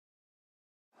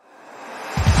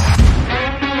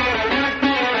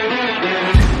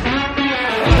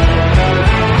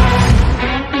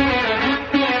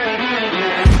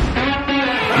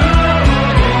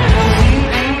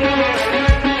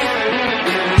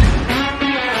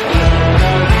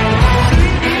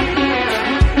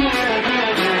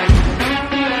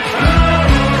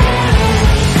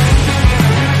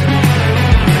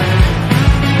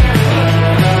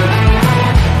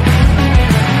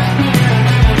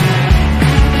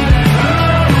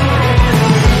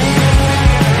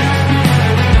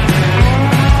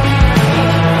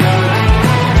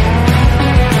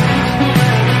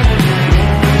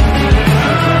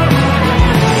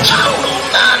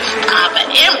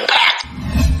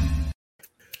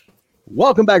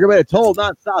Welcome back, everybody, to Total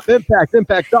Nonstop Impact.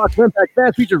 Impact Talks, Impact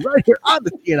Fans featured right here on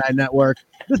the TNI Network.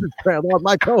 This is Trent Lord,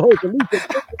 my co-host,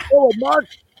 Alicia Mark,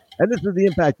 and this is the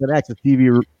Impact and Access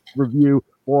TV review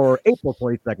for April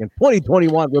 22nd,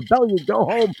 2021. Rebellion, go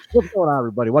home. What's going on,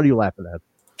 everybody? What are you laughing at?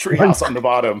 Treehouse on the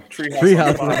bottom.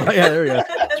 Treehouse on the bottom. Yeah, there we go.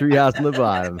 Treehouse on the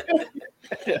bottom.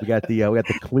 We got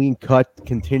the clean cut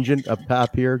contingent up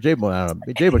top here. J-Bone,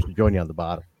 should join you on the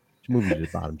bottom. Move you to the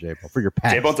bottom, J-Bone, for your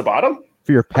past. J-Bone's the bottom?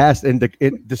 For your past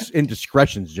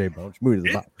indiscretions, J-Bone. Move to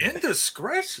the bottom.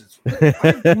 Indiscretions?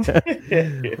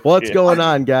 What's going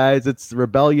on, guys? It's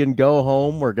Rebellion Go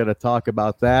Home. We're going to talk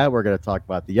about that. We're going to talk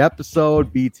about the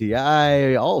episode,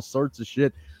 BTI, all sorts of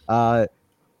shit. The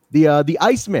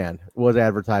Iceman was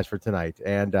advertised for tonight,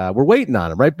 and we're waiting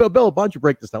on him, right? Bill, why don't you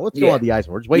break this down? Let's go on the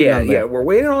Iceman. We're just waiting on him. Yeah, we're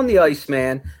waiting on the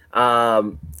Iceman.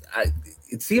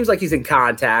 It seems like he's in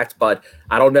contact, but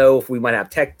I don't know if we might have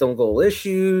technical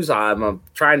issues. I'm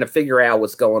trying to figure out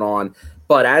what's going on.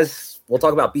 But as we'll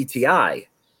talk about BTI,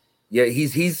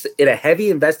 he's in a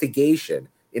heavy investigation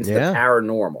into the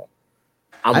paranormal.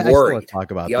 I'm worried.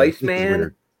 Talk about the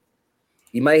Iceman.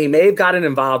 He may have gotten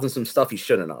involved in some stuff he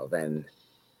shouldn't have, and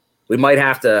we might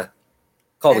have to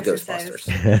call the Ghostbusters.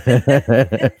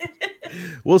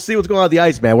 We'll see what's going on with the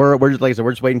Iceman. We're just, like I said,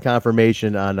 we're just waiting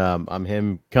confirmation on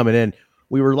him coming in.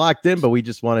 We were locked in, but we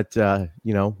just wanted to,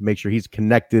 make sure he's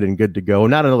connected and good to go.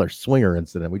 Not another swinger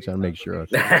incident. We just want to make sure.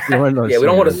 We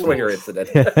don't want a swinger incident.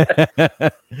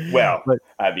 Well,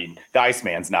 I mean, the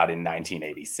Iceman's not in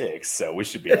 1986, so we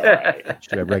should be all right.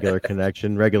 Should have regular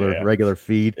connection, regular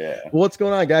feed. Yeah. Well, what's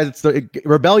going on, guys? It's the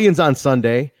Rebellion's on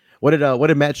Sunday. What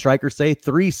did Matt Stryker say?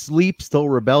 3 sleeps till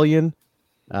Rebellion.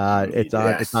 It's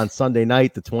on Sunday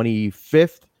night, the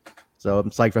 25th. So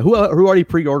I'm psyched for who already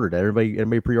pre-ordered it.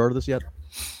 Anybody pre-ordered this yet?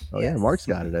 Oh yeah, Mark's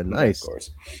got it. Nice. Of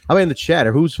course. How about in the chat?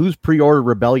 Or who's pre-ordered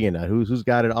Rebellion? Who's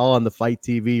got it all on the Fight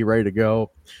TV ready to go?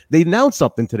 They announced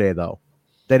something today though,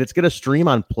 that it's going to stream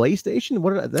on PlayStation.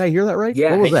 What did I hear that right?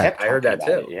 Yeah, what was that? I heard that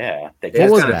too. Yeah, they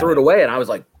just kind of threw it away, and I was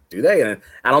like, do they? And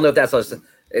I don't know if that's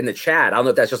in the chat. I don't know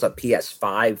if that's just a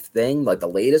PS5 thing, like the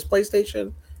latest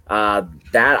PlayStation.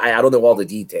 That I don't know all the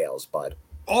details, but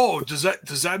does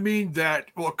that mean that?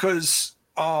 Well, because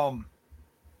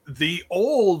the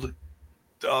old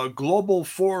Global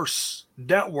Force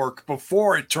Network,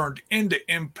 before it turned into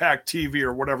Impact TV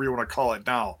or whatever you want to call it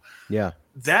now,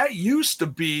 that used to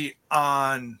be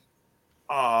on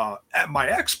at my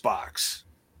Xbox.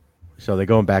 So they're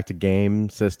going back to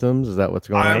game systems. Is that what's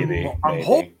going on? I'm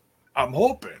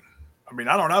hoping. I mean,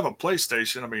 I don't have a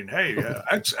PlayStation. I mean, hey,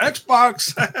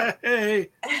 Xbox. Hey.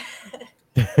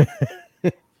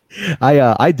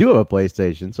 I do have a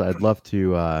PlayStation, so I'd love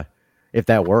to if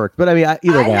that worked. But I mean,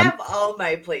 either way, I have all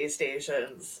my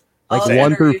PlayStations, like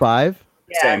 1 through 5.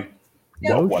 Yeah. Same.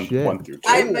 No one through 2.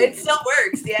 It still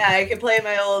works. Yeah, I can play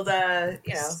my old,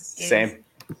 games. Same.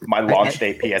 My launch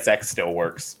date PSX still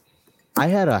works. I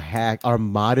had a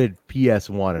modded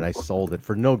PS1 and I sold it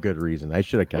for no good reason. I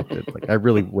should have kept it. Like I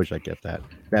really wish I kept that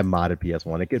modded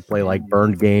PS1. It could play like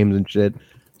burned games and shit.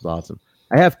 It's awesome.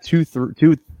 I have 2,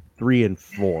 3, and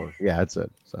 4. Yeah, that's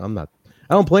it. So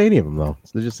I don't play any of them though.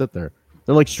 So they just sit there.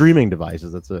 They're like streaming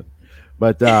devices. That's it.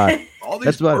 But all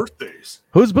these birthdays.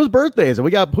 Whose birthdays?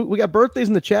 We got birthdays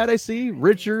in the chat. I see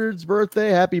Richard's birthday.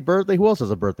 Happy birthday. Who else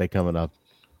has a birthday coming up?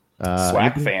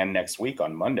 Swag fan next week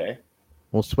on Monday.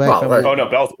 Well, Swag. Oh no,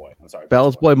 Bell's Boy. I'm sorry.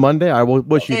 Bell's Boy Monday. I will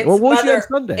wish you. What was on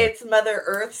Sunday? It's Mother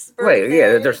Earth's birthday. Wait,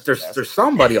 yeah. There's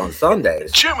somebody on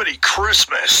Sundays. Jiminy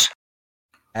Christmas.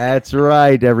 That's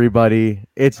right, everybody.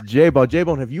 It's J-Bone.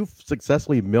 J-Bone, have you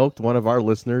successfully milked one of our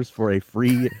listeners for a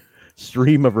free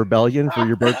stream of Rebellion for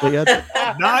your birthday yet?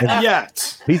 Not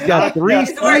yet. He's got 3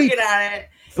 sleeps. Working on it.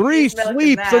 3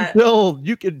 sleeps until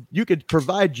you could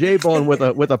provide J-Bone with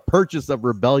a purchase of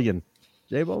Rebellion.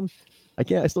 J-Bone,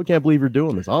 I still can't believe you're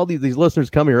doing this. All these listeners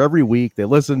come here every week. They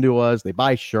listen to us. They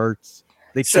buy shirts.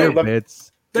 They share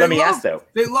bits. Let me ask though.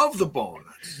 They love the bone.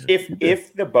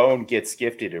 If the bone gets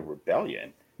gifted a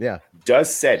Rebellion,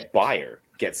 does said buyer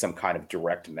get some kind of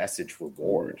direct message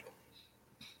reward?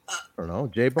 I don't know,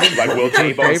 J-Bone. Like, will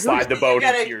J-Bone slide the bone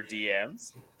into your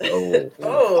DMs?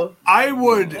 Oh. I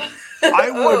would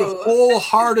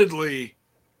wholeheartedly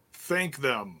thank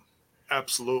them.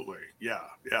 Absolutely, yeah.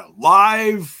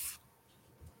 Live.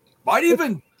 Might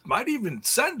even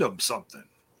send them something.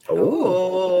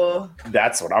 Oh,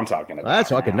 that's what I'm talking about.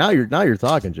 That's okay. Now you're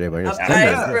talking, J-Bone. A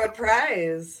prize for a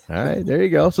prize. All right, there you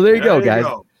go. So there you go, guys.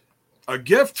 A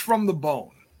gift from the bone.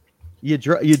 You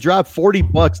drop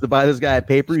 $40 to buy this guy a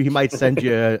paper. He might send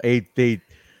you a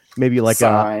maybe like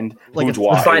signed, like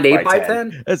boudoir signed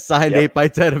 8x10, a signed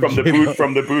 8x10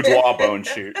 from the boudoir bone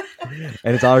shoot,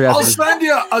 and it's all. I'll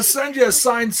send you a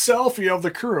signed selfie of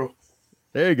the crew.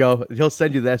 There you go. He'll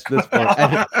send you this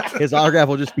bone. His autograph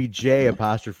will just be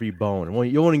J''Bone.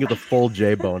 You won't even get the full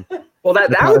J bone. Well,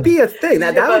 that would be a thing.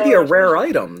 That would be a rare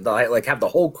item. Like have the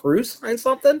whole crew sign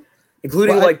something,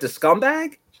 including like the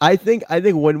scumbag. I think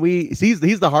when he's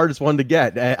the hardest one to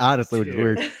get, honestly, which is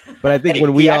weird. But I think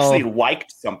when we actually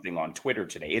liked something on Twitter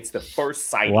today. It's the first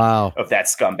sighting of that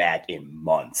scumbag in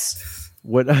months.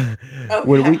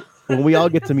 When we all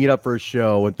get to meet up for a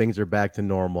show when things are back to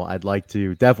normal, I'd like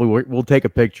to definitely we'll take a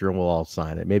picture and we'll all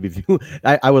sign it. Maybe if you,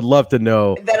 I would love to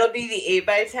know. That'll be the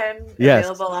 8x10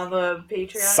 available on the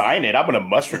Patreon. Sign it. I'm gonna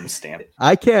mushroom stamp.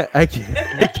 I can't. I'm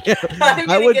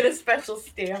gonna get a special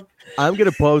stamp. I'm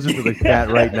gonna pose it to the chat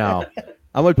right now.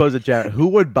 I'm gonna pose a chat. Who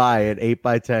would buy an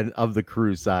 8x10 of the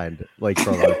crew signed? Like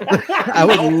from us? I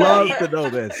would love to know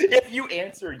this. If you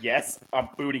answer yes, I'm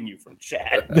booting you from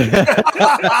chat.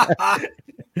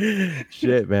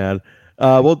 Shit, man.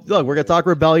 Well, look, we're gonna talk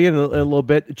Rebellion in a little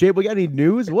bit. Jay, we got any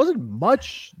news? It wasn't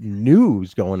much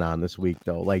news going on this week,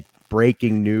 though. Like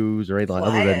breaking news or anything.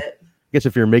 Other than, I guess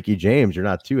if you're Mickey James, you're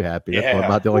not too happy. That's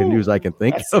about the only news I can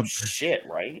think of. Shit,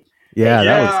 right? Yeah,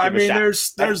 I mean,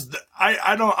 there's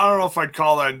I don't know if I'd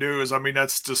call that news. I mean,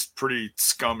 that's just pretty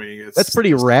scummy. That's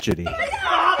pretty ratchety.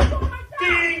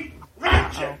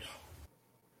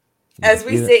 As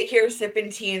we sit here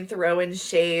sipping tea and throwing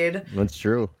shade. That's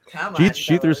true. Come on,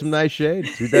 she threw some nice shade.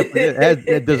 She definitely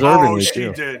did.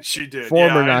 Deservingly, she did.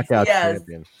 Former knockout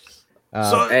champion.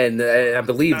 And I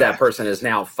believe that person is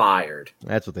now fired.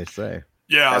 That's what they say.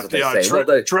 Yeah, that's what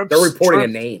they say. They're reporting a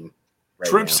name.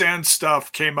 Trimp Sand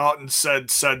stuff came out and said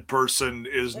person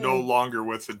is no longer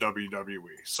with the WWE.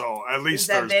 So at least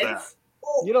there's that.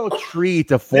 You don't treat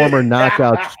a former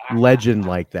knockout legend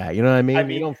like that. You know what I mean?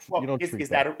 You don't treat is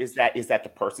that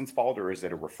the person's fault, or is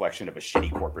it a reflection of a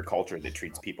shitty corporate culture that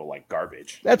treats people like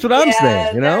garbage? That's what I'm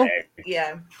saying. You know?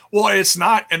 Yeah. Well, it's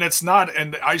not an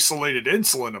isolated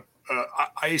incident.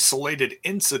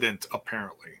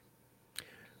 Apparently.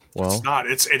 Well, it's not.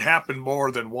 It happened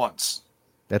more than once.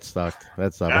 That sucked. I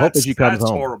hope that she comes home. That's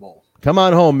horrible. Come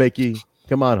on home, Mickey.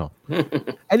 Come on home.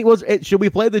 Should we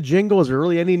play the jingle? Is there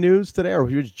really any news today, or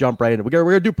should we just jump right in? We're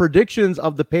gonna do predictions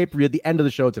of the pay-per-view at the end of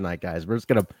the show tonight, guys. We're just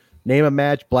gonna name a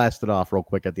match, blast it off real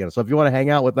quick at the end. So if you want to hang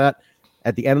out with that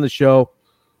at the end of the show,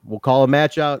 we'll call a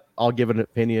match out. I'll give an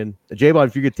opinion. J-Bot,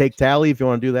 if you could take tally, if you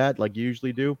want to do that, like you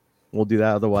usually do, we'll do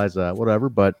that. Otherwise, whatever.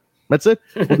 But that's it.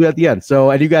 We'll do that at the end.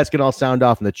 So, and you guys can all sound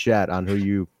off in the chat on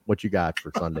what you got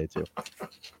for Sunday too.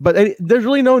 But there's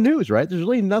really no news, right? There's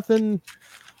really nothing.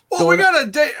 Well, we got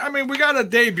a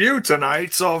debut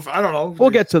tonight, so I don't know. We'll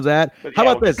get to that. How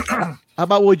about this? How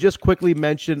about we just quickly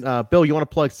mention, Bill, you want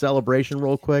to plug Celebration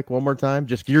real quick one more time?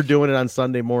 Just you're doing it on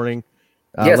Sunday morning.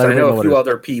 Yes, I know a few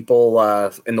other people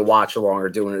in the watch along are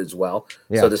doing it as well.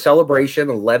 Yeah. So the Celebration,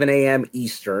 11 a.m.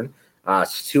 Eastern.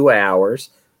 It's 2 hours,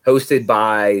 hosted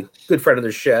by a good friend of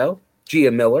the show, Gia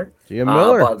Miller. But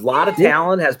a lot of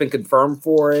talent has been confirmed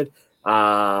for it.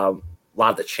 A lot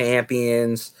of the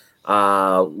champions.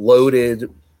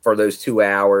 Loaded for those 2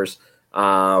 hours.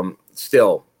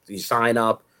 Still, you sign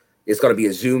up. It's going to be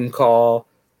a Zoom call.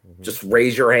 Mm-hmm. Just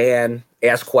raise your hand,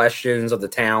 ask questions of the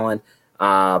talent.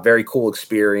 Very cool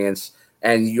experience,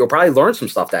 and you'll probably learn some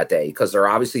stuff that day because they're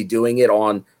obviously doing it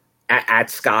at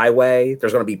Skyway.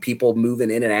 There's going to be people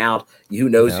moving in and out. Who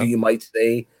knows who you might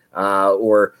see,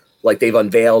 or like they've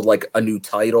unveiled like a new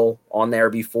title on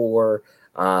there before.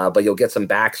 But you'll get some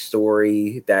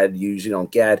backstory that you usually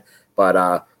don't get.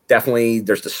 But definitely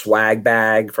there's the swag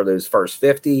bag for those first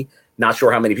 50. Not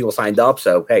sure how many people signed up.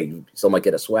 So, hey, you still might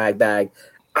get a swag bag.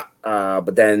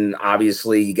 But then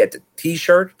obviously you get the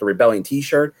T-shirt, the Rebellion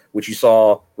T-shirt, which you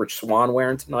saw Rich Swann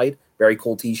wearing tonight. Very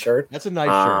cool T-shirt. That's a nice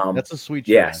shirt. That's a sweet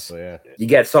shirt. Yes. So, yeah. You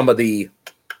get some of the...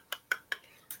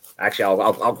 Actually,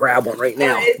 I'll grab one right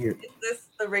now. Is this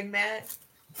the ring mat?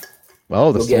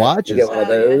 Oh, the swatches. You get one of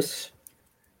those.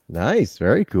 Nice.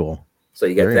 Very cool. So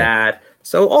you get that.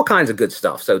 So all kinds of good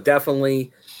stuff. So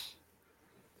definitely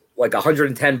like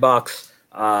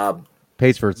 $110.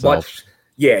 Pays for itself.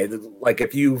 Like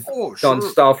if you've done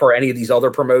stuff for any of these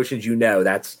other promotions,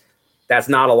 that's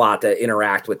not a lot to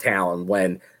interact with talent.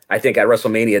 When I think at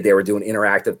WrestleMania, they were doing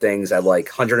interactive things at like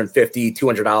 $150,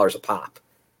 $200 a pop.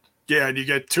 Yeah, and you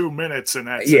get 2 minutes in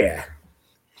that. Yeah.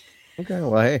 Okay,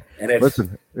 well, hey, and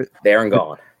listen, there and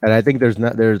gone. And I think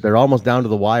they're almost down to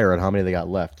the wire on how many they got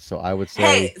left. So I would say,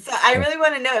 hey, so I really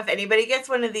want to know if anybody gets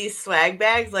one of these swag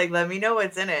bags. Like, let me know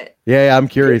what's in it. Yeah, I'm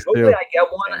curious too. I get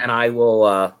one, and I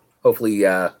will hopefully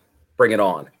bring it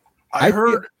on. I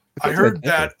heard I heard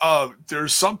that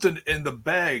there's something in the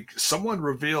bag. Someone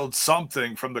revealed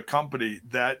something from the company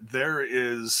that there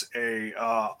is a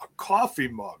coffee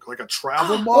mug, like a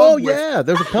travel mug. Oh yeah,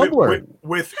 there's a tumbler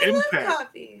with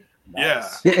impact. Yeah,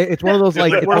 it's one of those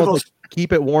like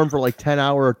keep it warm for like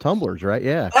 10-hour tumblers, right?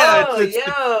 Yeah.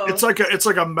 It's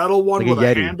like a metal one with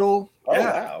a handle. Oh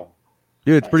wow,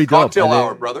 dude, it's pretty dope. Cocktail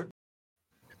hour, brother.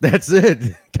 That's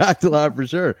it. Cocktail hour for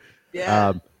sure.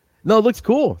 Yeah. No, it looks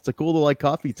cool. It's a cool little like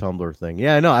coffee tumbler thing.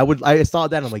 Yeah, I know. I saw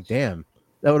that. And I'm like, damn,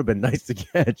 that would have been nice to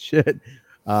get. Shit.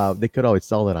 They could always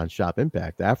sell that on Shop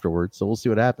Impact afterwards. So we'll see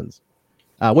what happens.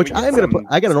 Which I am gonna put.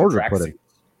 I got an order to put in.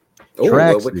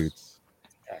 Tracksuits.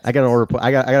 I got an order.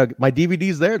 I got my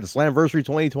DVDs there. The Slamversary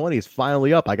 2020 is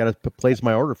finally up. I got to place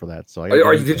my order for that. So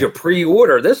did you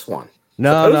pre-order this one?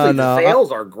 No. The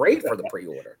sales are great for the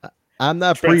pre-order. I'm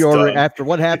not pre-ordering after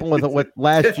what happened with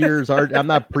last year's art. I'm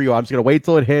not pre-order. I'm just gonna wait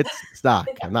till it hits stock.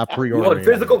 I'm not pre-ordering. You want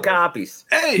physical copies?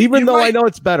 Hey, even though I know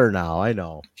it's better now. I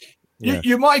know. Yeah.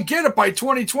 You might get it by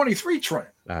 2023, Trent.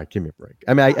 Give me a break.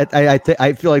 I mean,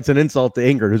 I feel like it's an insult to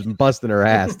Ingrid, who's been busting her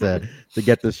ass to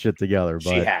get this shit together.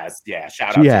 But she has, yeah.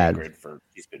 Shout out to Ingrid for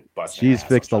she's been busting. She's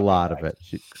fixed a lot of it.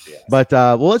 But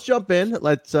well, let's jump in.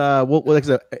 Let's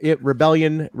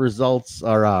Rebellion results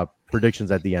are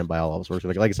predictions at the end by all of us.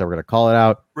 Like I said, we're gonna call it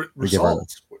out.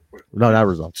 Results? No, not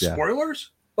results. Yeah.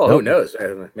 Spoilers? Well, who knows?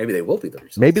 Maybe they will be the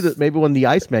results. Maybe when the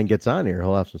Iceman gets on here,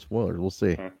 he'll have some spoilers. We'll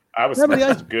see. I was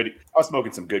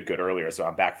smoking some good earlier, so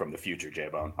I'm back from the future,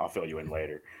 J-Bone. I'll fill you in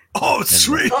later. Oh,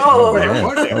 sweet! Oh,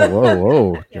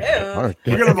 whoa!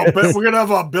 We're gonna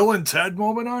have a Bill and Ted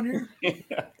moment on here.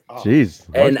 Jeez.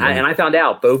 And I found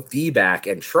out both D-Back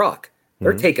and Truck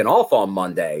they're taking off on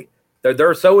Monday.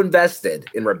 They're so invested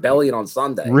in Rebellion on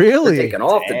Sunday. Really? They're taking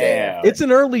off the day. It's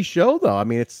an early show though. I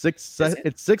mean, it's 6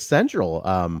 Central.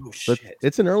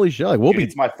 It's an early show. Like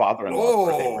it's my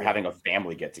father-in-law's birthday. We're having a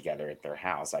family get together at their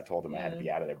house. I told him I had to be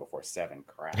out of there before 7.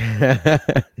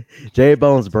 Crap.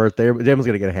 J-Bone's birthday. J-Bone's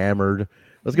gonna get hammered.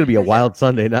 It's gonna be a wild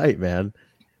Sunday night, man.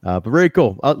 But very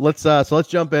cool. Let's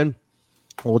jump in.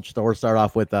 We'll start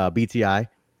off with BTI.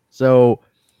 So.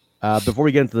 Before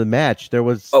we get into the match, there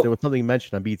was something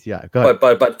mentioned on BTI. Go ahead.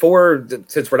 But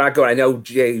since we're not going, I know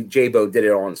J-Bo did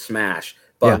it on Smash,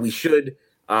 but we should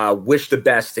wish the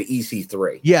best to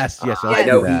EC3. Yes. I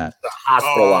know he's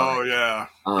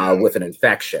hospitalized with an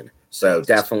infection, so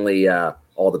definitely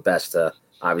all the best to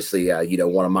obviously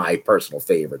one of my personal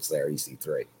favorites there,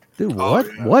 EC3. Dude,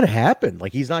 what happened?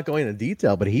 Like he's not going into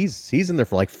detail, but he's in there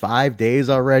for like 5 days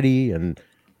already and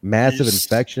massive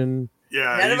infection.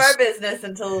 Yeah, none of our business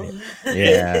until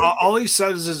all he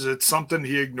says is it's something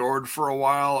he ignored for a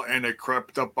while and it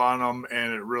crept up on him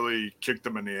and it really kicked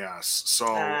him in the ass.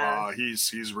 So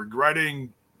he's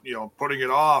regretting putting it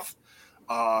off.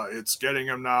 It's getting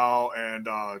him now and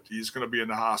he's going to be in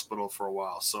the hospital for a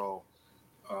while. So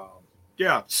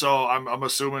so I'm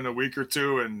assuming a week or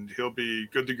two and he'll be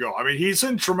good to go. I mean, he's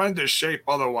in tremendous shape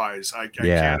otherwise. I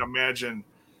can't imagine.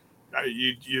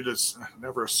 You just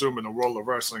never assume in the world of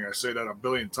wrestling. I say that a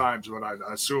billion times, but I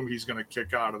assume he's going to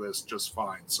kick out of this just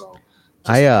fine. So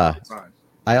I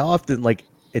often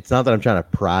it's not that I'm trying to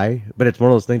pry, but it's one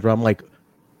of those things where I'm like,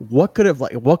 what could have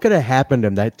happened to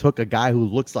him that took a guy who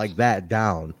looks like that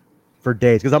down for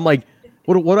days? Because I'm like,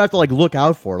 what do I have to look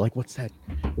out for? Like, what's that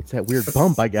weird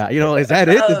bump I got? Is that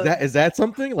it? Is that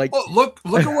something? Like, look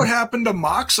at what happened to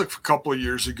Mox a couple of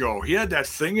years ago. He had that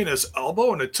thing in his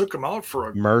elbow, and it took him out for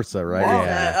a MRSA,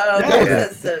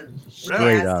 right?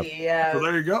 Straight up. So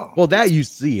there you go. Well, that you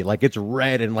see, it's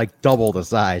red and double the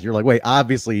size. You're like, wait,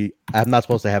 obviously, I'm not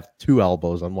supposed to have 2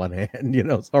 elbows on one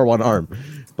hand, or one arm.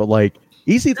 But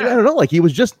EC3, I don't know. He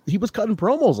was cutting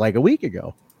promos a week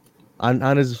ago.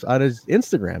 On his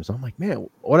Instagram, so I'm like, man,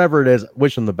 whatever it is,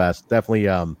 wish him the best. Definitely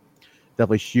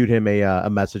shoot him a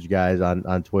message, guys,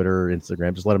 on Twitter,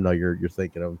 Instagram. Just let him know you're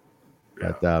thinking of him.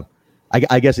 Yeah. But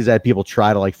I guess he's had people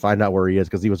try to find out where he is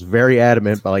because he was very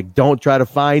adamant, but don't try to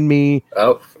find me.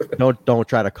 Oh, don't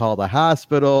try to call the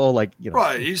hospital.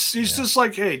 Right? He's just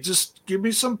like, hey, just give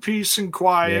me some peace and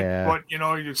quiet. But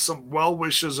some well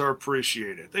wishes are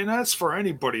appreciated, and that's for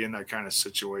anybody in that kind of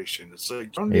situation. It's like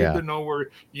you don't need to know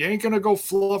where you ain't gonna go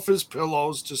fluff his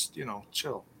pillows. Just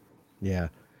chill. Yeah.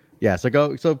 Just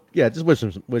wish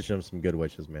him some good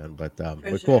wishes, man. But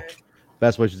cool.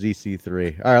 Best wishes,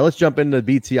 EC3. All right, let's jump into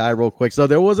BTI real quick. So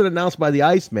there was an announcement by the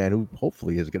Iceman, who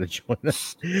hopefully is going to join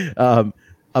us,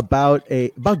 about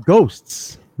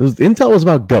ghosts. Intel was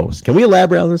about ghosts. Can we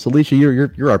elaborate on this, Alicia?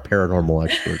 You're our paranormal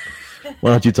expert. Why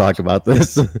don't you talk about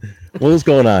this? What's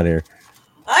going on here?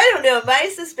 I don't know.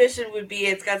 My suspicion would be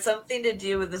it's got something to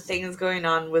do with the things going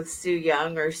on with Su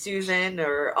Yung or Susan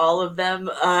or all of them.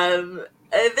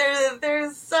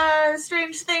 There's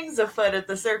strange things afoot at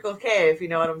the Circle K, if you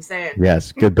know what I'm saying.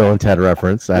 Yes, good Bill and Ted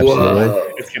reference. Absolutely.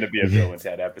 Whoa. It's going to be a Bill and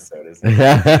Ted episode, isn't it?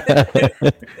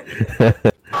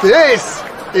 This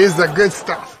is the good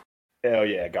stuff. Hell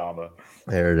yeah, Gama.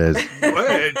 There it is.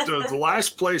 The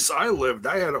last place I lived,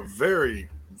 I had a very,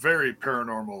 very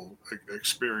paranormal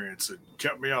experience. It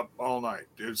kept me up all night.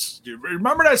 You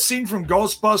remember that scene from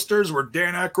Ghostbusters where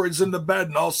Dan Aykroyd's in the bed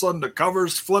and all of a sudden the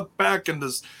covers flip back and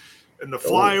the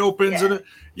fly opens in it?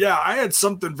 Yeah, I had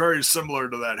something very similar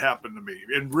to that happen to me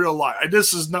in real life.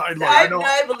 This is not.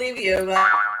 I believe you.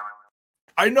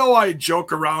 I know I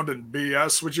joke around and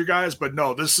BS with you guys, but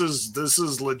no, this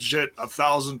is legit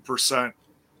 1,000%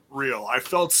 real. I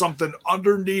felt something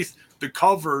underneath the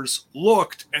covers,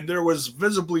 looked, and there was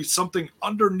visibly something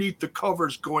underneath the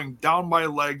covers going down my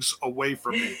legs away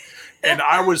from me. And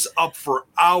I was up for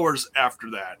hours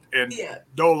after that. And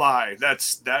no lie,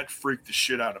 that freaked the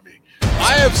shit out of me.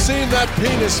 I have seen that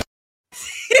penis.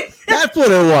 That's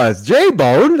what it was.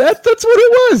 J-Bone. That's what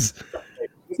it was.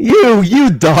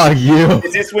 You dog, you.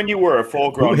 Is this when you were a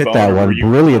full-grown hit boner? That one.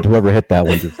 Brilliant, whoever hit that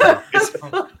one.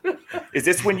 Is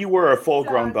this when you were a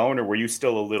full-grown boner? Were you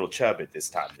still a little chub at this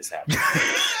time this happened?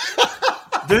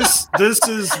 This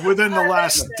is within the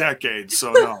last decade,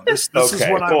 so no. This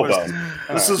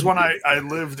is when I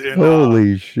lived in.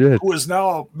 Holy shit! Who is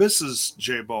now Mrs.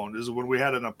 J-Bone? Is when we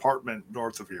had an apartment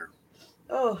north of here.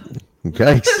 Oh.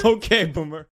 Okay. Okay,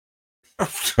 Boomer. All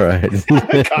right.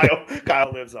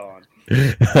 Kyle lives on.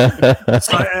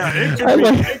 So,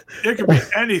 it could be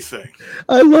anything.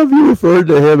 I love you referring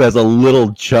to him as a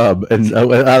little chub and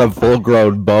not a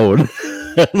full-grown bone.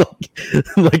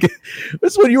 like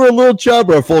this when you were a little chub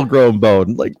or a full-grown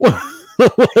bone. Like what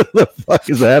the fuck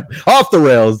is that? Off the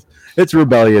rails. It's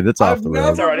rebellion. It's off the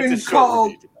rails.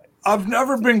 I've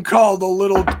never been called a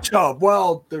little chub.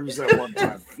 Well, there was that one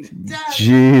time.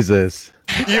 Jesus.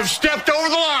 You've stepped over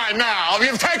the line now.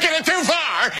 You've taken it too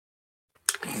far.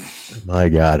 My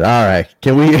God. All right.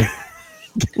 Can we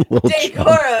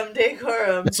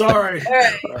Decorum. Sorry. All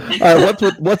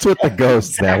right. What's with the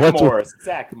ghosts Zach now? Morris.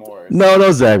 Zach Morris.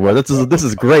 No, Zach Morris. This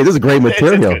is great. This is great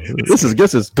material. This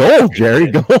is gold,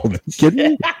 Jerry. Gold.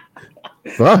 Kidding me?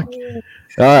 Fuck.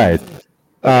 All right.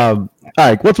 All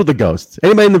right. What's with the ghosts?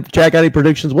 Anybody in the chat got any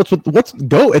predictions? What's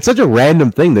go? It's such a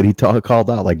random thing that he called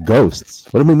out, like ghosts.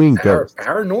 What do we mean, ghosts?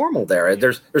 Paranormal.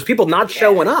 There's people not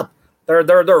showing up.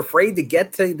 They're afraid to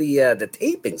get to the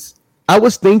tapings. I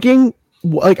was thinking,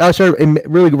 like, I started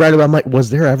really right about. I'm like, was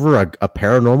there ever a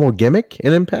paranormal gimmick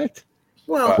in Impact?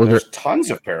 Well, there's tons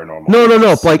of paranormal.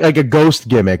 No, like a ghost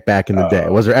gimmick back in the day.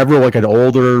 Was there ever like an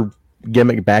older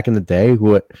gimmick back in the day?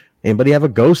 Anybody have a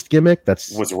ghost gimmick?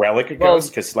 Was Relic a ghost?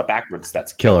 Because slip backwards,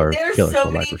 that's killer. There's killer, so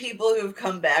many people who've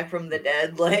come back from the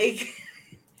dead. Like,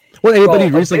 anybody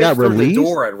recently got released? The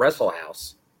door at Wrestle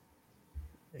House.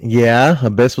 Yeah,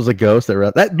 Abyss was a ghost.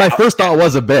 My first thought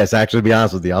was Abyss. Actually, to be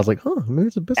honest with you, I was like, maybe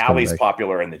it's Abyss. Allie's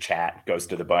popular in the chat. Goes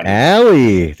to the bunny.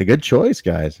 Allie, the good choice,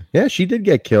 guys. Yeah, she did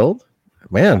get killed.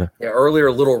 Man. Yeah,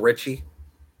 earlier, Little Richie.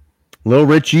 Little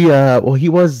Richie. He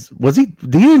was he? He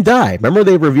didn't die. Remember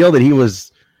they revealed that he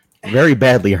was very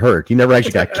badly hurt. He never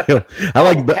actually got killed. I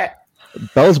like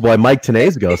Bell's boy, Mike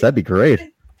Tenay's ghost. That'd be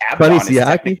great. Abaddon is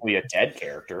technically a dead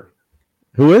character.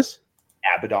 Who is?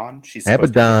 Abaddon.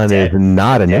 Abaddon is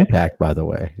not an Impact, by the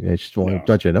way. I just want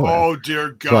to let you know. Oh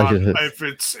dear God! If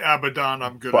it's Abaddon,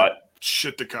 I'm gonna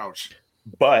shit the couch.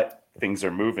 But things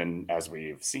are moving, as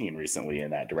we've seen recently, in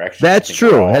that direction. That's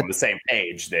true. We're all on the same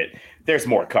page that there's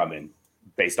more coming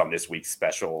based on this week's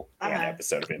special and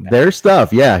episode of Impact. There's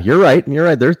stuff. Yeah, you're right.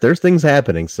 There's things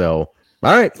happening. So,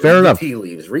 all right, fair enough.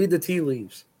 Read the tea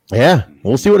leaves. Yeah,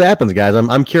 we'll see what happens, guys.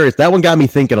 I'm curious. That one got me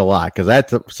thinking a lot because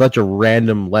that's such a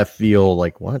random left field.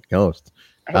 Like, what ghost?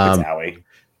 I hope it's Allie.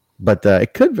 But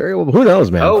it could very well. Who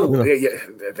knows, man? Oh, yeah,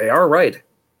 they are right.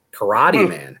 Karate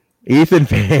Man. Ethan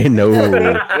Payne. No. Oh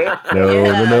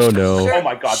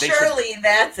my God! Surely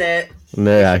that's it.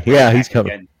 Yeah, he's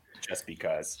coming. Again, just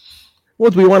because.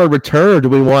 Well, do we want to return or do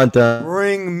we want?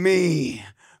 Bring me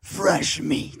fresh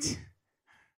meat.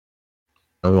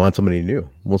 We want somebody new.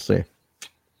 We'll see.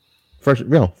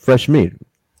 Fresh meat.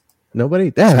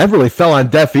 Nobody? Damn, that really fell on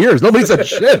deaf ears. Nobody said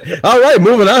shit. All right,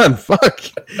 moving on. Fuck.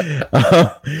 All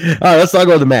right, let's talk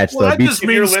about the match. Well, if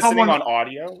you're listening on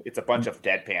audio, it's a bunch of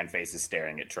deadpan faces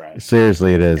staring at Trent.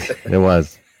 Seriously, it is. It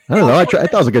was. I don't know. I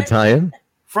thought it was a good tie-in.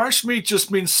 Fresh meat just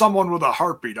means someone with a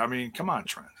heartbeat. I mean, come on,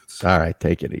 Trent. All right,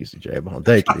 take it easy, J-Bone.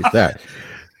 Take it easy. All right.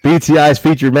 BTI's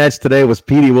featured match today was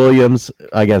Petey Williams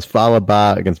against Fallah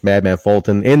Bahh against Madman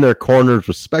Fulton. In their corners,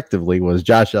 respectively, was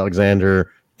Josh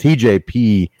Alexander,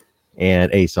 TJP,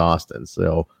 and Ace Austin.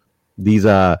 So these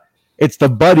it's the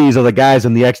buddies of the guys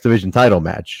in the X Division title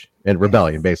match and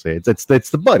Rebellion. Basically, it's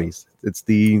the buddies. It's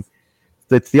the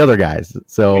other guys.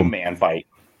 So man fight.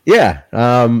 Yeah.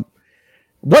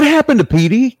 What happened to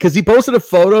Petey? Because he posted a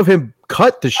photo of him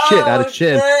cut the shit out of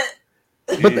Chin.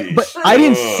 But I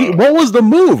didn't see what was the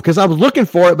move because I was looking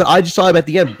for it, but I just saw him at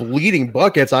the end bleeding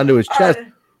buckets onto his chest.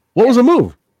 What was the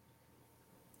move?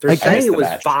 They're saying it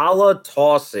was Fallah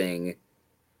tossing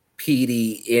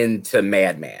Petey into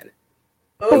Madman.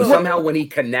 Somehow when he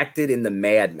connected in the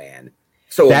Madman,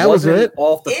 so it wasn't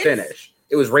off the finish.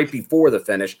 It was right before the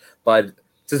finish, but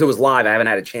since it was live, I haven't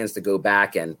had a chance to go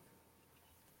back and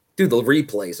do the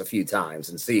replays a few times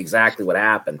and see exactly what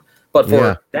happened. But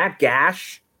for that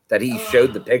gash that he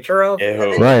showed the picture of,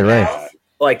 right,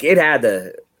 like it had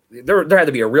to, there had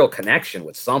to be a real connection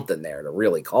with something there to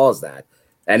really cause that,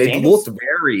 and it looked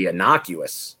very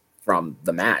innocuous from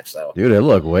the match. So, dude, it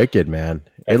looked wicked, man.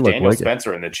 It looked Daniel wicked.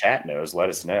 Spencer in the chat knows. Let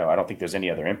us know. I don't think there's any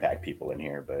other Impact people in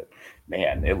here, but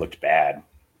man, it looked bad.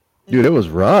 Dude, it was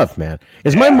rough, man.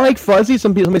 Is my mic fuzzy?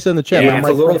 Somebody said in the chat. Yeah, it's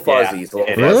a little fuzzy. It's a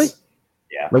little really?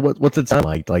 Yeah. Like, what's it sound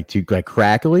like? Like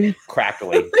crackly?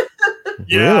 Crackly.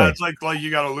 Yeah, Really? it's like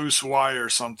you got a loose wire or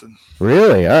something.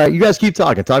 Really? All right, you guys keep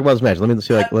talking. Talk about this match. Let me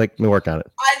see. Let me work on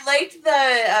it. I liked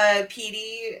the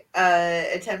Petey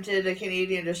attempted a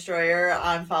Canadian destroyer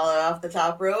on follow off the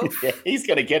top rope. Yeah, he's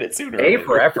gonna get it sooner. A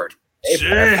for effort.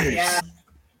 Yeah.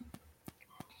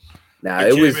 No,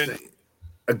 it was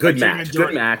a good match.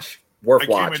 Good match. Worth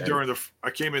watching. I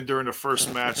came in during the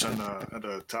first match at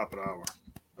the top of the hour.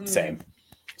 Same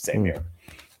here.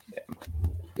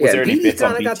 Yeah, Petey's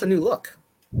kind of got the new look.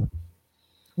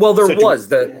 Well, there was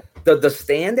the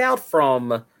standout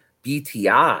from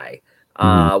BTI,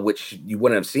 which you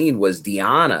wouldn't have seen, was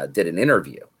Deanna did an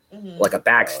interview, like a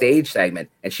backstage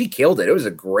segment, and she killed it. It was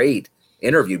a great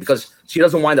interview because she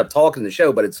doesn't wind up talking the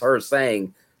show, but it's her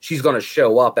saying she's going to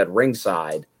show up at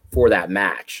ringside for that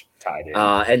match.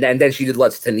 And then she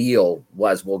lets Tennille,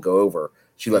 as we'll go over,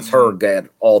 she lets her get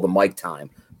all the mic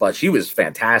time. But she was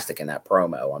fantastic in that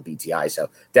promo on BTI.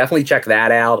 So definitely check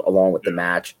that out along with the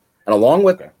match and along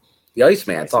with the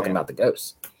Iceman talking about the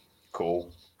ghosts.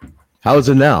 Cool. How is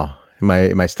it now? Am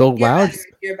I still loud?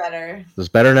 You're better. Is this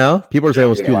better now? People are saying it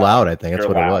was too loud. I think that's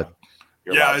what it was.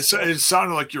 Yeah, it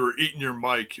sounded like you were eating your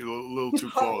mic. You're a little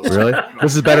too close. Really?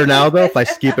 This is better now, though? If I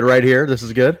keep it right here, this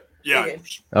is good? Yeah.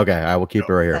 Okay, I will keep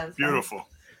it right here. Beautiful.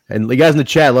 And you guys in the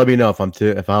chat, let me know if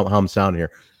I'm sounding here.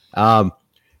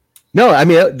 No, I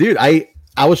mean, dude, I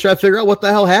was trying to figure out what the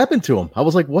hell happened to him. I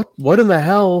was like, what in the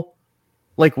hell?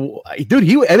 Like, dude,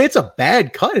 and it's a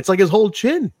bad cut. It's like his whole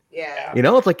chin. Yeah. You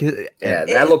know, it's like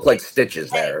that looked like stitches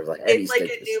there. It's like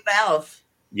a new mouth.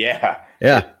 Yeah.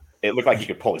 Yeah. It looked like he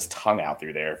could pull his tongue out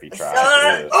through there if he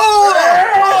tried.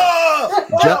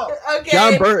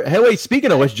 John Burton. Hey, wait,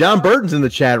 speaking of which, John Burton's in the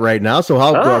chat right now. So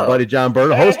how our buddy John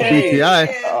Burton, host of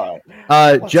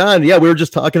BTI. John, we were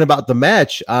just talking about the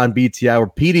match on BTI where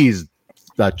Petey's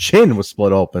chin was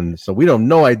split open. So we don't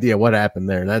no idea what happened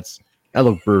there. That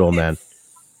looked brutal, man.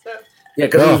 Yeah,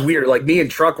 because it was weird. Like me and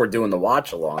Truck were doing the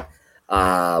watch along.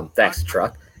 Thanks,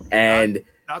 Truck. And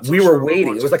we were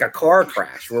waiting. It was like a car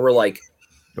crash where we're like,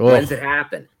 when's it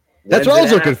happen? That's what I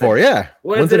was looking for. Yeah.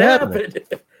 When's it happen?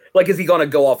 Like, is he going to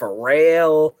go off a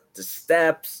rail to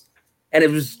steps? And it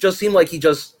was just seemed like he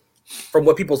just, from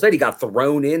what people said, he got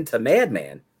thrown into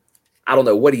Madman. I don't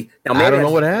know what I don't know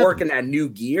what happened. Working that new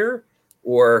gear,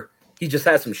 or he just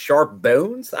has some sharp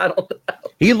bones. I don't know.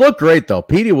 He looked great though.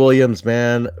 Petey Williams,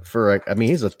 man,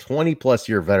 he's a 20+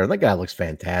 year veteran. That guy looks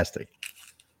fantastic.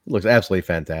 He looks absolutely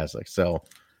fantastic. So,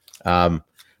 but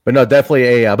no,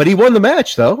 definitely but he won the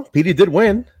match though. Petey did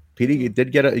win. Petey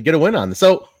did get a win on this.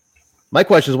 So my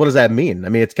question is, what does that mean? I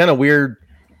mean, it's kind of weird.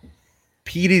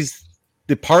 Petey's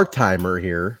the part-timer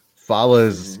here.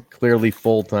 Fallah's clearly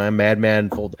full-time. Madman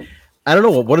full-time. I don't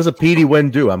know. What does a Petey win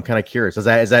do? I'm kind of curious. Is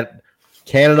that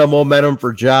Canada momentum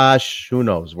for Josh? Who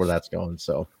knows where that's going?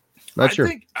 So not sure.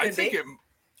 I think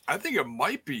it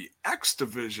might be X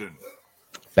Division.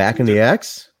 Back in the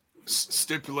X?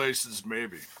 Stipulations,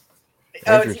 maybe.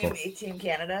 Oh, Team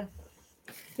Canada.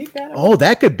 Oh,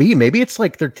 that could be. Maybe it's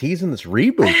like they're teasing this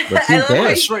reboot. But Team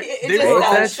Canada.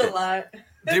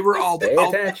 They were all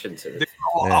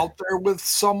out there with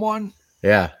someone.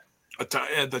 Yeah.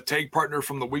 The tag partner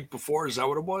from the week before. Is that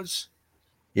what it was?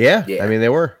 Yeah. I mean, they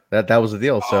were. That was the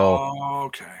deal. So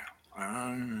okay.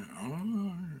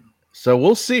 So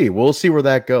we'll see. We'll see where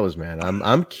that goes, man.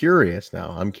 I'm curious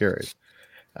now. I'm curious.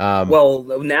 Well,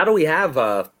 now that we have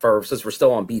since we're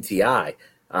still on BTI,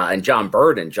 and John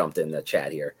Burden jumped in the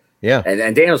chat here. Yeah,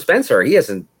 and Daniel Spencer, he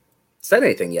hasn't said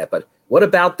anything yet. But what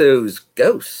about those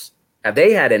ghosts? Have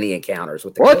they had any encounters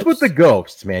with the What's ghosts? with the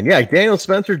ghosts, man? Yeah, Daniel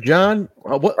Spencer, John.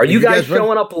 What are you guys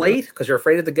showing up late because you're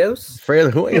afraid of the ghosts? Afraid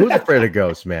of who's afraid of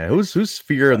ghosts, man? Who's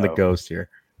fearing the ghost here?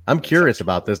 I'm curious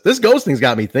about this. This ghost thing's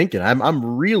got me thinking. I'm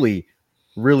really,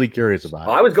 really curious about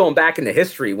it. I was going back into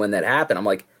history when that happened. I'm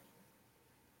like,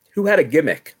 who had a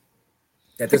gimmick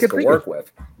that this could work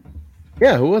with?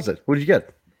 Yeah, who was it? Who did you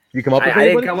get? You come up with I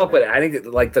didn't come up with it. I think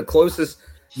like the closest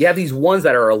you have these ones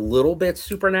that are a little bit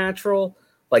supernatural,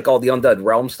 like all the Undead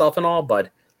Realm stuff and all, but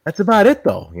that's about it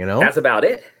though, you know? That's about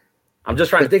it. I'm just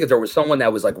trying to think if there was someone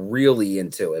that was like really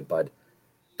into it, but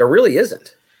there really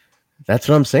isn't. That's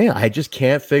what I'm saying. I just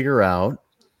can't figure out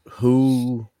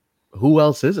who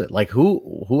else is it? Like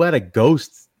who had a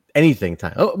ghost anything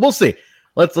time? Oh, we'll see.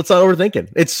 Let's not overthink it.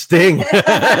 It's Sting.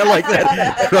 I like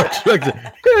that.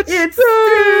 It's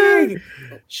Sting.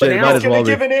 Shit, might as well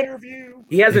give an interview.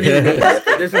 He has a new name.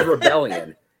 This is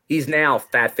Rebellion. He's now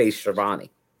Fat Face Shivani.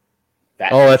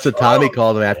 That's what Tommy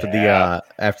called him after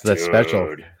that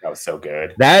special. That was so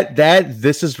good. That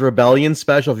This Is Rebellion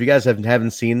special. If you guys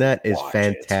haven't seen that, is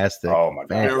fantastic. Oh my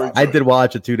god! I did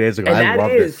watch it 2 days ago. And I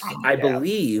loved it. I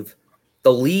believe,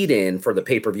 the lead-in for the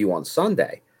pay-per-view on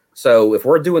Sunday. So if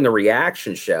we're doing the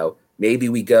reaction show, maybe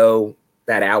we go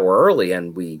that hour early,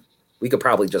 and we could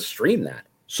probably just stream that.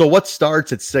 So what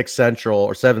starts at 6 Central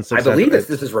or 7 6? I believe This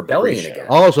Is Rebellion again.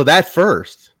 Oh, so that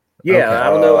first. Yeah, okay. I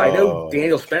don't know. I know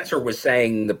Daniel Spencer was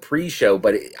saying the pre-show,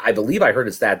 but I believe I heard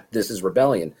it's that This Is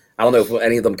Rebellion. I don't know if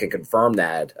any of them can confirm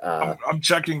that. I'm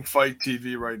checking Fight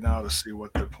TV right now to see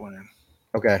what they're playing.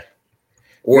 Okay.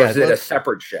 Or is it a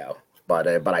separate show? But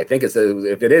I think if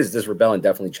it is This Rebellion,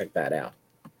 definitely check that out.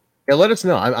 Yeah, let us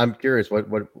know. I'm curious what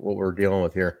we're dealing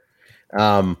with here.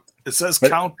 It says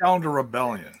Countdown to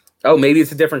Rebellion. Oh, maybe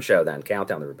it's a different show then.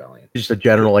 Countdown to Rebellion. Just a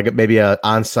general, like maybe a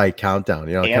on-site countdown.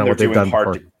 You know, kind of what they've done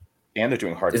before. And they're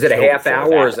doing hard. Is it a half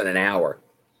hour or is it an hour?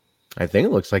 I think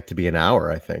it looks like to be an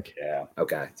hour. I think. Yeah.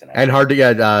 Okay. And hard to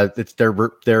get. It's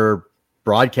they're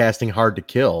broadcasting Hard to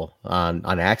Kill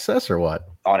on Access or what?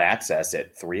 On Access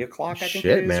at 3 o'clock. I think.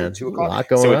 Shit, man. Or 2 o'clock.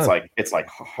 So it's like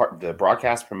the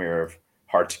broadcast premiere of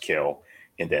Hard to Kill,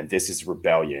 and then This Is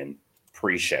Rebellion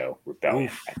pre-show Rebellion.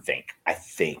 Oof. I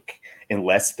think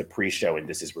unless the pre-show and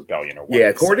This Is Rebellion are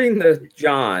according to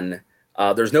John.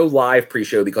 There's no live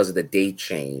pre-show because of the date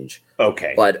change.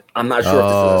 Okay. But I'm not sure if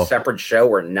this is a separate show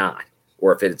or not,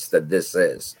 or if it's This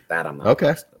Is. That I'm not.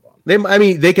 Okay.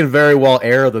 They can very well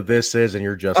air the This Is, and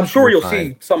you're just. I'm sure you'll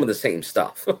see some of the same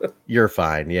stuff. You're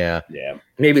fine. Yeah. Yeah.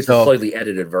 Maybe it's a slightly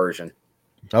edited version.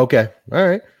 Okay. All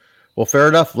right. Well, fair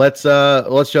enough. Let's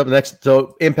jump next.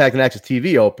 So Impact and Access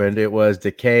TV opened. It was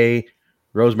Decay,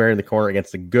 Rosemary in the corner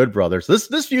against the Good Brothers.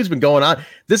 This feud's been going on.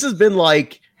 This has been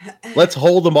like. Let's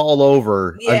hold them all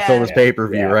over until this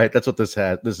pay-per-view, right? That's what this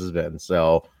has been.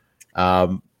 So,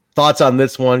 thoughts on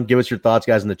this one? Give us your thoughts,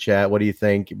 guys, in the chat. What do you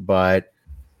think? But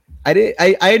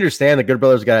I understand the Good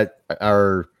Brothers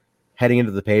are heading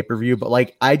into the pay-per-view, but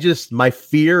like my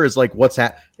fear is like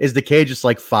is Decay just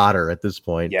like fodder at this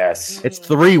point? Yes, it's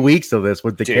 3 weeks of this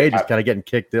with Decay just kind of getting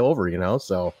kicked over, you know.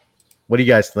 So, what do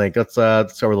you guys think? Let's start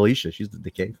with Alicia. She's the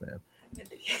Decay fan.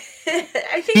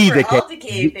 I think we're all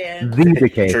Decay fans. The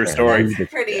Decay True story.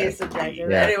 It's pretty subjective.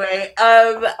 Yeah. Anyway,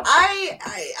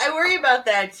 I worry about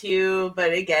that too.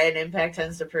 But again, Impact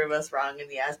tends to prove us wrong in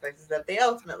the aspects that they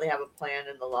ultimately have a plan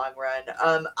in the long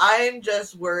run. I'm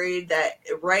just worried that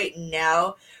right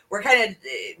now we're kind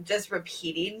of just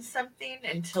repeating something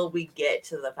until we get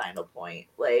to the final point.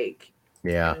 Like,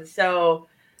 yeah. And so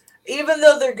even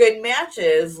though they're good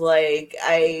matches, like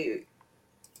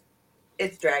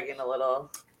it's dragging a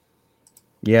little.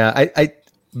 Yeah, I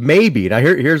maybe. Now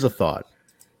here's a thought.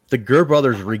 The Good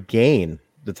Brothers regain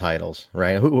the titles,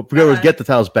 right? Who get the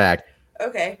titles back.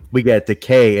 Okay. We get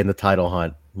Decay in the title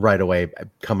hunt right away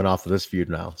coming off of this feud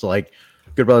now. So like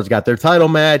Good Brothers got their title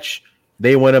match.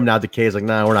 They win them. Now Decay's like,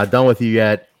 nah, we're not done with you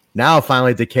yet. Now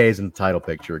finally Decay's in the title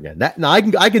picture again.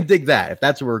 I can dig that if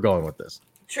that's where we're going with this.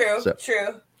 True. So,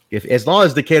 true. If as long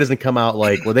as Decay doesn't come out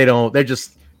like where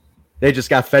they just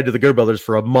got fed to the Good Brothers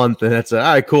for a month, and it's all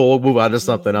right, cool. We'll move on to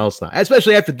something else now.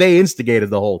 Especially after they instigated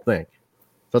the whole thing.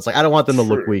 So it's like I don't want them to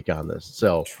look weak on this.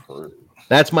 So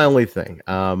that's my only thing.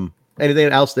 Anything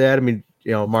else to add? I mean,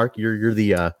 you know, Mark, you're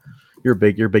the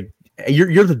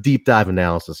deep dive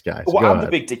analysis guy. So well, I'm a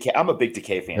big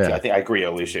Decay fan too. I think I agree.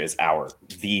 Alicia is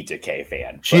the Decay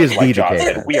fan. She is the Decay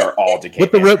fan. We are all Decay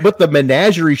with the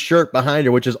menagerie shirt behind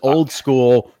her, which is old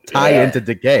school tie into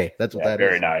Decay. That's what that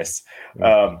very is. Nice.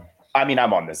 I mean,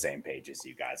 I'm on the same page as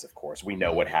you guys, of course. We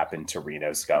know what happened to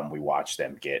Reno Scum. We watched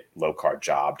them get low card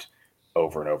jobbed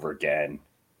over and over again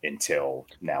until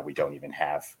now we don't even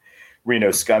have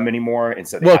Reno Scum anymore. And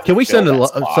so, can we send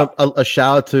a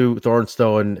shout out to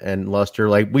Thornstowe and Luster?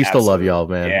 Like, we still love y'all,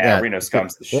 man. Yeah, Reno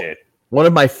Scum's the shit. One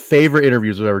of my favorite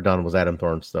interviews we've ever done was Adam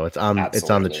Thornstowe. It's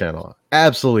on the channel.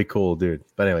 Absolutely cool, dude.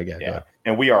 But anyway, yeah.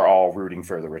 And we are all rooting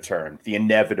for the return, the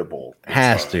inevitable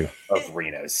return of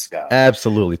Reno Scum.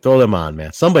 Absolutely. Throw them on,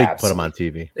 man. Somebody put them on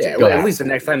TV. Yeah, well, at least the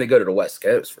next time they go to the West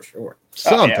Coast, for sure.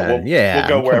 Sometime, We'll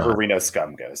go wherever Reno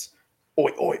Scum goes.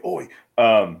 Oi, oi, oi.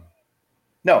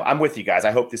 No, I'm with you guys. I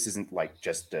hope this isn't like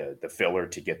just the filler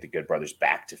to get the Good Brothers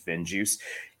back to FinJuice.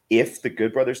 If the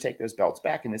Good Brothers take those belts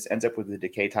back and this ends up with the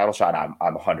Decay title shot, I'm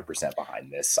 100%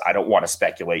 behind this. I don't want to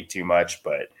speculate too much,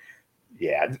 but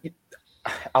yeah,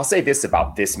 I'll say this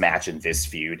about this match and this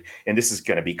feud, and this is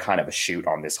going to be kind of a shoot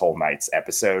on this whole night's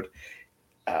episode.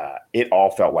 It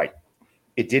all felt like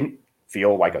it didn't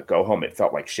feel like a go home. It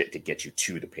felt like shit to get you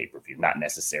to the pay-per-view, not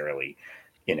necessarily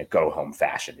in a go home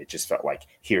fashion. It just felt like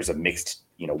here's a mixed,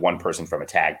 one person from a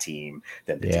tag team,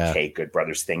 then the Decay Good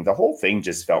Brothers thing. The whole thing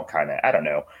just felt kind of, I don't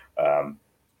know,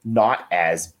 not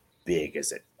as big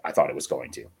as I thought it was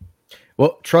going to.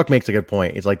 Well, Truck makes a good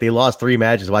point. It's like they lost 3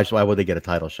 matches. Why would they get a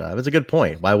title shot? It's a good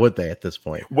point. Why would they at this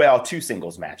point? Well, 2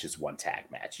 singles matches, 1 tag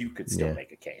match. You could still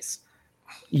make a case.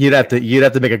 You'd have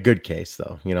to make a good case,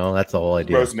 though. That's the whole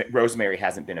idea. Rosemary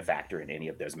hasn't been a factor in any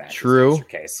of those matches. True.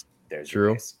 There's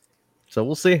your case. So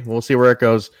we'll see. We'll see where it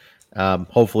goes.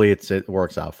 Hopefully it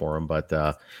works out for him. But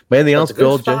anything else,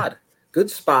 Bill? Good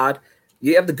spot.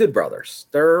 You have the Good Brothers.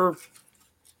 They're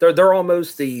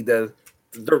almost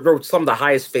they're some of the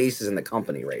highest faces in the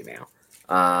company right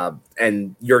now.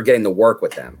 And you're getting to work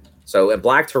with them. So at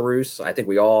Black Taurus, I think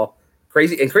we all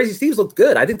Crazy Steve's looked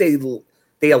good. I think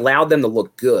they allowed them to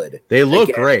look good. They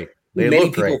look great. Many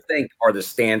people think are the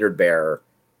standard bearer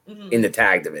in the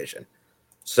tag division.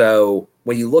 So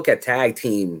when you look at tag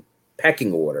team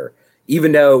pecking order,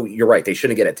 even though you're right, they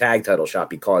shouldn't get a tag title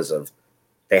shot because of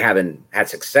they haven't had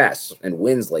success and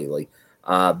wins lately.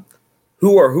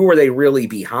 Who are they really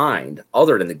behind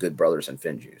other than the Good Brothers and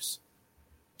FinJuice?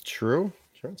 True.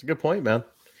 That's a good point, man.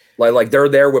 Like they're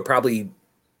there with probably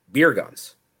beer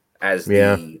guns as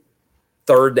the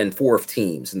 3rd and 4th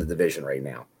teams in the division right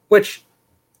now, which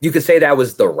you could say that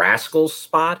was the Rascals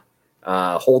spot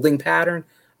holding pattern.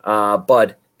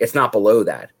 But it's not below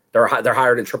that. They're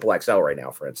higher than Triple XL right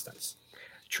now, for instance.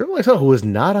 Triple XL, who was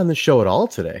not on the show at all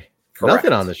today. Correct.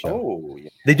 Nothing on the show. Oh, yeah.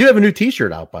 They do have a new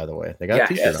T-shirt out, by the way. They got a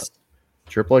T-shirt out.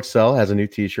 Triple XL has a new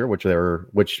T-shirt,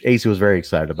 which AC was very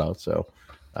excited about. So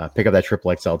pick up that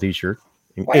Triple XL T-shirt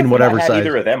in whatever size.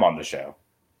 Either of them on the show.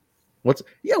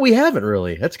 We haven't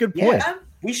really. That's a good point. Yeah,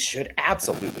 we should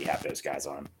absolutely have those guys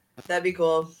on. That'd be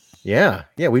cool. Yeah,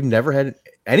 we've never had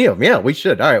any of them. Yeah, we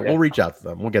should. All right, we'll reach out to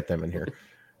them. We'll get them in here.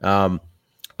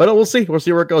 But we'll see. We'll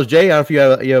see where it goes. Jay, I don't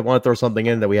know if you want to throw something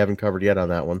in that we haven't covered yet on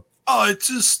that one. Oh, it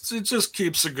just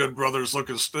keeps the Good Brothers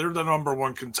looking. They're the number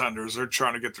 1 contenders. They're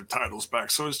trying to get their titles back,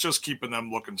 so it's just keeping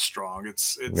them looking strong.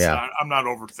 It's. I'm not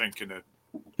overthinking it.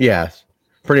 Yeah,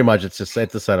 pretty much. It's a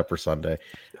setup for Sunday.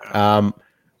 Yeah.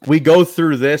 We go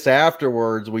through this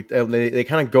afterwards. They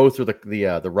kind of go through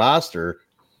the roster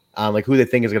on like who they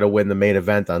think is going to win the main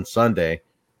event on Sunday.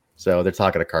 So they're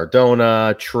talking to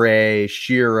Cardona, Trey,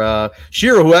 Shira,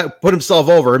 who put himself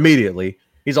over immediately.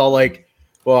 He's all like,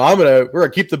 "Well, we're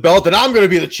gonna keep the belt, and I'm gonna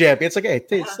be the champion." It's like,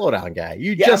 hey, slow down, guy.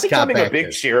 You just got back. I'm becoming a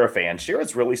big Shira fan.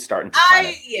 Shira's really starting to.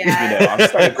 I'm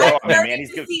starting to grow on him, man.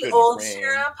 He's good. The old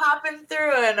Shira popping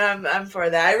through, and I'm for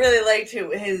that. I really liked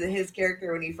his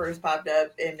character when he first popped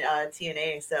up in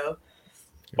TNA. So,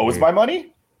 was my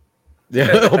money?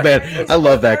 Yeah, oh man, I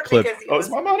love that clip. It's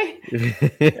my money.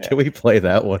 Can we play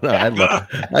that one? I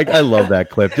love that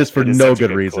clip just for no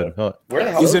good reason. Where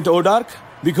the hell isn't Odark?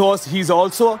 Because he's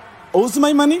also owes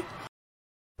my money.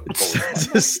 It's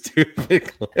such a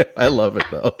stupid clip. I love it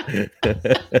though.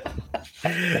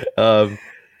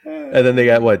 And then they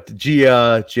got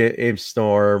Gia, James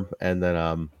Storm, and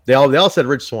then they all said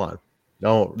Rich Swann.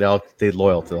 No, they all stayed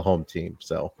loyal to the home team.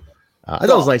 So I thought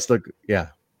it was nice. Look, yeah.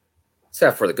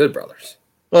 Except for the Good Brothers.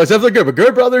 Well, except for the but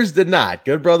Good Brothers did not.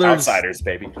 Good Brothers. Outsiders,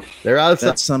 baby. They're outside.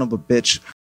 That son of a bitch.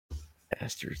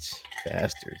 Bastards.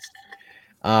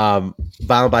 Bound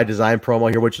by Design promo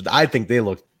here, which I think they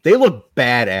look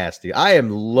badass, dude. I am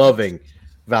loving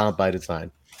Bound by Design.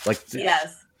 Like,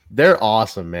 yes, they're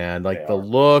awesome, man. Like the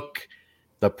look,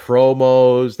 the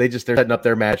promos, they're setting up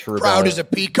their match for Proud as a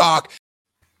peacock.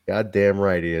 God damn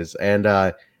right he is. And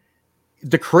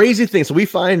the crazy thing, so we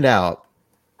find out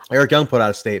Eric Young put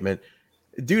out a statement.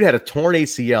 Dude had a torn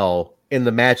ACL in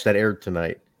the match that aired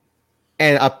tonight,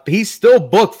 and he's still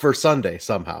booked for Sunday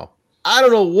somehow. I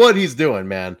don't know what he's doing,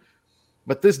 man.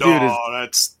 But this dude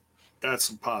is that's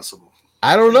impossible.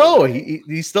 I don't know.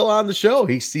 He's still on the show.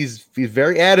 He's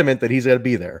very adamant that he's going to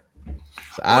be there.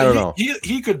 So I don't know.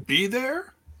 He could be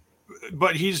there,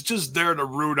 but he's just there to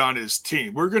root on his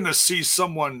team. We're going to see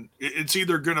someone. It's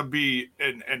either going to be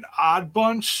an odd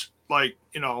bunch, like,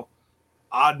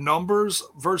 odd numbers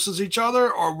versus each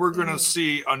other, or we're going to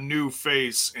see a new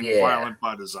face in Violent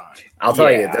by Design. I'll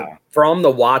tell you, from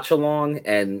the watch along,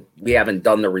 and we haven't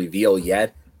done the reveal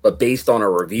yet, but based on a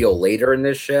reveal later in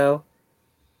this show,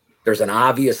 there's an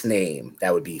obvious name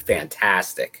that would be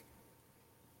fantastic.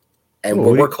 And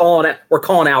we're calling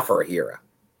out for a hero.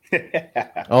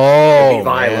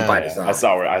 Violent by Design. I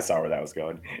saw where that was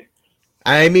going.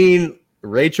 I mean,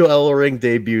 Rachel Ellering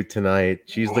debuted tonight.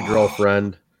 She's the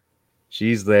girlfriend.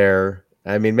 She's there.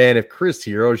 I mean, man, if Chris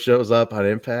Hero shows up on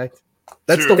Impact,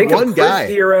 that's the one guy.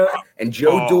 Chris Hero and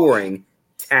Joe Doring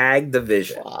tag the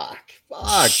Vision. Fuck,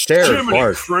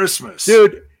 Terry Christmas,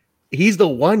 dude. He's the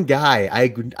one guy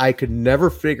I could never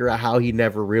figure out how he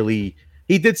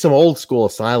did some old school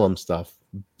Asylum stuff,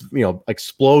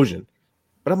 Explosion.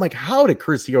 But I'm like, how did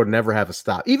Chris Hero never have a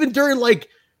stop? Even during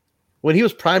when he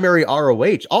was primary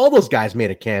ROH, all those guys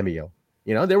made a cameo.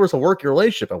 There was a working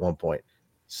relationship at one point.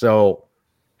 So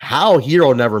how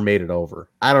Hero never made it over,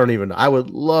 I don't even know. I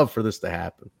would love for this to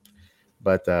happen,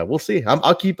 but we'll see.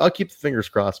 I'll keep the fingers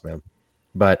crossed, man.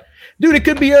 But dude, it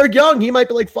could be Eric Young. He might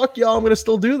be like, "Fuck y'all, I'm gonna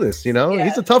still do this." He's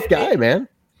a tough guy, man.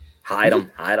 Hide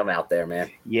him out there, man.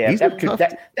 Yeah,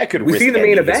 that could. We've seen the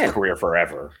main event. His career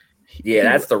forever. Yeah,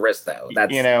 that's the risk, though.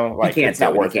 That's it's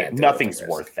not worth it. Nothing's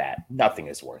worth that. Nothing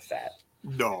is worth that.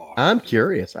 No, I'm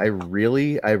curious. I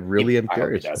really am curious. I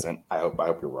hope he doesn't. I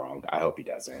hope you're wrong. I hope he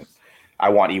doesn't. I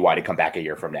want EY to come back a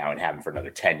year from now and have him for another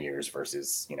 10 years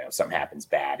versus, something happens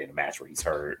bad in a match where he's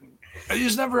hurt.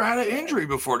 He's never had an injury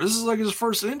before. This is like his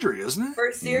first injury, isn't it?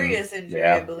 First serious injury,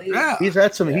 I believe. Yeah. He's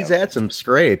had some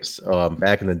scrapes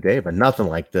back in the day, but nothing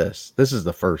like this. This is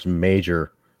the first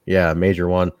major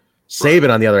one.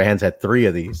 Saban, on the other hand, had 3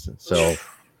 of these. So,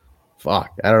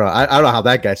 fuck. I don't know. I don't know how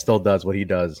that guy still does what he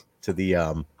does to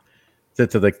the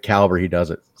to the caliber he does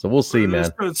it. So we'll see, man. It's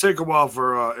going to take a while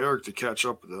for Eric to catch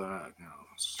up with that.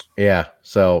 Yeah.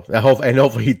 So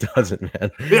hopefully he doesn't,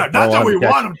 man. Yeah, not that we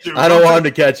want him to. I don't want him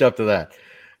to catch up to that.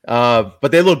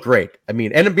 But they look great. I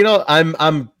mean, and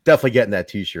I'm definitely getting that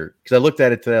T-shirt because I looked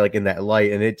at it today, in that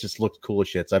light, and it just looked cool as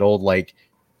shit. It's that old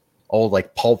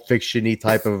Pulp Fiction-y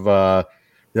type of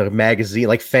magazine,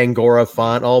 like Fangoria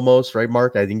font almost, right,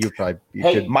 Mark? I think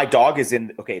my dog is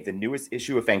in the newest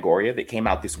issue of Fangoria that came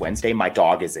out this Wednesday. My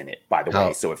dog is in it, by the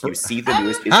way. So if you see the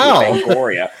newest issue of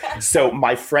Fangoria, so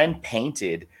my friend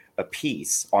painted a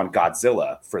piece on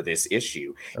Godzilla for this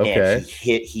issue, and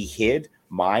he hid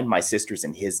mine, my sister's,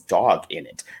 and his dog in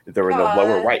it. They're in the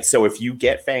lower right. So if you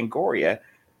get Fangoria,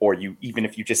 or even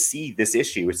if you just see this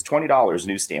issue, it's $20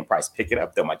 newsstand price. Pick it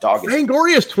up, though. My dog is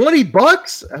Fangoria is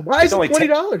 $20. Why is it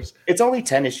 $20? It's only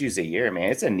 10 issues a year,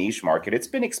 man. It's a niche market. It's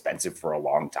been expensive for a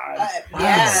long time.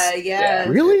 Yeah.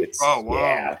 Really?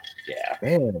 Yeah.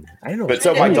 Man, I know. But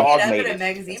so my dog made it.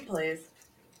 Magazine place.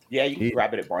 Yeah, you can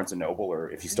grab it at Barnes and Noble, or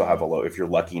if you still have if you're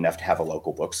lucky enough to have a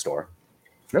local bookstore.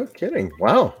 No kidding.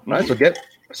 Wow. Nice. So get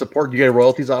support. You get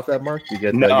royalties off that, Mark? You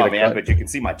get man. But you can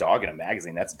see my dog in a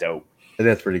magazine. That's dope.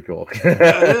 That's pretty cool.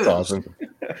 That's awesome.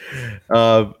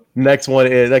 Next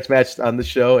match on the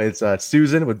show is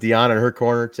Susan with Deanna in her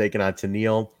corner taking on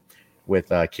Tenille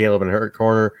with Caleb in her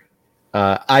corner.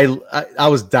 I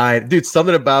was dying, dude.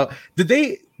 Something about did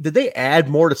they add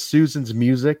more to Susan's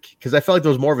music? Because I felt like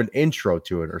there was more of an intro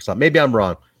to it or something. Maybe I'm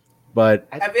wrong, but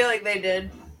I feel like they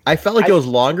did. I felt like it was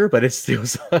longer, but I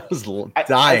was dying.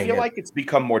 I feel like it's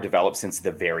become more developed since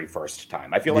the very first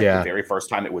time. I feel like the very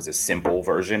first time it was a simple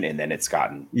version, and then it's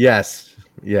gotten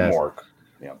more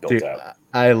built up.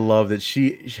 I love that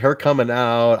her coming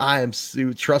out. I am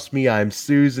Sue. Trust me, I'm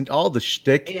Susan. All the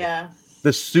shtick. Yeah.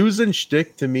 The Susan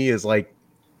shtick to me is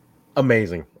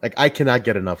amazing. I cannot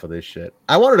get enough of this shit.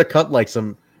 I wanted to cut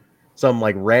some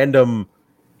random,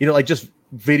 just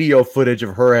video footage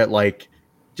of her at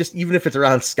just even if it's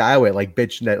around Skyway,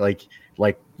 bitching at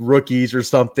like rookies or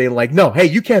something. No, hey,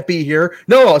 you can't be here.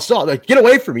 No, get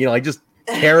away from me. Just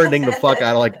parenting the fuck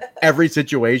out of every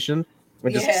situation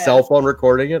and just cell phone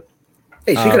recording it.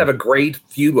 Hey, she could have a great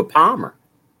feud with Palmer.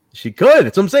 She could.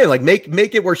 That's what I'm saying.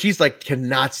 Make it where she's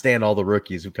cannot stand all the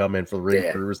rookies who come in for the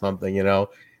ring crew or something, and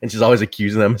she's always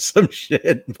accusing them of some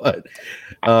shit. But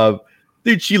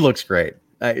dude, she looks great.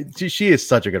 She is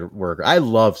such a good worker. I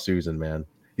love Susan, man.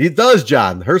 It does,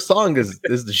 John. Her song is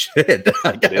the shit.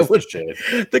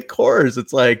 The chorus,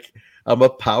 it's like, I'm a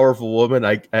powerful woman.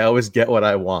 I always get what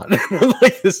I want.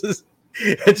 Like, this is,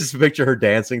 I just picture her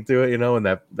dancing to it, in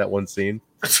that one scene.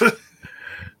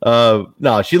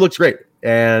 No, she looks great.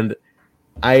 And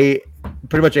I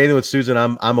pretty much anything with Susan,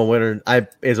 I'm a winner.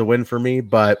 Is a win for me,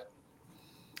 but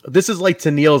this is like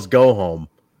Tenille's go home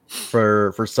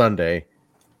for Sunday.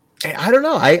 And I don't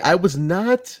know. I was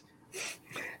not.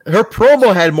 Her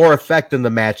promo had more effect than the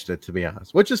match did, to be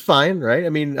honest, which is fine, right? I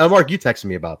mean, Mark, you texted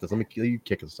me about this. You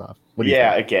kick us off. What do you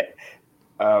think?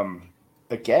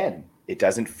 Again, it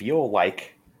doesn't feel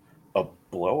like a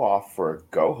blow off for a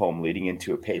go home leading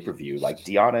into a pay-per-view. Like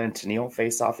Deonna and Tenille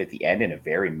face off at the end in a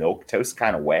very milquetoast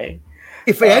kind of way.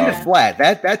 If it ended flat,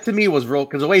 that to me was real,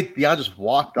 because the way Deonna just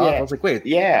walked off, I was like, wait,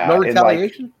 no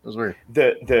retaliation? It was weird.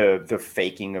 The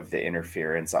faking of the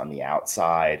interference on the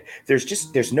outside,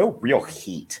 there's no real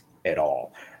heat at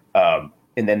all. And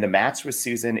then the match with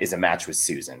Susan is a match with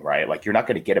Susan, right? Like, you're not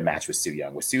going to get a match with Su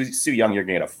Yung. With Su Yung, you're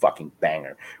going to get a fucking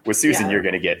banger. With Susan, you're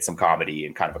going to get some comedy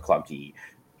and kind of a clunky,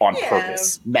 on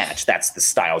purpose match. That's the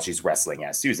style she's wrestling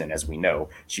as. Susan, as we know,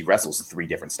 she wrestles 3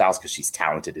 different styles because she's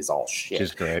talented as all shit.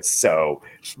 She's great. So,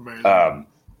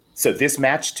 so this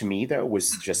match to me though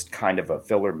was just kind of a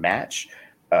filler match.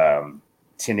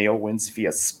 Tenille wins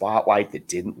via spotlight that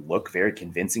didn't look very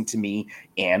convincing to me,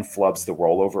 and flubs the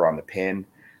rollover on the pin.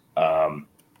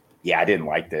 I didn't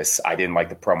like this. I didn't like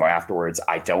the promo afterwards.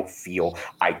 I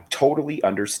totally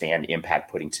understand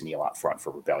Impact putting Tenille out front for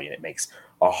Rebellion. It makes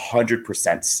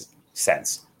 100%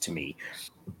 sense to me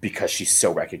because she's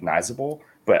so recognizable.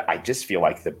 But I just feel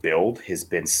like the build has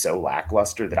been so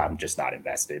lackluster that I'm just not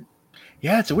invested.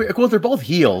 Yeah, it's weird. Well, they're both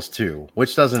heels too,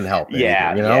 which doesn't help.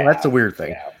 That's a weird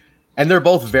thing. Yeah. And they're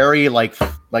both very like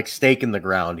stake in the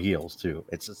ground heels too.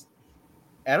 It's just,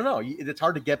 I don't know. It's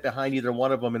hard to get behind either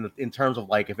one of them in terms of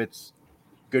like if it's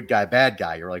good guy, bad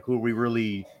guy. You're like, who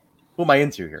am I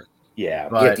into here? Yeah,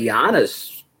 but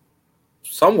Deonna's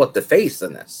somewhat the face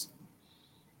in this.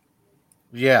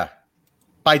 Yeah,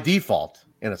 by default,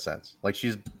 in a sense. Like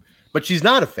she's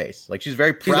not a face. Like she's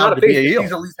very proud to be a heel.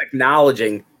 She's at least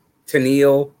acknowledging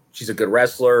Tenille. She's a good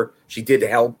wrestler. She did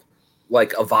help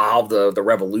like evolve the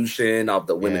revolution of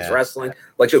the women's wrestling.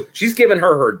 Like she's given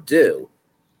her due.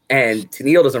 And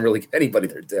Tenille doesn't really give anybody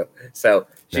their due. So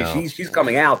she's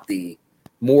coming out the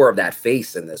more of that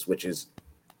face in this, which is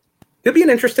could be an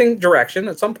interesting direction.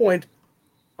 At some point,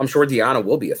 I'm sure Deonna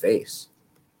will be a face.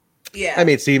 Yeah. I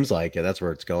mean, it seems like it. That's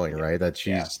where it's going, right? That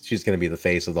she's going to be the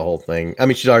face of the whole thing. I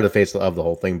mean, she's already the face of the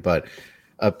whole thing, but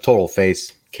a total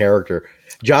face character.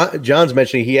 John's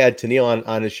mentioning he had Tenille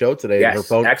on his show today. Yes, her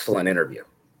phone, excellent interview.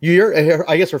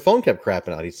 I guess her phone kept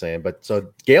crapping out, he's saying, but so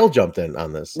Gail jumped in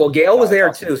on this. Well, Gail was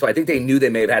there too, so I think they knew they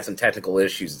may have had some technical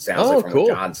issues, it sounds like, from what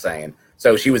John's saying.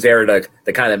 So she was there to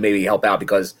kind of maybe help out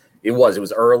because it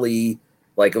was early,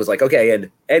 like it was like, okay, and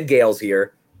Ed Gale's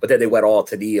here, but then they went all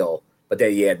to Neil, but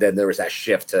then there was that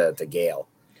shift to Gail,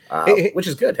 which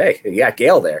is good. Hey, you got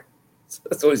Gail there.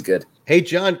 That's always good. Hey,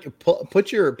 John, put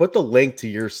the link to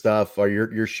your stuff or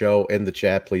your show in the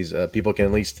chat, please. People can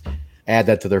at least add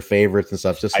that to their favorites and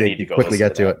stuff, just so you can quickly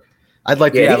get to it. I'd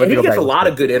like to. He gets a lot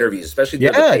of good interviews, especially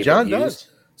John does.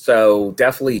 So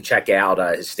definitely check out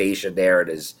his station there and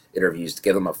his interviews to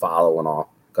give him a follow and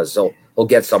all, because he'll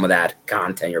get some of that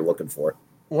content you're looking for.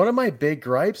 One of my big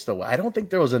gripes, though, I don't think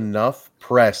there was enough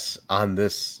press on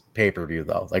this pay-per-view,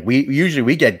 though. Like we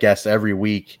usually get guests every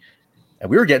week, and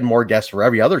we were getting more guests for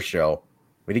every other show.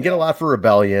 We didn't get a lot for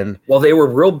Rebellion. Well, they were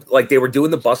they were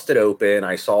doing the Busted Open.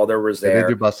 I saw there was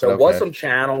there was some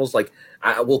channels, like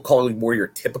we'll call them more your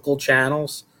typical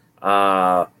channels.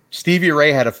 Stevie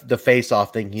Ray had the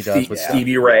face-off thing he does with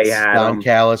Stevie Ray had Don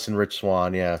Callis and Rich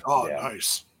Swann. Yeah. Oh,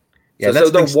 nice. Yeah, so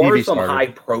there were some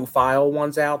high-profile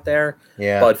ones out there.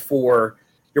 Yeah. But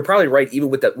you're probably right, even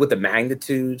with the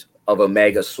magnitude of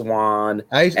Omega Swan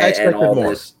I expected all more.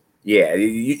 This. Yeah,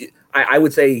 I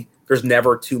would say there's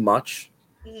never too much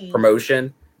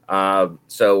promotion.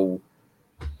 So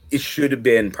it should have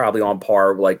been probably on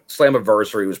par. Like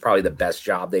Slammiversary was probably the best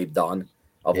job they've done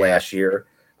of last year.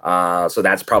 So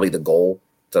that's probably the goal,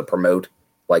 to promote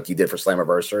like you did for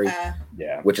Slammiversary.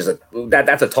 Which is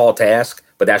that's a tall task,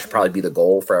 but that should probably be the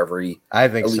goal for every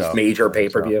at least major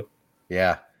pay-per-view.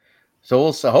 Yeah.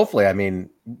 So hopefully, I mean,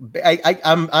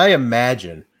 I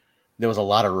imagine there was a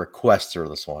lot of requests for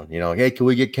this one. Hey, can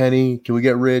we get Kenny? Can we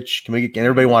get Rich? Can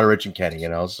everybody wanted Rich and Kenny?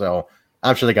 So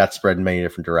I'm sure they got spread in many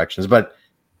different directions. But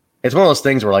it's one of those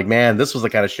things where, like, man, this was the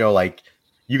kind of show like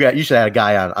you should have a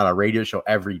guy on a radio show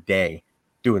every day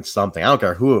doing something. I don't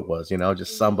care who it was.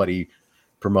 Just somebody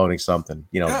promoting something.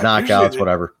 Knockouts,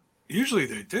 whatever. Usually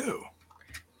they do.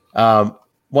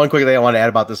 One quick thing I want to add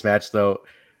about this match, though,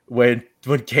 when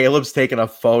Caleb's taking a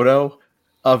photo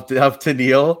of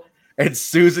Tenille and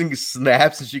Susan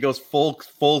snaps and she goes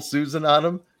full Susan on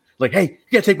him, like, "Hey, you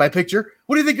gotta take my picture.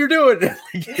 What do you think you're doing?"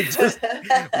 Just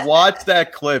watch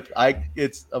that clip.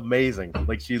 It's amazing.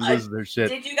 Like, she loses her shit.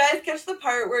 Did you guys catch the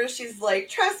part where she's like,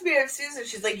 "Trust me, I'm Susan"?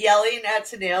 She's like yelling at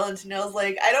Tenille, and Tenille's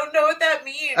like, "I don't know what that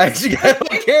means. I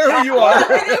don't care who you are.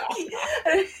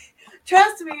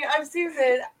 Trust me, I'm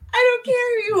Susan. I don't care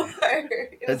who you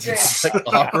are." It just like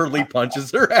awkwardly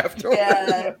punches her afterwards.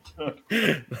 Yeah.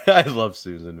 I love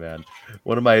Susan, man.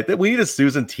 We need a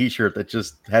Susan t-shirt that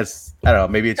just has, I don't know,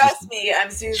 maybe it's Trust me, I'm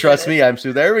Susan. Trust me, I'm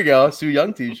Susan. There we go. Sue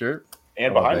Young t-shirt.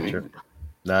 And behind me.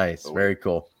 Nice. Very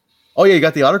cool. Oh yeah, you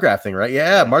got the autograph thing, right?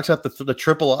 Yeah, Mark's got the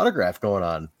triple autograph going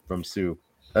on from Sue.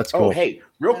 That's cool. Oh, hey,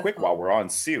 real quick while we're on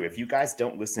Sue, if you guys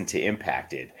don't listen to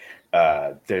Impacted,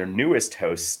 their newest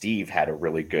host, Steve, had a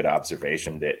really good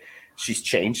observation that she's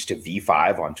changed to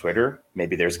V5 on Twitter.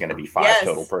 Maybe there's going to be 5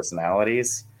 total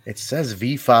personalities. It says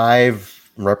V5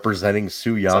 representing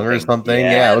Sue Young or something.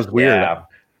 Yeah, it was weird. Yeah.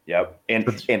 Yep.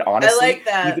 And honestly, I like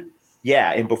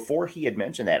that. And before he had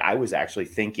mentioned that, I was actually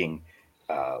thinking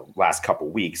last couple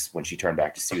weeks when she turned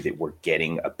back to Sue that we're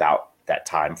getting about that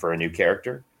time for a new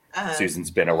character. Susan's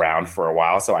been around for a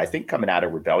while, so I think coming out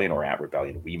of Rebellion or at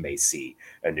Rebellion, we may see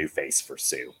a new face for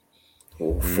Sue.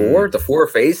 The 4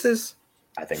 faces?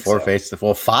 I think 4 faces.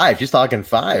 Well, 5. She's talking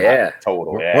 5. Yeah,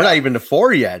 total. We're not even to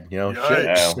 4 yet.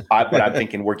 Shit. But I'm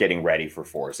thinking we're getting ready for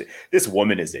 4. So this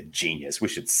woman is a genius. We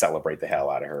should celebrate the hell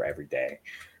out of her every day.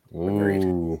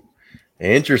 Ooh,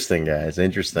 interesting, guys.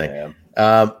 Interesting.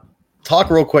 Yeah.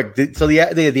 Talk real quick. So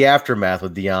the aftermath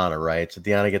with Deanna, right? So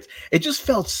Deanna it just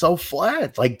felt so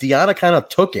flat. Like Deanna kind of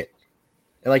took it,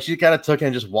 and like she kind of took it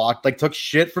and just walked, like took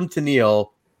shit from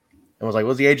Tenille, and was like,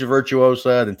 "What's the age of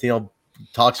Virtuosa?" Then Tenille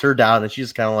talks her down, and she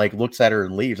just kind of like looks at her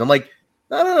and leaves. I'm like,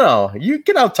 no, you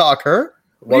can out talk her.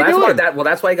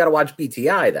 That's why you got to watch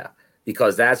BTI though,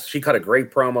 because she cut a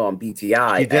great promo on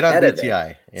BTI. She did on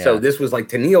BTI. Yeah. So this was like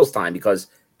Tenille's time because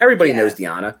everybody knows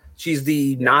Deanna. She's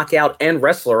the knockout and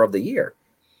wrestler of the year.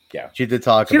 Yeah, she did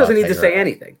talk. She doesn't need to say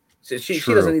anything. She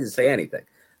doesn't need to say anything.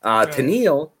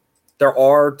 Tenille, there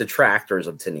are detractors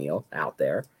of Tenille out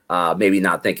there, maybe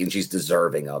not thinking she's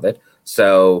deserving of it.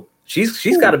 So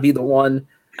she's got to be the one.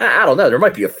 I don't know. There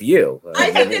might be a few.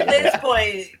 I think at this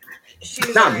point,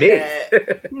 she's not me.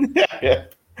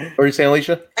 What are you saying,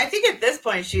 Alicia? I think at this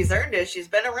point she's earned it. She's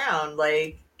been around.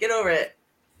 Like, get over it.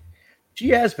 She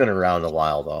has been around a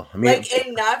while, though. I mean, like,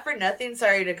 and not for nothing.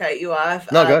 Sorry to cut you off.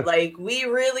 No, good. Like, we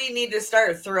really need to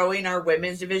start throwing our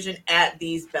women's division at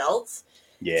these belts.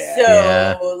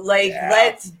 Yeah. So,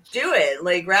 let's do it.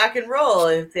 Like, rock and roll.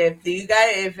 If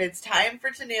it's time for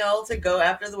Tenille to go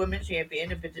after the women's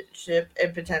championship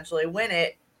and potentially win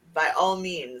it, by all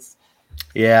means.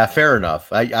 Yeah, fair enough.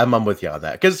 I'm with you on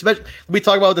that because we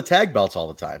talk about the tag belts all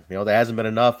the time. There hasn't been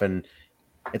enough, and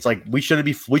it's like we should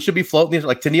be floating these.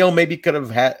 Like Tenille maybe could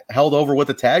have held over with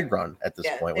a tag run at this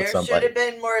point with somebody. There should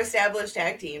have been more established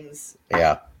tag teams.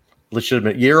 Yeah, it should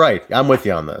have been. You're right. I'm with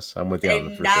you on this. I'm with you and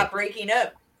on this. Not breaking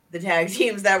up the tag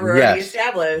teams that were already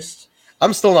established.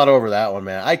 I'm still not over that one,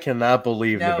 man. I cannot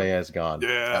believe Nevaeh is gone.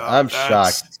 Yeah, I'm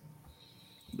shocked.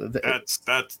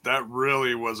 That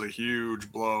really was a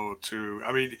huge blow to.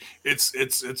 I mean,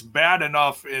 it's bad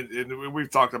enough, and we've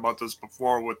talked about this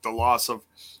before with the loss of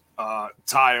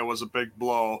Taya was a big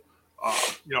blow.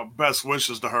 Best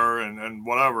wishes to her and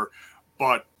whatever,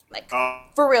 but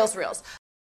for reals.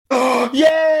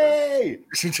 Yay!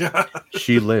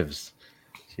 She lives.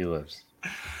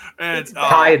 And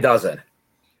Taya doesn't.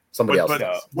 Somebody else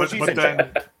does.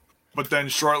 But then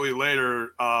shortly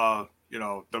later,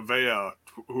 Nevaeh,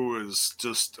 who is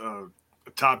just a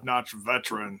top-notch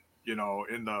veteran, in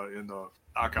the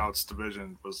knockouts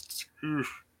division, was.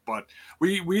 But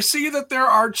we see that there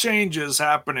are changes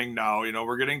happening now.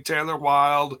 We're getting Taylor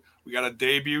Wilde. We got a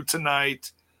debut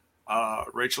tonight,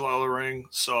 Rachel Ellering.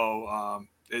 So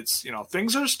it's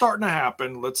things are starting to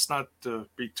happen. Let's not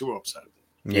be too upset.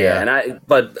 Yeah,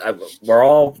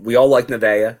 we all like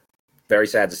Nevaeh. Very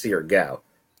sad to see her go,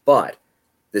 but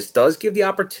this does give the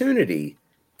opportunity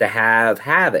to have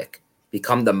Havoc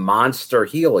become the monster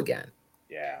heel again.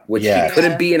 Yeah, which she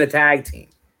couldn't be in a tag team.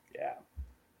 Yeah,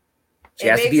 she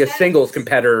has to be a singles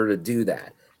competitor to do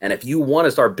that. And if you want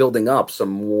to start building up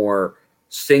some more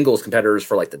singles competitors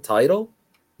for like the title,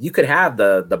 you could have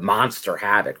the monster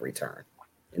Havoc return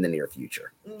in the near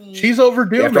future. She's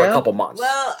overdue after a couple months.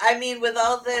 Well, I mean, with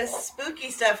all this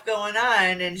spooky stuff going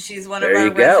on, and she's one of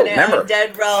our resident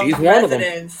Dead Realm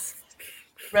residents.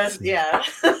 Resident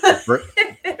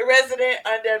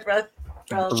undead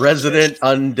realms. Resident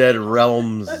undead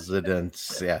realms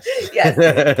residents. Yes. Yes.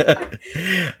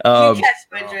 You catch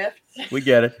my drift. We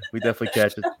get it. We definitely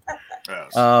catch it.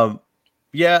 Yes.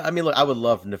 Yeah, I mean, look, I would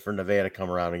love for Nevaeh to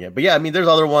come around again. But yeah, I mean, there's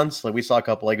other ones. Like we saw a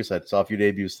couple, like I said, saw a few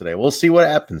debuts today. We'll see what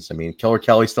happens. I mean, Killer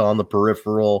Kelly's still on the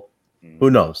peripheral. Who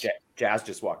knows? Jazz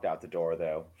just walked out the door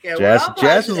though. Yeah,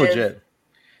 Jazz is legit.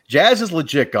 Jazz is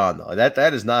legit gone though.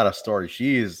 That is not a story.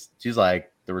 She's like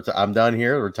I'm done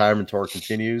here. The retirement tour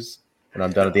continues, and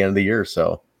I'm done at the end of the year.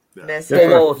 So,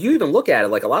 well, if you even look at it,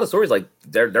 like a lot of stories, like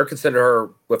they're considering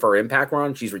her with her Impact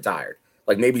run, she's retired.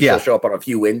 Like maybe she'll show up on a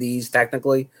few indies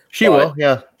technically. She will,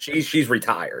 yeah. She's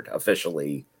retired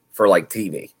officially for like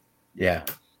TV. Yeah.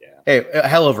 Hey, a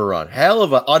hell of a run. Hell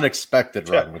of an unexpected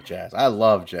run with Jazz. I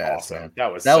love Jazz. Awesome.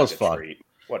 Man. That was fun. Treat.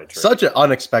 What a treat. Such an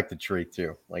unexpected treat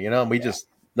too. Like,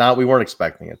 we weren't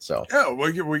expecting it. So yeah,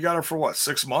 we got her for what,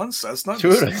 6 months? That's not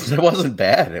dude, it wasn't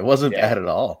bad. It wasn't bad at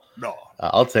all. No.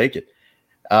 I'll take it.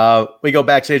 We go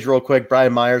backstage real quick.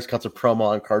 Brian Myers cuts a promo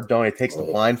on Cardona. He takes the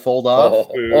blindfold off.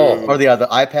 Or the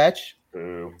eye patch.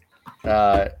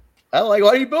 I like,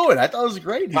 what are you doing? I thought it was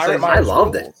great. I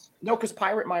loved it. No, because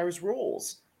Pirate Myers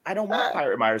rules. I don't want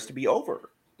Pirate Myers to be over.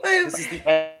 This is the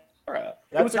era.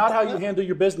 That's not how you handle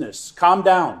your business. Calm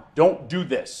down. Don't do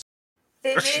this.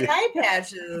 They made eye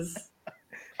patches.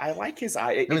 I like his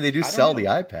eye. I mean, they do sell the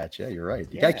eye patch. Yeah, you're right.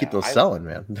 You gotta keep those selling,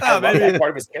 man. I love that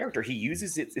part of his character. He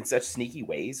uses it in such sneaky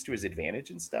ways to his advantage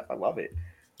and stuff. I love it.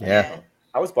 Yeah.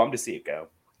 I was bummed to see it go.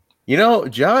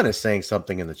 John is saying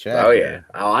something in the chat. Oh, yeah.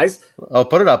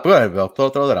 Put it up. Go ahead, Bill. Throw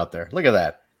that up there. Look at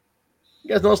that. You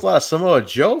guys noticed a lot of Samoa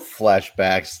Joe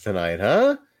flashbacks tonight,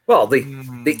 huh? Well, the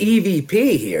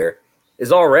EVP here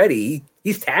is already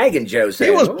he's tagging Joe.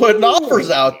 Saying, he was putting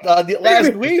offers out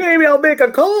last week. Maybe I'll make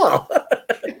a call.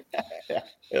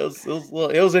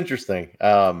 It was interesting.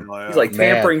 He's like,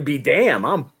 tampering be damn.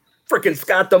 I'm freaking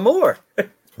Scott D'Amore.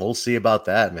 We'll see about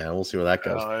that, man. We'll see where that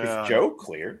goes. Is Joe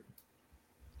clear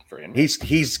for him?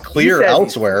 He's clear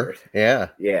elsewhere. Yeah.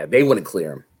 Yeah, they wouldn't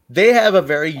clear him. They have a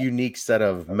very unique set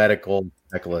of medical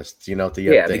checklists,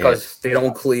 because they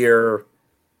don't clear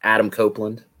Adam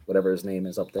Copeland, whatever his name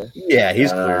is up there. Yeah,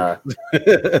 he's clear.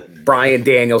 Brian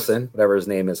Danielson, whatever his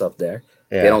name is up there.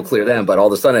 Yeah. They don't clear them, but all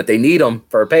of a sudden, if they need them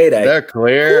for a payday, they're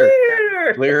clear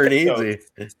and easy.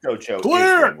 So Joe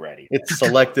is ready. It's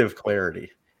selective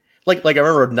clarity. Like I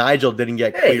remember Nigel didn't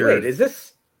get cleared. Wait, is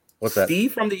this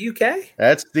Steve from the UK?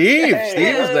 That's Steve.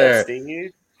 Steve is there.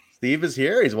 Steve is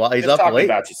here. He's up late.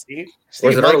 About you, Steve. It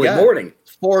was an early morning.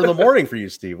 It's 4 a.m. for you,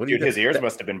 Steve. What Dude, his ears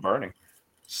must have been burning.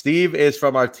 Steve is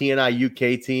from our TNI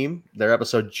UK team. Their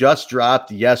episode just dropped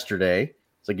yesterday,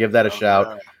 so give that a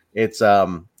shout. It's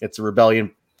a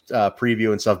Rebellion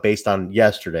preview and stuff based on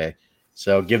yesterday.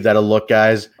 So give that a look,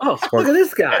 guys. Oh, look at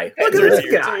this guy! Look at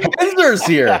this guy! Enzer's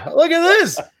here. Look at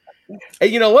this. Hey,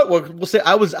 you know what? We'll say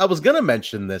I was gonna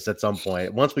mention this at some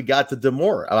point once we got to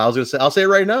D'Amore. I'll say it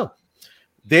right now.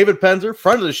 David Penzer,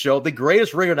 friend of the show, the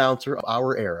greatest ring announcer of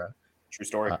our era. True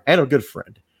story. And a good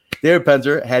friend. David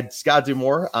Penzer had Scott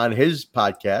D'Amore on his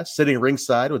podcast, Sitting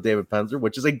Ringside with David Penzer,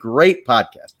 which is a great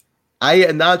podcast. I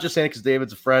am not just saying it because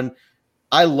David's a friend.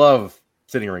 I love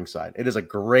Sitting Ringside. It is a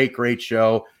great, great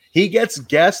show. He gets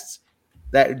guests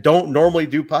that don't normally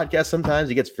do podcasts sometimes.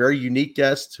 He gets very unique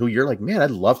guests who you're like, man, I'd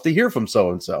love to hear from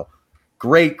so-and-so.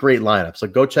 Great, great lineup. So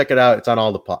go check it out. It's on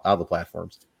all the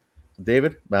platforms.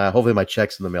 David, hopefully my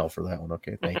check's in the mail for that one.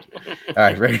 Okay, thank you. All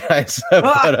right, very nice.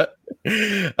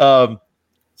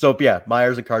 So yeah,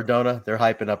 Myers and Cardona, they're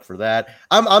hyping up for that.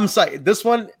 I'm sorry. This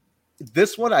one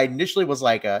I initially was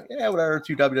like, whatever,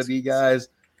 2 WWE guys,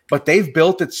 but they've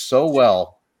built it so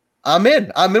well. I'm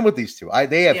in with these two.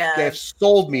 They have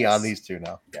sold me on these two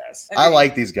now. Yes, I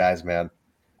like these guys, man.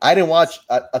 I didn't watch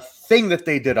a thing that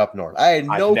they did up north. I had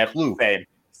no clue.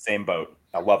 Same boat.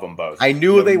 I love them both. I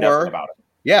knew who they were. About it.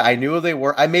 Yeah, I knew who they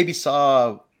were. I maybe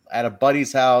saw at a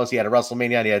buddy's house. He had a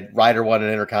WrestleMania and he had Ryder won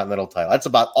an Intercontinental title. That's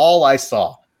about all I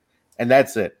saw. And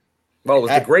that's it. Well, it was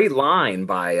a great line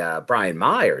by Brian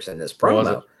Myers in this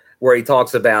promo where he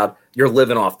talks about you're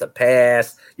living off the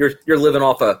past. You're living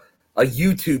off a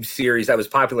YouTube series that was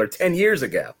popular 10 years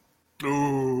ago.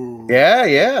 Ooh.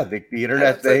 Yeah. The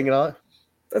internet thing and all.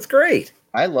 That's great.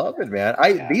 I love it, man.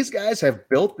 These guys have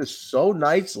built this so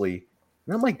nicely.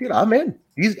 And I'm like, dude, I'm in.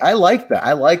 I like that.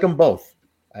 I like them both.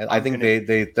 I think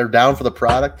they're down for the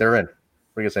product. They're in. What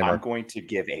are you gonna say, Mark? I'm going to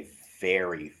give a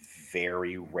very,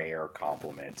 very rare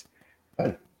compliment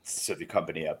to the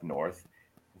company up north.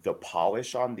 The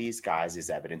polish on these guys is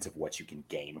evidence of what you can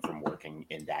gain from working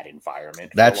in that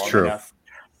environment. That's true. Enough.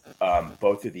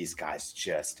 Both of these guys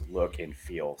just look and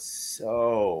feel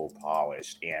so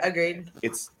polished, and agreed.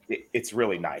 It's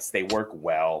really nice. They work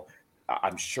well.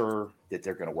 I'm sure that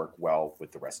they're going to work well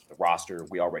with the rest of the roster.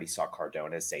 We already saw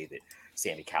Cardona say that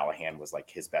Sami Callihan was like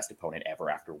his best opponent ever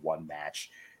after one match.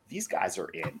 These guys are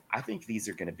in. I think these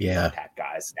are going to be Impact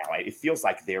guys now. It feels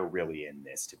like they're really in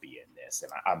this to be in this,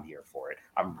 and I'm here for it.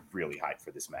 I'm really hyped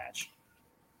for this match.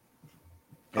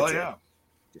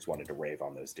 Just wanted to rave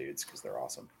on those dudes because they're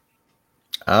awesome.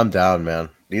 I'm down, man.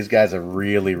 These guys have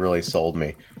really, really sold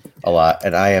me a lot,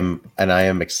 and I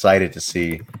am excited to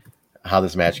see how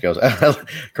this match goes.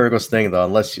 Kurt was saying though,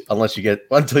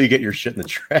 until you get your shit in the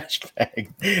trash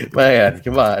bag, man,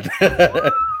 come on.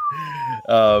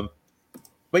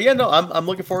 But yeah, no, I'm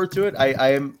looking forward to it.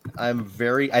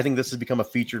 I think this has become a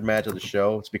featured match of the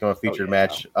show. It's become a featured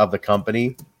match of the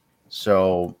company.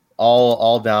 So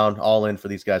all down, all in for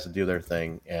these guys to do their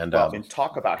thing, and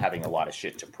talk about having a lot of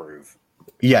shit to prove.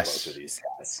 Yes, both of these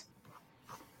guys.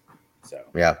 So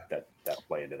yeah, that'll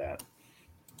play into that.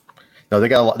 No, they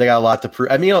got a lot to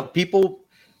prove. I mean, people,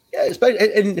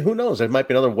 especially, and who knows? There might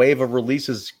be another wave of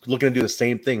releases looking to do the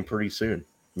same thing pretty soon.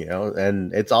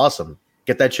 And it's awesome.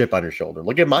 Get that chip on your shoulder.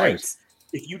 Look at Myers.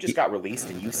 If you just got released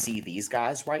and you see these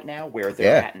guys right now where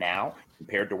they're at now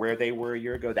compared to where they were a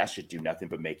year ago, that should do nothing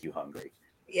but make you hungry.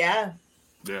 Yeah.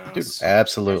 Yeah.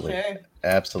 Absolutely. Sure.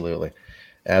 Absolutely.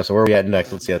 So where are we at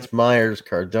next? Let's see. That's Myers,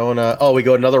 Cardona. Oh, we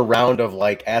go another round of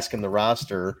asking the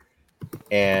roster,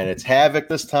 and it's Havoc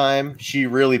this time. She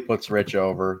really puts Rich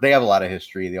over. They have a lot of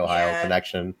history, the Ohio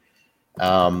connection.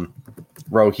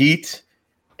 Rohit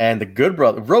and the Good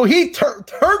Brother. Rohit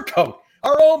Turncoat.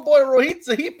 Our own boy Rohit,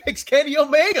 so he picks Kenny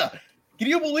Omega. Can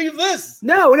you believe this?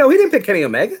 No, he didn't pick Kenny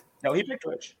Omega. No, he picked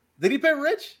Rich. Did he pick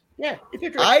Rich? Yeah, he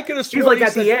picked Rich. I could have sworn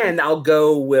at the end, I'll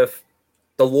go with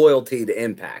the loyalty to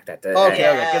Impact. At the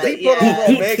okay.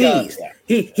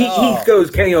 He goes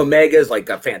Kenny Omega is like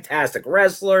a fantastic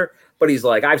wrestler, but he's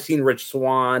like, I've seen Rich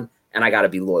Swann, and I got to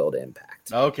be loyal to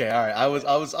Impact. Okay, all right. I was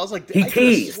like, he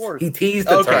teased. He teased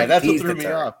the turn. That's what threw me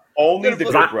off. Only the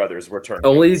Good Brothers were turned.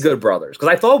 Only the Good Brothers, because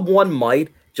I thought one might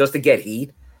just to get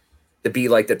heat to be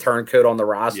like the turncoat on the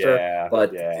roster,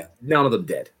 but none of them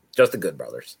did. Just the Good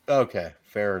Brothers. Okay,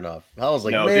 fair enough. I was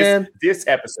like, man, this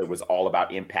episode was all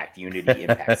about Impact unity,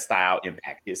 Impact style,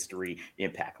 Impact history,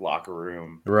 Impact locker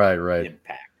room. Right.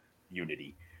 Impact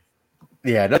unity.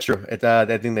 Yeah, that's true. I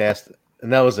think they asked,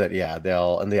 and that was it. Yeah,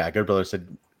 Good Brothers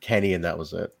said Kenny, and that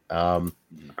was it. All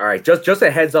right, just a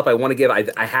heads up. I want to give.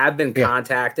 I have been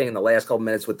contacting in the last couple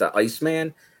minutes with the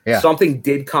Iceman. Yeah. Something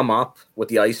did come up with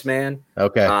the Iceman.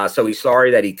 Okay. So he's sorry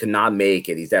that he could not make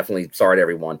it. He's definitely sorry to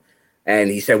everyone.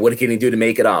 And he said, what can he do to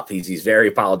make it up? He's very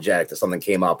apologetic that something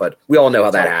came up, but we all know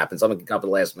how that happens. Something can come up at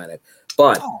the last minute.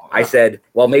 But I said,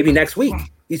 well, maybe next week.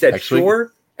 He said, next sure.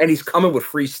 Week? And he's coming with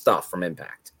free stuff from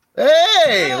Impact.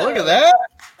 Hey, look at that.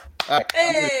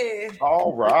 Hey.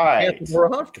 All right.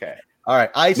 Okay. All right.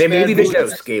 Iceman, maybe the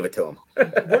Ghost gave it to him.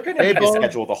 We're going to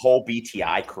schedule the whole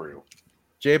BTI crew.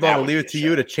 J-Bone, I'll leave it to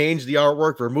you to change the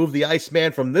artwork, remove the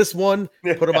Iceman from this one,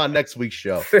 put him on next week's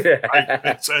show.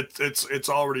 It's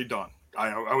already done.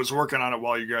 I was working on it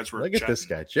while you guys were. Look at this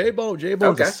guy, J-Bone's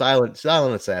a silent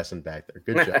assassin back there.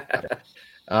 Good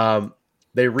job.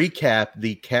 They recap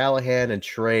the Callihan and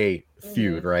Trey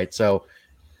feud, right? So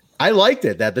I liked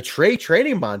it that the Trey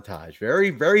training montage,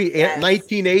 very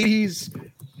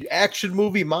 1980s action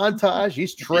movie montage.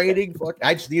 He's training.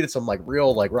 I just needed some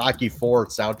real Rocky IV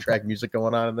soundtrack music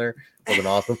going on in there. Wasn't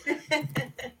awesome.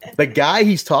 The guy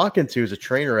he's talking to is a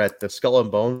trainer at the Skull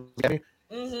and Bones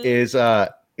is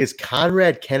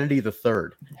Conrad Kennedy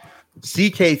III,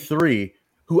 CK3,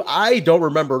 who I don't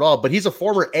remember at all, but he's a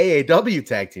former AAW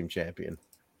tag team champion,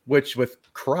 which with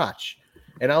Crotch.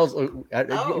 And I was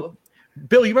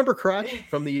Bill, you remember Crotch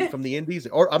from the Indies?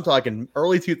 Or I'm talking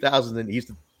early 2000s, and he used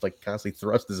to constantly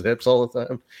thrust his hips all the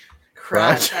time.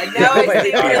 Crotch. I know where the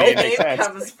name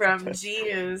comes from.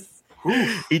 Jeez.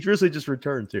 He recently just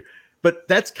returned too. But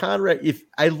that's Conrad. If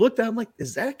I looked at him, like,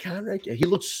 is that Conrad? He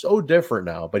looks so different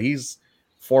now, but he's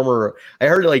former. I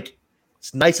heard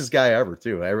it's nicest guy ever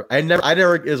too. I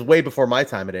never is way before my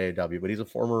time at AAW, but he's a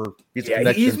former.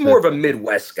 He's more of a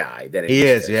Midwest guy than he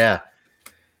is. Yeah.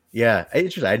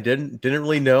 Interesting. I didn't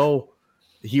really know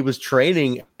he was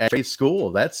training at a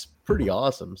school. That's pretty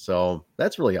awesome. So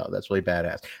that's really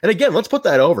badass. And again, let's put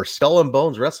that over. Skull and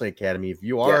Bones Wrestling Academy. If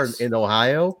you are in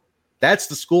Ohio, that's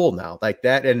the school now. Like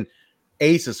that. And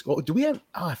Ace's school. Do we have?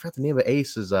 Oh, I forgot the name of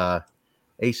Ace's.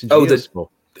 Ace and Gina's school.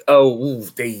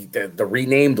 The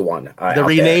renamed one.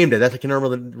 Renamed it. That's I can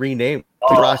remember the rename.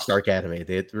 The Rockstar Academy.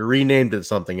 They renamed it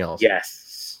something else.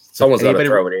 Yes. Someone's got to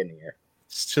throw it in here.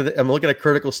 I'm looking at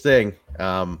Critical Sting.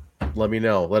 Let me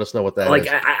know. Let us know what that like, is.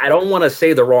 I don't want to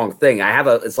say the wrong thing. I have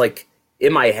it's like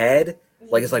in my head,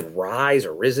 like it's like rise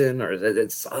or risen or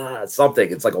it's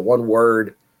something. It's like a one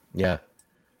word. Yeah.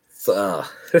 I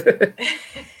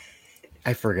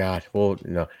forgot. Well,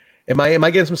 no. Am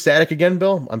I getting some static again,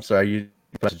 Bill? I'm sorry. You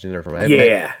messaged in there from me.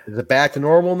 Yeah. Is it back to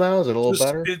normal now? Is it a little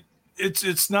better?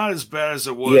 It's not as bad as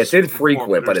it was. Yeah, it's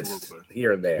infrequent, but it's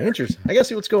here and there. Interesting. I gotta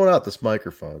see what's going on with this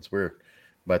microphone. It's weird.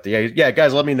 But yeah,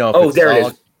 guys, let me know. If there it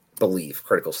is. Believe.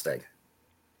 Critical Sting.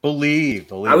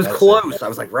 Believe. I was close. I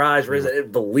was like, Raj,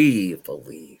 believe. All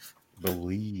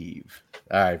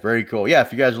right, very cool. Yeah,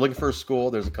 if you guys are looking for a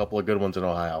school, there's a couple of good ones in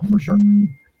Ohio for sure.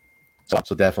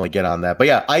 So definitely get on that. But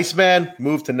yeah, Iceman,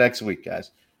 move to next week,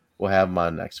 guys. We'll have him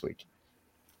on next week.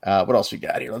 What else we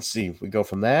got here? Let's see. If we go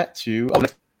from that to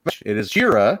it is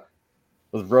Shira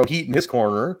with Rohit in his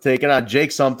corner taking on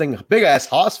Jake something. Big ass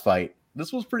hoss fight.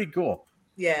 This was pretty cool.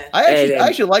 Yeah. I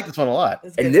actually like this one a lot.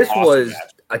 And this was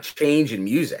a change in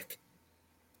music.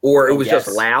 Or it was just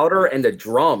louder and the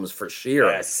drums for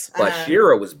Shira. Yes. But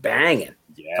Shira was banging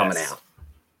coming out.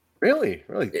 Really?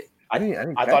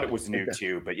 I thought it was new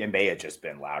too, but it may have just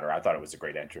been louder. I thought it was a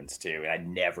great entrance too, and I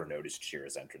never noticed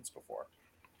Shira's entrance before.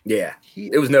 Yeah,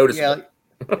 it was noticeable.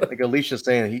 Yeah, like Alicia's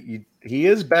saying, he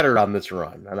is better on this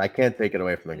run, and I can't take it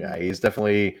away from the guy. He's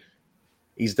definitely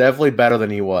better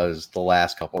than he was the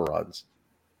last couple runs.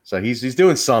 So he's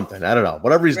doing something. I don't know.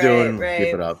 Whatever he's doing,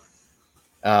 keep it up.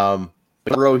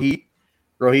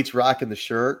 Rohit's rocking the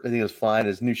shirt. I think it was fine.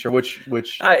 His new shirt, which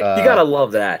you gotta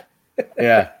love that.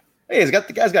 Yeah. Hey,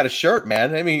 the guy's got a shirt,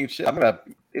 man. I mean, I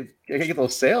can get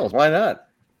those sales. Why not?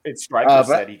 Stryker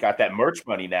said he got that merch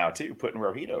money now too, putting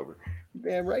Rohit over.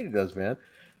 Damn right he does, man.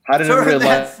 How did turn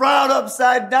that frown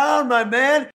upside down, my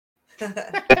man?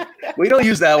 We don't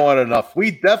use that one enough.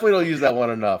 We definitely don't use that one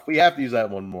enough. We have to use that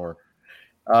one more.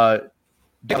 I'll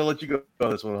let you go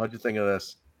on this one. How'd you think of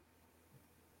this?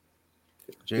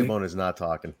 J-Bone is not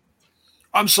talking.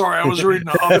 I'm sorry, I was reading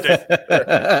the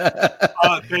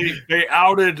update. They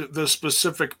outed the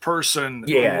specific person.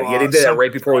 Yeah, they did that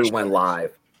right before we went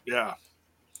live. Yeah.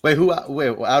 Wait,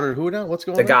 outed who now? What's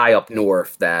going on? The guy up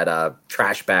north that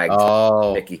trash bagged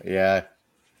Mickey. Yeah.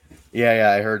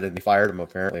 I heard that they fired him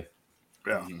apparently.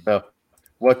 Yeah. So,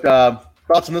 what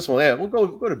thoughts on this one? Yeah, we'll go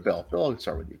to Bill. Bill, I'll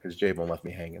start with you because J-Bone left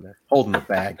me hanging there, holding the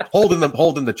bag, holding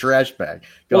the trash bag.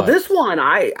 Go ahead. This one,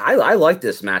 I like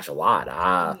this match a lot.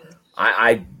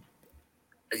 I'm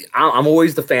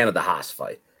always the fan of the Haas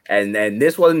fight, and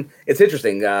this one, it's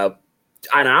interesting. And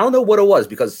I don't know what it was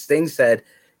because Sting said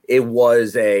it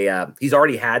was he's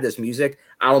already had this music.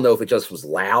 I don't know if it just was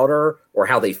louder or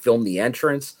how they filmed the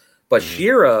entrance, but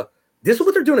Shira, this is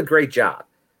what they're doing a great job.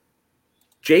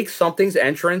 Jake Something's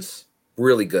entrance,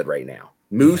 really good right now.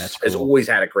 Moose has always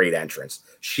had a great entrance.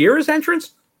 Shira's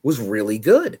entrance was really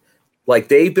good. Like,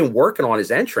 they've been working on his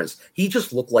entrance. He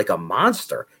just looked like a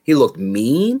monster. He looked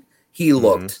mean. He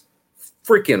looked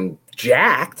freaking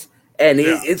jacked. And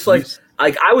it's like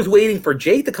I was waiting for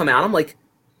Jake to come out. I'm like,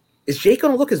 is Jake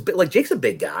going to look as big? Like, Jake's a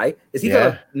big guy. Is he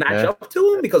going to match up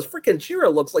to him? Because freaking Shira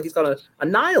looks like he's going to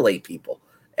annihilate people.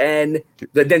 And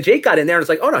then Jake got in there and it's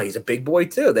like, oh no, he's a big boy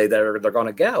too. They're going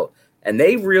to go. And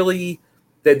they really,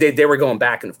 they were going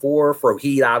back and forth.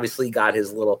 Rohit obviously got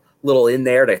his little in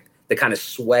there to kind of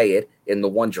sway it in the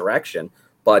one direction.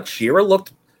 But Shira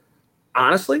looked,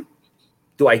 honestly,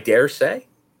 do I dare say,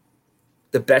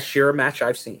 the best Shira match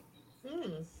I've seen.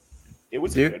 It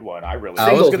was a good one. I really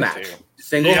singles match.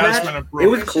 Singles match. It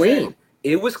was clean.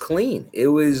 It was clean. It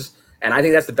was, and I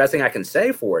think that's the best thing I can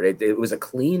say for it. It was a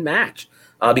clean match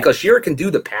because Shira can do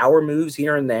the power moves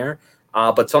here and there,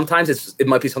 but sometimes it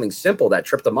might be something simple that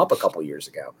tripped them up a couple years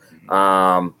ago.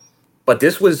 But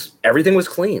everything was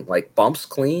clean, like bumps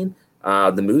clean.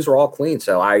 The moves were all clean.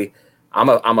 So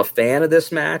I'm a fan of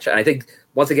this match. And I think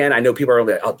once again, I know people are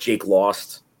like, oh, Jake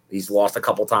lost. He's lost a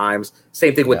couple times.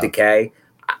 Same thing with Decay.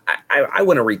 I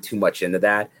wouldn't read too much into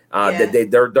that.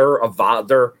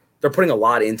 They're putting a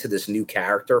lot into this new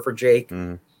character for Jake.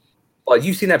 But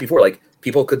you've seen that before. Like,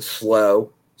 people could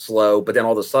slow, but then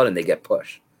all of a sudden they get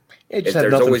pushed. There's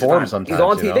always for him sometimes. He's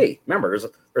on TV. Remember,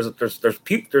 there's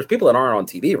people that aren't on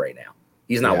TV right now.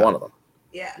 He's not one of them.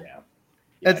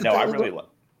 No, I really love.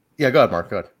 Yeah, go ahead, Mark.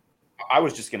 Go ahead. I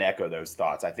was just going to echo those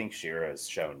thoughts. I think Shira has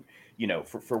shown,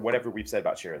 for whatever we've said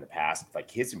about Shira in the past, like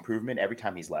his improvement every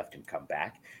time he's left and come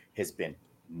back has been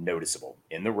noticeable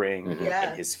in the ring,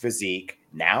 and his physique.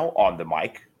 Now on the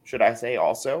mic, should I say?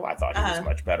 Also, I thought he was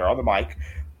much better on the mic.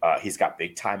 He's got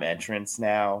big time entrance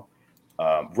now.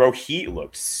 Rohit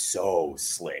looked so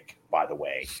slick, by the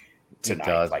way,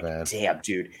 tonight. Man. Damn,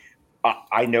 dude.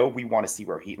 I know we want to see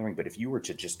Rohit in the ring, but if you were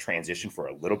to just transition for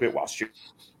a little bit while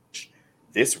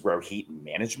this Rohit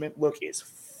management look is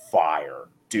fire.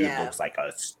 Dude looks like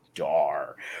a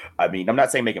star. I mean, I'm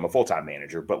not saying make him a full-time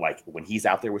manager, but like when he's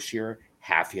out there with Shera,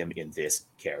 have him in this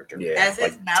character. As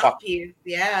his mouthpiece.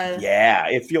 Yeah,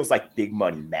 it feels like big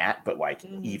money Matt, but like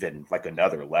even like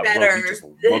another level. Better. He just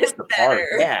looks the part.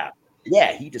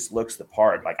 Yeah, he just looks the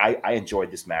part. Like I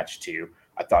enjoyed this match too.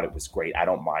 I thought it was great. I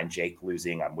don't mind Jake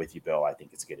losing. I'm with you, Bill. I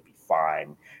think it's going to be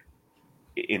fine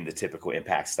in the typical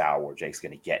Impact style where Jake's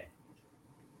going to get,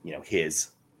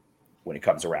 his when it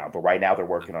comes around. But right now they're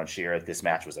working on Shera. This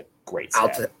match was a great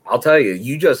set. I'll tell you,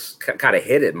 you just kind of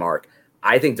hit it, Mark.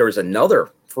 I think there's another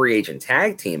free agent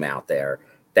tag team out there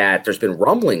that there's been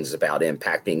rumblings about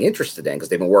Impact being interested in because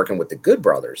they've been working with the Good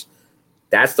Brothers.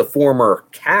 That's the former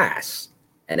Cass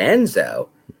and Enzo.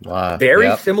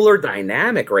 Very similar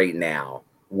dynamic right now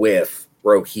with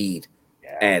Rohit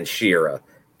and Shera.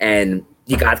 And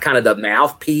you got kind of the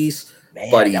mouthpiece,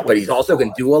 but he's also going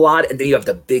to do a lot. And then you have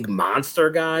the big monster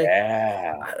guy.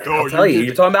 Yeah. I'll tell you,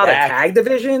 you're talking about a tag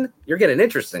division? You're getting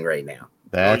interesting right now.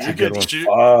 That's you a good get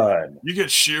one. You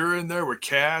get Shera in there with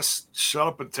Cass. Shut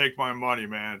up and take my money,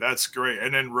 man. That's great.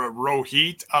 And then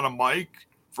Rohit on a mic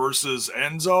versus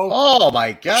Enzo. Oh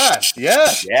my God!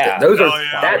 Yes, those are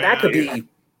that could be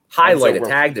highlight a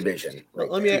tag division.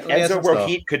 Let me Enzo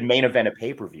Rohit could main event a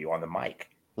pay-per-view on the mic.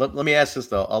 Let me ask this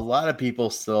though. A lot of people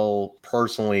still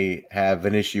personally have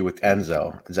an issue with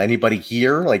Enzo. Does anybody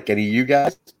here, like any of you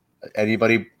guys,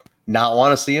 anybody not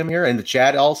want to see him here in the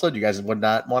chat? Also, do you guys would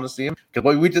not want to see him?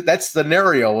 Because we did that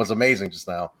scenario was amazing just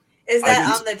now. Is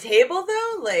that on the table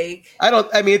though? Like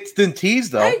I mean, it's been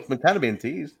teased though. It's been kind of being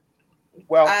teased.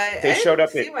 Well, they showed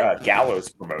up at Gallows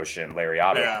promotion,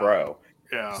 Lariato Pro,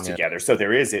 together. So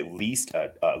there is at least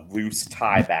a loose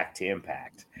tie back to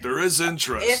Impact. There is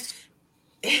interest.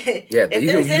 You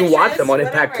can watch them on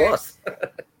Impact Plus.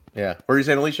 Yeah. What are you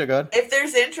saying, Alicia? Go ahead. If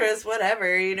there's interest,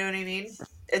 whatever, you know what I mean?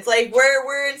 It's like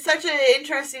we're in such an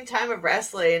interesting time of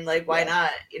wrestling. Like, why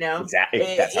not? Exactly.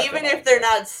 Even if they're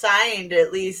not signed,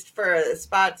 at least for a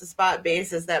spot-to-spot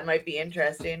basis, that might be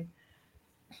interesting.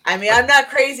 I mean, I'm not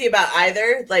crazy about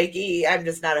either. Like, I'm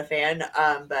just not a fan.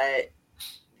 But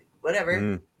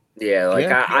whatever. Yeah, like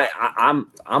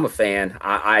I'm a fan.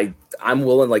 I'm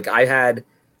willing. Like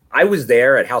I was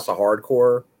there at House of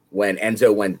Hardcore when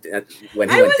Enzo went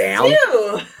down.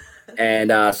 Too.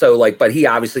 And so but he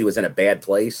obviously was in a bad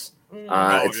place.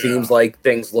 It seems like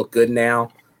things look good now.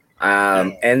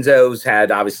 Enzo's had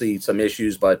obviously some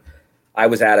issues, but I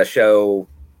was at a show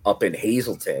up in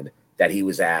Hazleton that he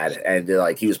was at,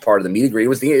 and he was part of the meet and greet. It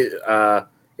was it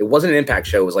wasn't an Impact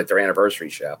show; it was like their anniversary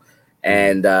show,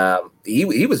 and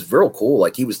he was real cool.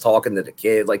 Like he was talking to the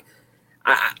kid. Like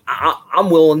I'm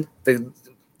willing to.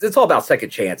 It's all about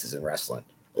second chances in wrestling.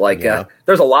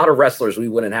 There's a lot of wrestlers we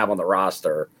wouldn't have on the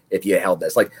roster if you held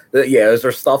this. Is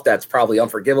there stuff that's probably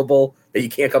unforgivable that you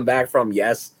can't come back from?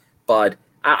 Yes, but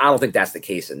I don't think that's the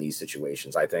case in these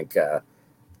situations. I think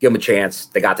give them a chance.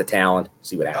 They got the talent.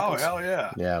 See what happens. Oh hell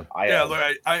yeah, yeah. Look,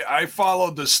 I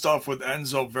followed the stuff with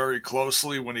Enzo very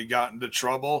closely when he got into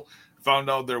trouble.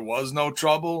 Found out there was no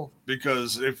trouble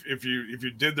because if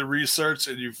you did the research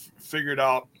and you figured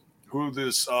out who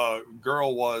this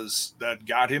girl was that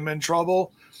got him in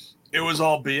trouble, it was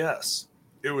all BS.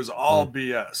 It was all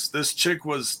BS. This chick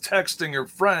was texting her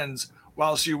friends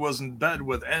while she was in bed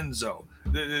with Enzo.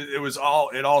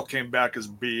 It all came back as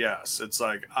BS. It's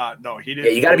like, no, he didn't.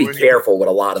 Yeah, you got to be careful with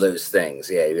a lot of those things.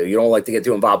 Yeah, you don't like to get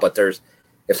too involved, but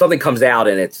if something comes out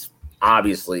and it's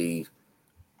obviously,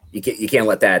 you can't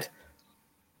let that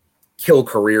kill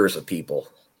careers of people.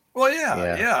 Well,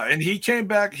 yeah, and he came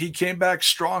back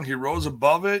strong. He rose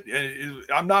above it. And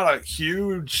I'm not a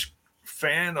huge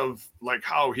fan of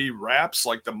how he raps,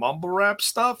 like the mumble rap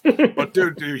stuff, but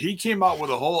dude, he came out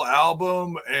with a whole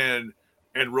album and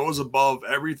rose above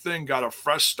everything. Got a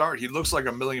fresh start. He looks like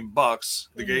 $1 million.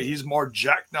 The guy, he's more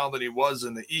jacked now than he was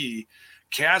in the E.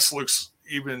 Cass looks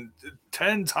even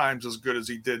 10 times as good as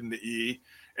he did in the E.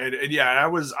 And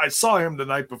I saw him the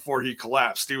night before he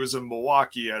collapsed. He was in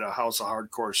Milwaukee at a House of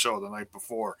Hardcore show the night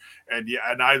before. And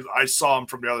I saw him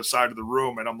from the other side of the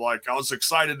room, and I'm like, I was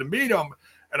excited to meet him.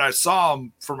 And I saw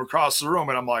him from across the room,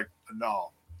 and I'm like,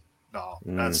 no,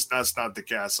 that's not the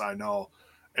Cass I know.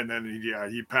 And then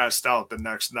he passed out the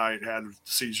next night, had a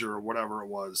seizure or whatever it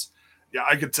was. Yeah,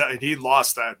 I could tell he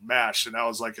lost that match, and that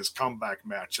was like his comeback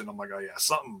match. And I'm like, oh yeah,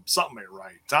 something ain't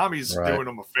right. Tommy's doing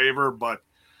him a favor, but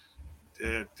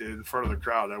in front of the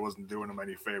crowd, that wasn't doing him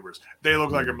any favors. They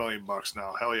look like $1 million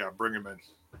now. Hell yeah, bring him in.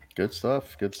 Good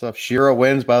stuff. Good stuff. Shira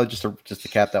wins, by just to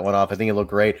cap that one off. I think it looked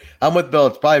great. I'm with Bill.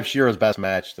 It's probably Shira's best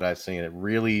match that I've seen. It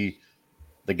really,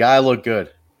 the guy looked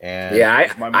good. And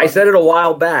yeah, I said it a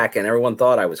while back, and everyone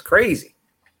thought I was crazy.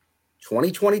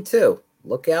 2022.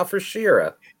 Look out for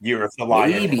Shira. Year of the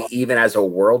Lion. Maybe even as a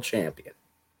world champion.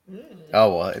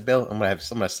 Oh well, Bill, I'm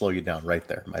gonna slow you down right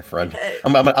there, my friend.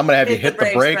 I'm gonna have you hit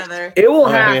the brakes. It will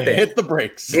happen. Hit the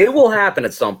brakes. It will happen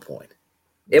at some point.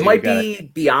 It might be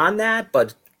beyond that,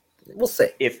 but we'll see.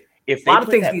 If they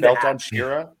put that belt on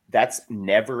Shira, that's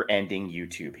never-ending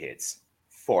YouTube hits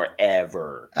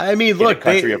forever. I mean, look, in a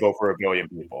country of over 1 billion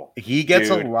people. He gets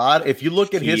a lot. If you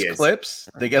look at his clips,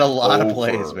 they get a lot of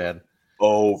plays, man.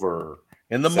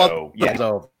 In the month, yeah.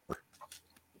 Over.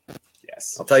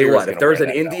 Yes, I'll tell you what. If there's an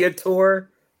India tour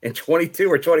in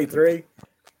 22 or 23,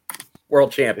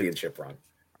 world championship run.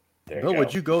 Bill,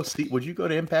 would you go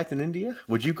to Impact in India?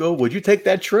 Would you take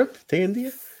that trip to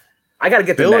India? I got to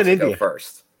get to Mexico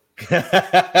first.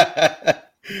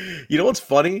 You know what's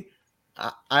funny?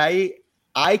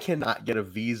 I cannot get a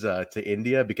visa to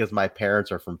India because my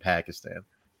parents are from Pakistan.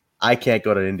 I can't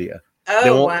go to India.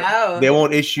 Oh, wow. They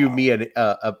won't issue me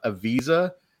a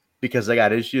visa because they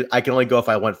got issues. I can only go if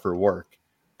I went for work.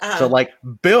 So like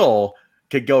Bill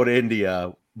could go to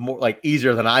India more like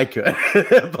easier than I could.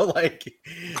 but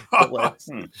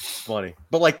it's funny.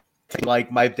 But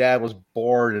like my dad was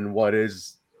born in what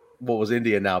was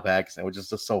India, now Pakistan, which is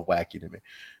just so wacky to me.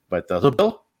 But so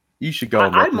Bill, you should go.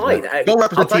 I might go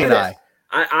represent TNI.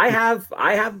 I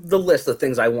have the list of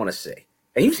things I want to see,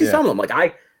 and you see some of them.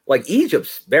 Like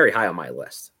Egypt's very high on my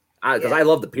list because I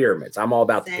love the pyramids. I'm all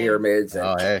about the pyramids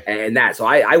and that. So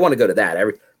I want to go to that.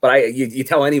 But you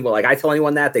tell anyone, like I tell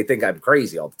anyone that, they think I'm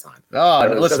crazy all the time. Oh,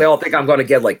 because they all think I'm going to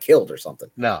get like killed or something.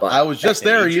 No, but I was just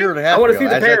there a year and a half. I want to see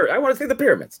I want to see the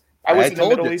pyramids. I was in the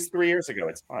Middle East 3 years ago.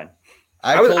 It's fine.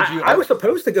 I was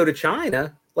supposed to go to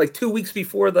China like 2 weeks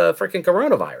before the freaking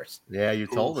coronavirus. Yeah, you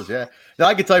told us. Yeah, now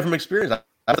I can tell you from experience.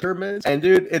 I pyramids, and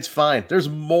dude, it's fine. There's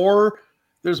more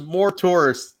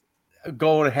tourists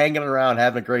going, hanging around,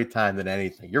 having a great time than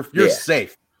anything. You're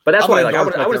safe. But that's why, like, I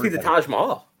want to see the Taj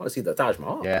Mahal. I want to see the Taj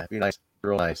Mahal. Yeah, be nice,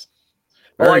 real nice.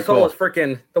 All I saw was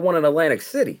freaking the one in Atlantic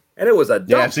City, and it was a dump.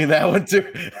 Yeah, I've seen that one too.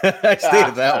 I stayed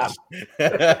at that one.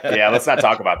 Yeah, let's not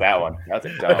talk about that one. That's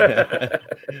a dump.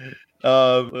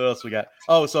 What else we got?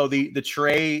 Oh, so the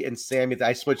Trey and Sammy,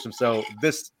 I switched them. So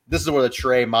this is where the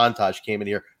Trey montage came in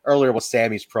here. Earlier was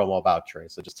Sammy's promo about Trey,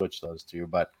 so just switch those two.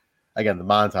 But again, the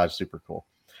montage super cool.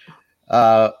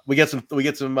 We get some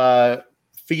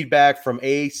feedback from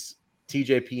Ace,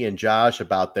 TJP, and Josh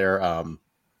about their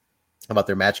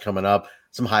match coming up.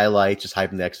 Some highlights, just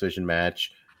hyping the X Division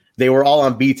match. They were all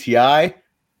on BTI,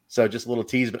 so just a little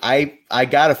tease. But I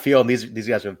got a feeling these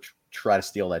guys are going to try to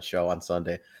steal that show on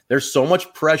Sunday. There's so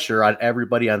much pressure on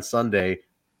everybody on Sunday.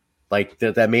 Like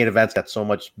that main event's got so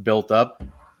much built up.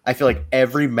 I feel like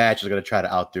every match is going to try to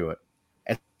outdo it.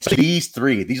 And these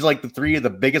are like the three of the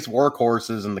biggest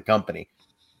workhorses in the company.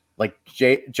 Like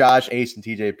Josh, Ace, and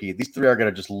TJP. These three are going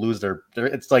to just lose their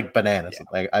it's like bananas. Yeah.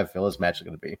 Like I feel this match is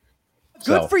going to be.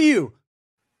 Good for you.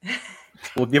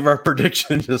 We'll give our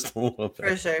prediction just a little bit.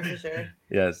 For sure.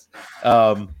 Yes.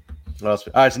 What else?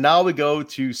 All right, so now we go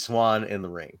to Swan in the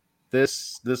ring.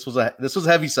 This was a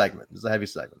heavy segment. This is a heavy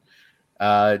segment.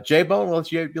 J-Bone, we'll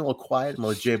let you be a little quiet. I'm gonna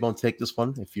let J-Bone take this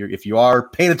one. If you are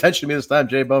paying attention to me this time,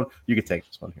 J-Bone, you can take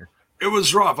this one here. It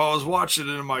was rough. I was watching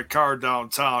it in my car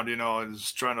downtown, and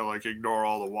just trying to like ignore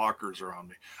all the walkers around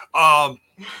me.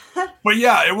 But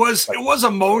yeah, it was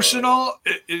emotional.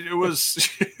 It was,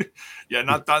 yeah,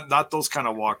 not those kind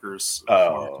of walkers.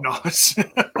 Oh. No,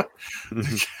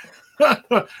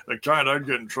 the kind I'd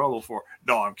get in trouble for.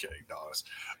 No, I'm kidding. No,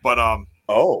 but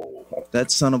oh, that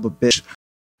son of a bitch.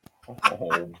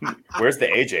 Oh, where's the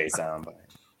AJ sound?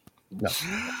 No.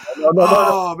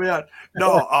 Oh man,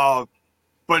 no.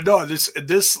 But no, this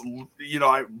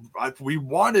we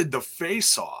wanted the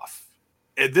face off,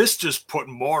 and this just put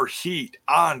more heat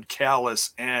on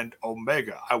Callis and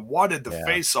Omega. I wanted the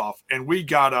face off, and we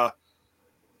got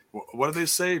what do they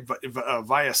say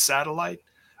via satellite?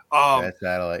 Via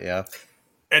satellite, yeah.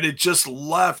 And it just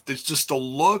left. It's just a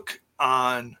look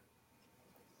on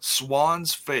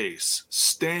Swan's face,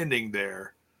 standing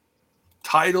there,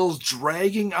 titles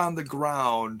dragging on the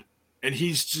ground, and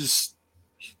he's just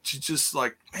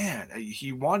like, man,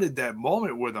 he wanted that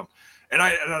moment with him. And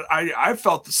I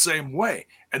felt the same way.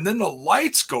 And then the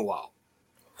lights go out.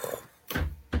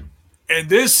 And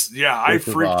this, I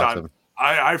freaked awesome.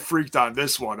 I freaked on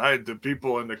this one. I had the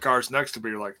people in the cars next to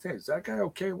me were like, hey, is that guy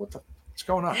okay? What's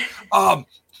going on?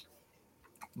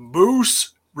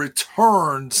 Moose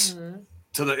returns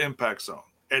to the Impact Zone.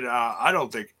 And I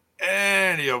don't think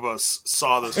any of us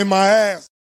saw this in my ass.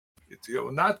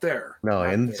 Not there. No,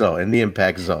 in the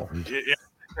Impact Zone.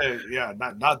 Yeah,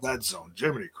 not that zone.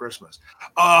 Jiminy Christmas.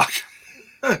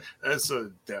 That's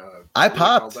a. I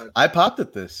popped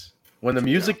at this when the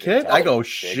music hit. I go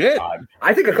shit.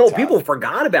 I think a couple people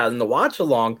forgot about it in the watch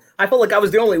along. I felt like I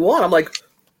was the only one. I'm like,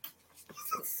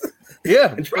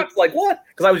 yeah. And Trump's like, what?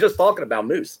 Because I was just talking about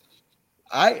Moose.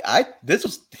 This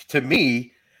was, to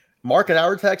me, Mark and I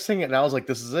were texting, and I was like,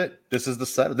 this is it. This is the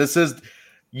setup.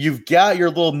 You've got your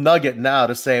little nugget now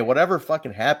to say whatever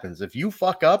fucking happens. If you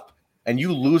fuck up and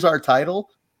you lose our title,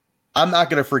 I'm not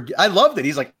going to forget. I loved it.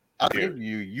 He's like, I'll give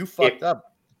you fucked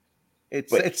up.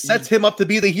 It sets him up to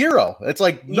be the hero. It's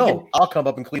like, no, I'll come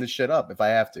up and clean this shit up if I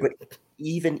have to. But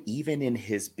even in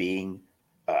his being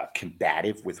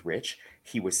combative with Rich,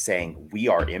 he was saying, we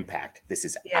are Impact. This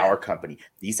is our company.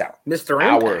 These are Mr.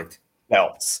 our Impact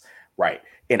belts. Right.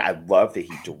 And I love that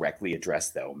he directly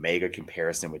addressed the Omega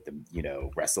comparison with the,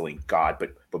 wrestling god.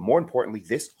 But more importantly,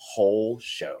 this whole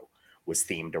show was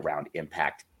themed around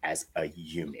Impact as a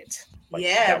unit.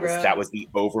 That was the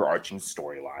overarching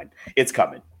storyline. It's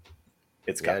coming.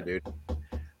 It's coming. Yeah, dude.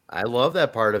 I love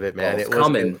that part of it, man. Well, it's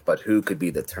coming, but who could be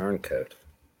the turncoat?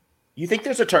 You think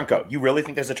there's a turncoat? You really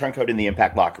think there's a turncoat in the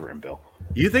Impact locker room, Bill?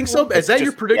 You think so? Is that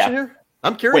your prediction here?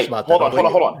 I'm curious about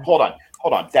that.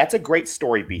 Hold on. That's a great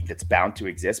story beat that's bound to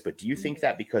exist, but do you think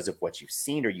that because of what you've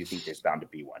seen, or you think there's bound to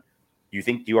be one? Do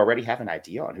you already have an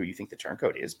idea on who you think the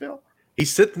turncoat is, Bill?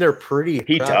 He's sitting there pretty.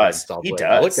 He does. He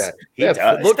does.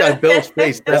 Look at Bill's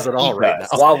face. Says it all right now.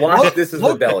 Well, watch This is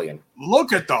Rebellion.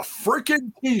 Look at the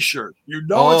freaking T-shirt. You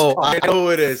know. I know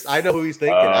who it is. I know who he's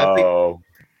thinking.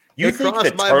 You think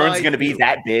the turn's going to be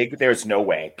that big? There's no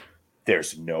way.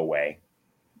 There's no way.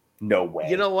 No way.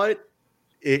 You know what?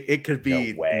 It could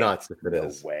be nuts if it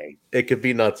is. No way. It could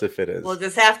be nuts if it is. We'll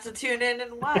just have to tune in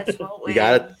and watch, won't we? You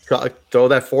got to throw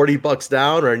that $40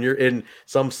 down, or you're in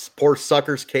some poor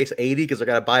sucker's case 80 because I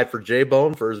got to buy it for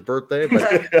J-Bone for his birthday.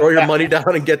 But throw your money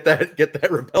down and get that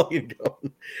Rebellion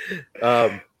going.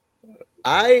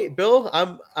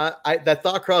 That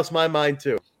thought crossed my mind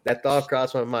too.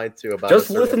 About just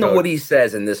listen to what he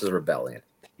says, and this is Rebellion.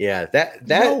 Yeah,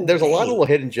 there's a lot of little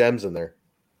hidden gems in there.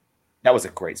 That was a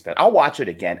great spin. I'll watch it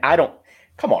again.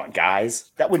 Come on, guys.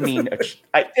 That would mean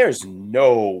there's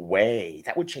no way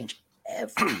that would change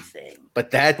everything.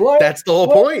 But that's the whole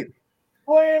point.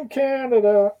 Blame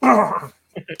Canada.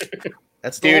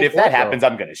 That's dude. If that happens,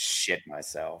 I'm gonna shit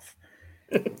myself.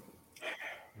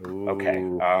 Okay.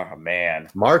 Oh man.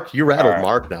 Mark, you rattled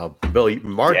Mark now. Bill,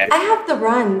 Mark. I have the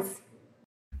runs.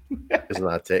 He's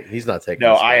not taking.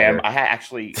 No, I am. I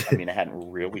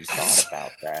hadn't really thought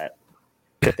about that.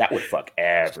 That would fuck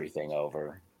everything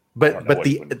over. But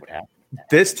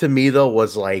this to me though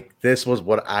was like, this was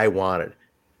what I wanted.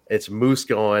 It's Moose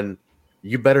going,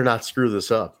 you better not screw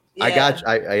this up.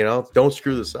 Yeah. Don't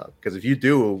screw this up, because if you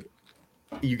do,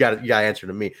 you got to answer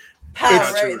to me.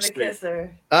 Pow, right in the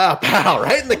kisser. Pow,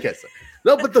 right in the kisser.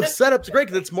 No, but the setup's great,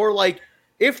 because it's more like,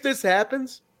 if this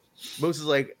happens, Moose is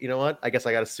like, you know what? I guess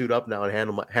I got to suit up now and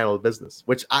handle the business,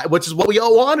 which is what we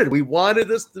all wanted. We wanted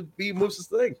this to be Moose's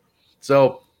thing.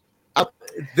 So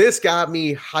this got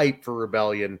me hyped for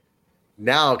Rebellion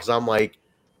now, because I'm like,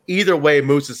 either way,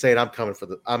 Moose is saying I'm coming for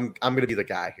I'm going to be the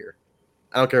guy here.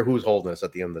 I don't care who's holding us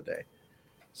at the end of the day.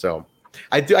 So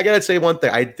I gotta say one thing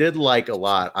I did like a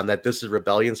lot on that This is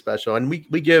Rebellion special, and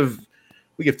we give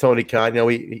Tony Khan.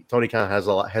 Tony Khan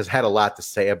has had a lot to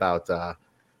say about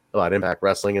Impact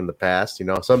Wrestling in the past.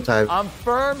 Sometimes I'm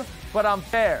firm, but I'm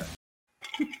fair.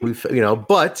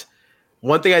 But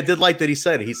one thing I did like that he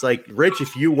said, he's like, Rich,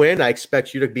 if you win, I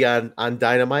expect you to be on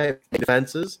Dynamite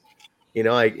defenses, and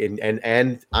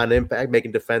on Impact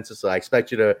making defenses. So I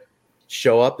expect you to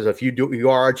show up. So if you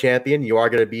are our champion, you are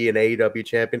going to be an AEW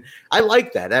champion. I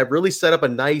like that. That really set up a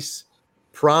nice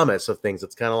promise of things.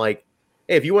 It's kind of like,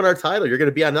 hey, if you win our title, you're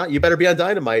going to be you better be on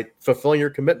Dynamite, fulfilling your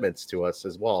commitments to us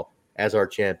as well as our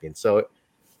champion. So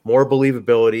more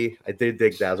believability. I did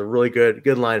dig that. It was a really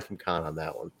good line from Khan on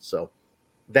that one. So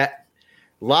that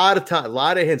a lot of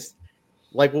hints,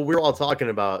 like what we were all talking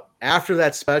about. After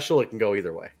that special, it can go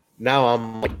either way. Now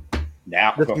I'm like,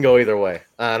 this can go either way,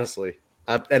 honestly.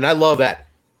 And I love that.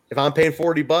 If I'm paying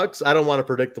 $40, I don't want a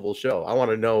predictable show. I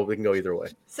want to know we can go either way.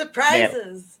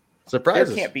 Surprises.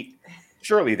 Surprises. There can't be.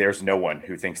 Surely there's no one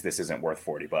who thinks this isn't worth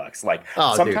 $40. Like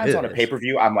sometimes on a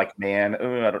pay-per-view, I'm like, man,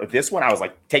 this one I was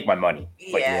like, take my money.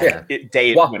 Like,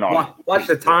 it went on. Watch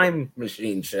the Time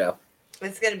Machine show.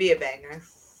 It's gonna be a banger.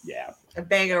 Yeah, a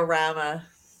banger-rama.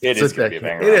 It is gonna be a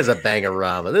banger. It is a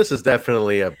banger-rama. This is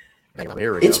definitely a banger.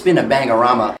 Here we go. It's been a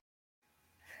banger-rama.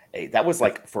 Hey, that was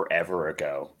like forever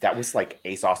ago. That was like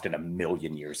Ace Austin a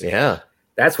million years ago. Yeah.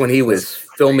 That's when he was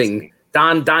filming.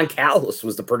 Don Callis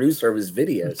was the producer of his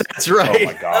videos. That's right. Oh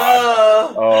my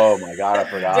god. Oh my god, I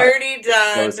forgot. Dirty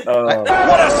Don.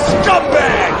 What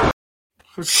a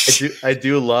scumbag! I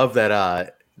do love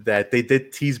that that they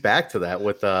did tease back to that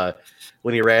with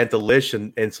when he ran to Lish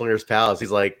and Slinger's Palace. He's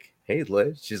like, "Hey,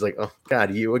 Lish." She's like, "Oh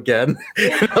God, you again?"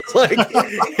 I was like,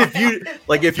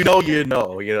 if you know, you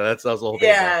know. You know, that was the whole thing.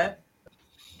 Yeah.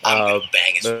 I'm gonna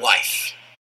bang his wife.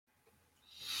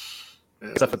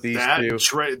 Except with these two.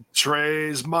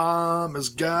 Trey's mom has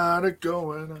got it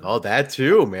going on. Oh, that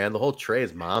too, man. The whole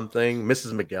Trey's mom thing,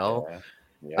 Mrs. Miguel.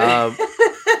 Yeah.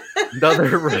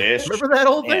 Remember that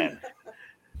whole thing?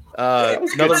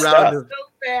 Another round of So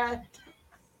bad.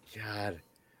 God.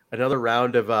 Another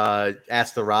round of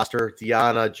Ask the Roster.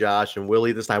 Deanna, Josh, and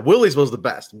Willie this time. Willie's was the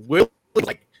best. Willie,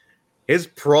 like, his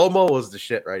promo was the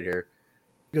shit right here.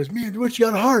 He goes, "Man, what you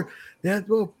got hard? Yeah,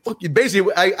 well, fuck you."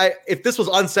 Basically, I if this was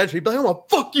uncensored, he'd be like, "I'm gonna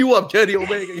fuck you up, Kenny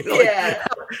Omega." You know, Yeah.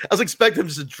 I was expecting him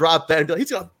just to drop that and be like,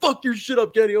 "He's gonna fuck your shit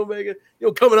up, Kenny Omega. You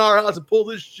know, come in our house and pull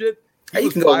this shit." He Hey, you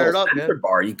was can go fired a up, little man.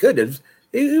 bar. You could have.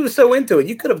 He was so into it.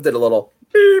 You could have did a little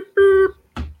beep, beep.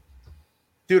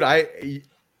 Dude,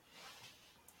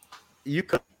 you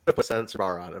could have put a censor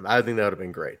bar on him. I think that would have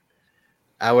been great.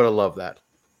 I would have loved that.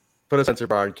 Put a censor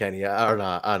bar on Kenny or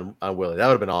not on Willie. That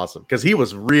would have been awesome because he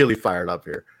was really fired up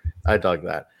here. I dug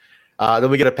that. Then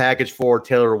we get a package for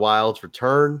Taylor Wilde's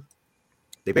return.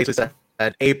 They basically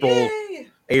said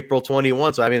April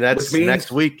 21. So I mean that's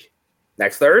next week,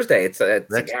 next Thursday. It's a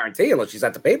guarantee unless she's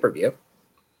at the pay-per-view.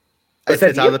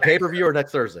 It's on the pay-per-view or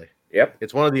next Thursday. Yep,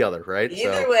 it's one or the other, right?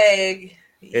 Either way,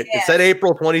 it said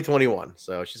April 2021,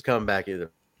 so she's coming back either.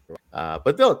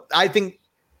 But no, I think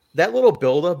that little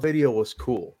build-up video was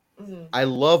cool. Mm-hmm. I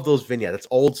love those vignettes. It's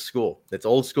old school. It's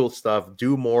old school stuff.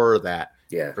 Do more of that.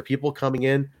 Yeah. For people coming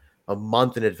in a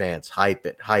month in advance, hype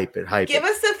it. Give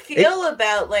us a feel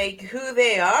about like who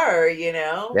they are, you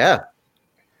know? Yeah.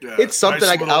 It's something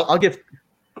I'll give.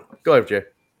 Go ahead, Jay.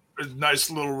 A nice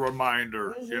little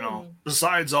reminder, you know,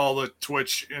 besides all the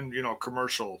Twitch and, you know,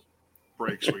 commercial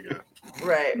breaks we get.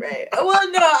 Right.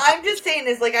 Well, no, I'm just saying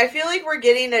is like I feel like we're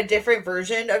getting a different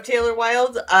version of Taylor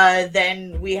Wilde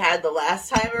than we had the last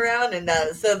time around, and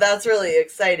so that's really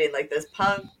exciting. Like this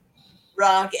punk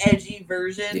rock edgy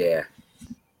version. Yeah,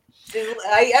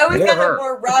 I always got a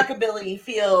more rockabilly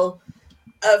feel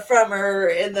from her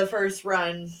in the first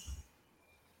run.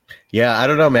 Yeah, I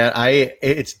don't know, man.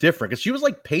 It's different because she was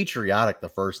like patriotic the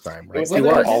first time, right? It was like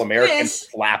an all-American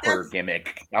slapper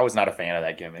gimmick. I was not a fan of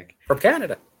that gimmick. From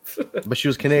Canada. But she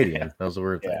was Canadian. That was the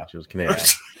weird thing. She was Canadian.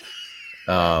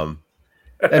 And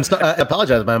so, I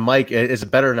apologize. My mic is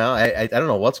it better now? I don't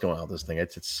know what's going on with this thing.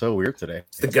 It's so weird today.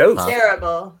 It's the ghost.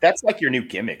 Terrible. That's like your new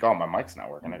gimmick. Oh, my mic's not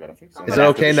working. I gotta fix it. Is it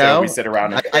okay now? We sit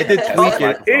around. And I did tweak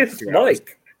it. It's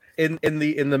Mike. In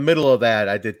the middle of that,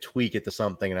 I did tweak it to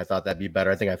something, and I thought that'd be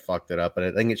better. I think I fucked it up, but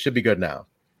I think it should be good now.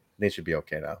 They should be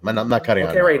okay now. I'm not cutting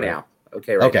out. Okay, right now.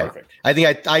 Okay, right now. I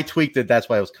think I tweaked it. That's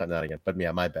why I was cutting out again. But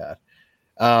yeah, my bad.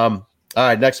 All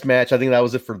right, next match. I think that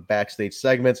was it for backstage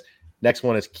segments. Next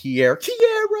one is Kiera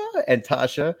and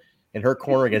Tasha in her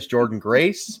corner against Jordan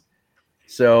Grace.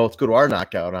 So let's go to our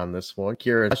knockout on this one.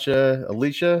 Kiera and Tasha,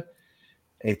 Alicia.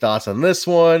 Any thoughts on this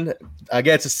one?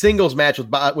 Again, it's a singles match,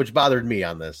 which bothered me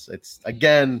on this. It's,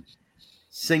 again,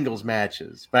 singles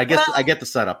matches. But I get the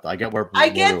setup, though. I get the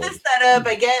setup.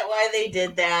 I get why they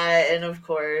did that. And, of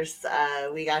course,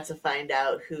 we got to find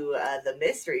out who the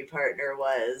mystery partner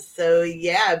was. So,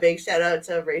 yeah, big shout-out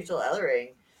to Rachel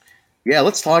Ellering. Yeah,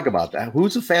 let's talk about that.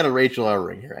 Who's a fan of Rachel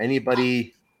Ellering here?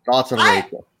 Anybody thoughts on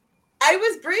Rachel? I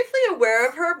was briefly aware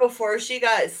of her before she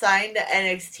got signed to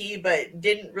NXT, but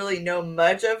didn't really know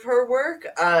much of her work.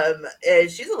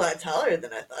 She's a lot taller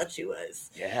than I thought she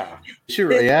was. Yeah. She's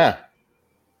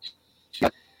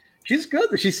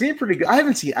good. She seemed pretty good. I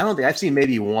don't think I've seen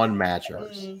maybe one match of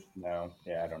hers. No.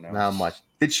 Yeah, I don't know. Not much.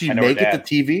 Did she make it to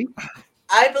TV?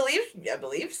 I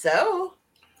believe so.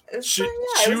 She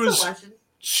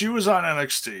was on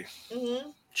NXT. Mm-hmm.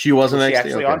 She wasn't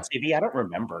actually on TV. I don't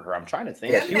remember her. I'm trying to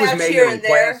think. Yeah, she was Megan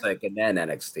Classic and then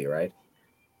NXT, right?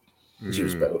 She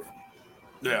was both.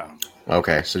 Yeah.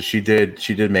 Okay, so she did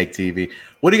make TV.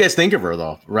 What do you guys think of her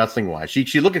though, wrestling wise?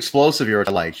 She looked explosive here.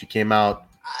 Like she came out,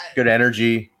 good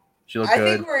energy. She looked good.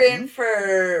 I think we're in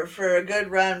for a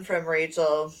good run from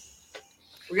Rachel.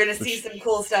 We're gonna see some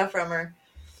cool stuff from her.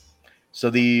 So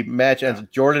the match ends.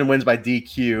 Jordan wins by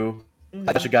DQ.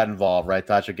 Tasha got involved, right?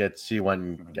 She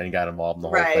went and got involved in the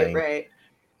whole thing. Right.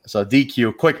 So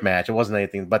DQ, quick match. It wasn't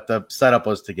anything, but the setup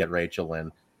was to get Rachel in.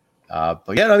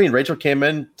 But yeah, I mean, Rachel came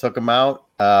in, took him out.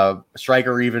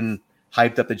 Stryker even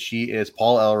hyped up that she is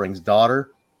Paul Ellering's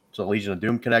daughter. So Legion of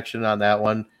Doom connection on that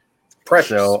one.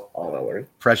 Precious Paul Ellering.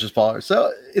 Precious Paul.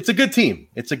 So it's a good team.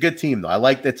 It's a good team, though. I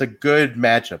like it's a good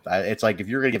matchup. It's like if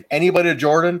you're going to give anybody to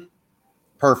Jordan,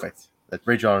 perfect. That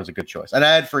Rachel Ellering is a good choice. And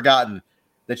I had forgotten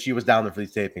that she was down there for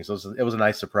these tapings. So it was a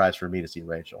nice surprise for me to see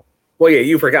Rachel. Well, yeah,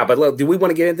 you forgot. But look, do we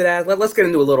want to get into that? Let's get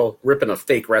into a little ripping of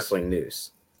fake wrestling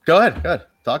news. Go ahead.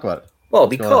 Talk about it. Well,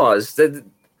 because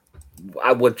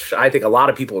which I think a lot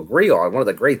of people agree on, one of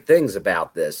the great things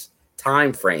about this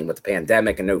time frame with the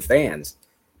pandemic and no fans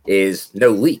is no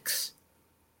leaks.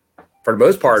 For the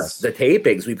most part, the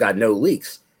tapings, we've got no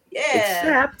leaks. Yeah.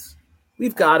 Except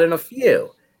we've gotten a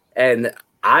few. And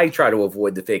I try to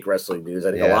avoid the fake wrestling news.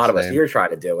 I think a lot of us here try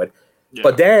to do it. Yeah.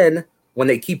 But then when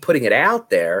they keep putting it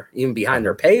out there, even behind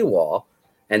their paywall,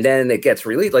 and then it gets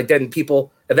released, like then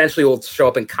people eventually will show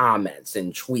up in comments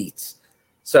and tweets.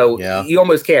 So you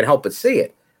almost can't help but see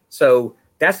it. So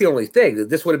that's the only thing.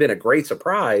 This would have been a great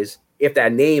surprise if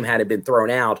that name hadn't been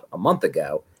thrown out a month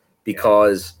ago,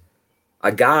 because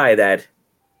a guy that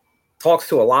talks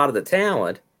to a lot of the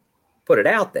talent put it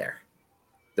out there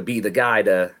to be the guy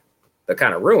to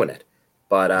kind of ruin it.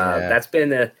 But that's been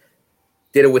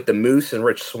did it with the Moose and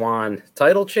Rich Swann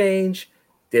title change,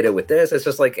 did it with this. It's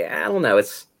just like, I don't know.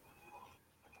 It's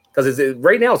because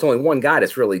right now it's only one guy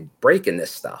that's really breaking this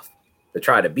stuff to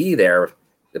try to be there.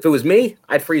 If it was me,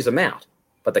 I'd freeze them out.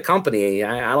 But the company,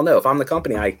 I don't know. If I'm the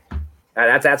company,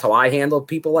 that's how I handle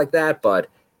people like that. But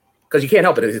because you can't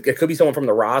help it. It could be someone from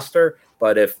the roster.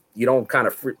 But if you don't kind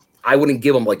of I wouldn't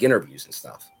give them like interviews and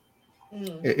stuff.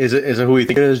 Is it who you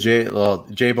think it is?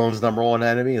 J Bone's number one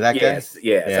enemy? That guy?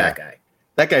 Yeah, that guy.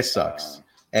 That guy sucks.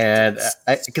 And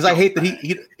because I hate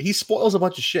that he spoils a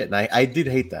bunch of shit. And I did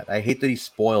hate that. I hate that he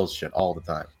spoils shit all the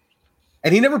time.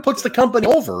 And he never puts the company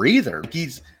over either.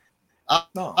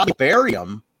 I'll bury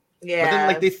him. Yeah. But then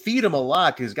like they feed him a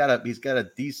lot because he's got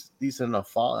a decent enough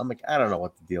fall. I'm like, I don't know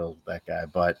what the deal is with that guy,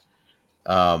 but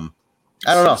I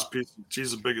don't know.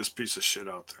 He's the biggest piece of shit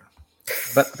out there.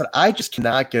 But I just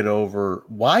cannot get over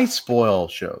why spoil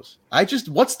shows.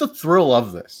 What's the thrill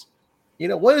of this? You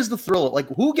know, what is the thrill? Like,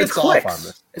 who gets off on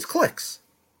this? It's clicks.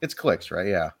 It's clicks, right?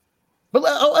 Yeah. But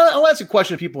I'll ask a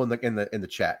question to people in the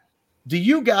chat. Do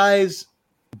you guys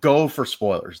go for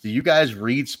spoilers? Do you guys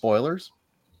read spoilers?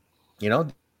 You know,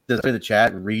 does the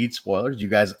chat read spoilers? Do you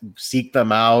guys seek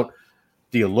them out?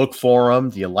 Do you look for them?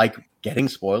 Do you like getting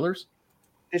spoilers?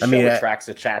 This show attracts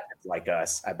a chat that's like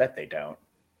us. I bet they don't.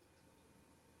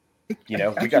 You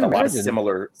know, we got a lot of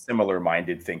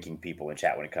similar-minded thinking people in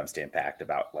chat when it comes to Impact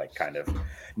about like kind of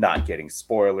not getting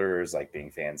spoilers, like being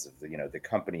fans of the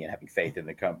company and having faith in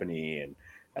the company. And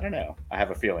I don't know. I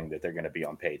have a feeling that they're going to be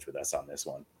on page with us on this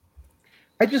one.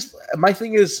 My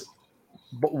thing is,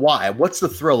 but why? What's the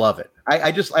thrill of it?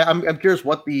 I'm curious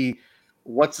what's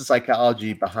the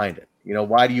psychology behind it? You know,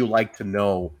 why do you like to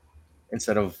know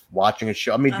instead of watching a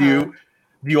show? I mean,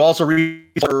 do you also read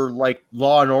for like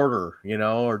Law and Order, you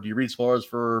know, or do you read spoilers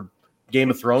for Game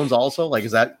of Thrones also? Like,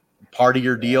 is that part of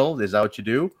your deal? Is that what you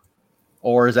do?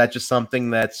 Or is that just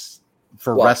something that's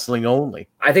for wrestling only?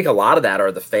 I think a lot of that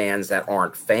are the fans that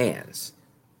aren't fans.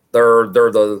 They're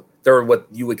what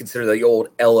you would consider the old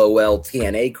LOL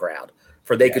TNA crowd.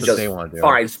 For they could just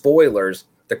find spoilers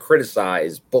to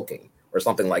criticize booking or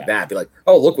something like that. Be like,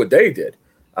 oh, look what they did.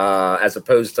 As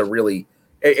opposed to really,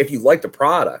 if you like the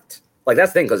product, like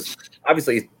that's the thing, because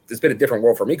obviously it's been a different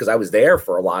world for me because I was there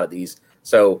for a lot of these.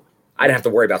 So I didn't have to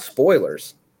worry about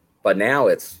spoilers. But now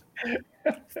it's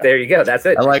there you go. That's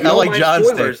it. I like John's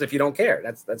spoilers if you don't care.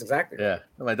 That's exactly right.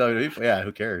 Yeah,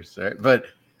 who cares? Right? But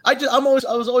I was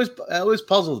always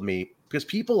puzzled me because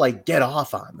people like get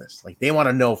off on this. Like they want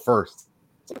to know first.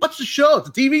 Watch the show. It's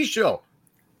a TV show.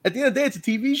 At the end of the day, it's a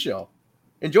TV show.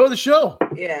 Enjoy the show.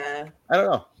 Yeah. I don't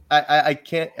know. I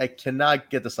cannot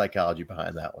get the psychology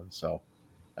behind that one. So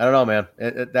I don't know, man.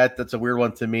 That's a weird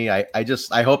one to me.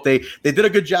 I hope they did a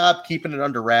good job keeping it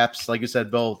under wraps. Like you said,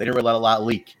 Bill, they didn't really let a lot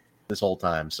leak this whole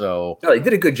time. So no, they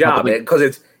did a good job, man,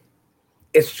 because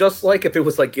it's just like if it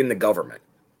was like in the government.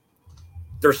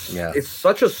 It's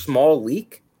such a small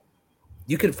leak,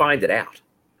 you can find it out.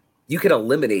 You can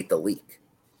eliminate the leak.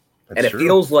 That's true.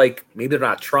 Feels like maybe they're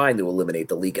not trying to eliminate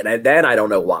the leak. And then I don't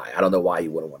know why. I don't know why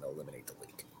you wouldn't want to eliminate the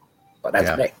leak. But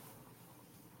that's me.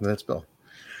 That's Bill.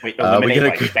 Wait, eliminate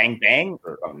like bang bang?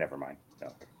 Never mind.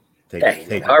 No.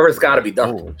 However, it's got to be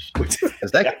done.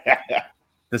 Does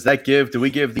that give? Do we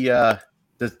give the?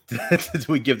 Do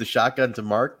we give the shotgun to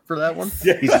Mark for that one?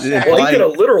 Yeah. Well, he get a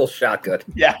literal shotgun.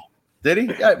 Yeah. Did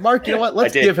he? Yeah, Mark, you know what?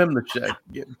 Let's give him the check.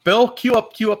 Bill, cue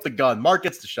up the gun. Mark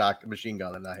gets the shotgun machine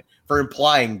gun tonight for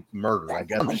implying murder, I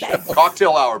guess.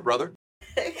 Cocktail hour, brother.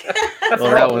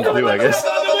 Well, that one too, I guess.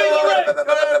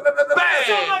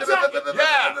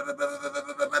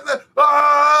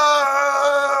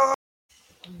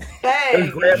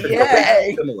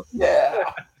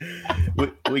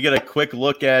 We get a quick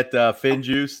look at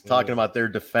FinJuice talking about their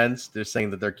defense. They're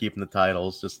saying that they're keeping the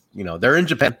titles. Just, they're in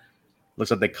Japan. Looks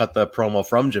like they cut the promo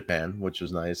from Japan, which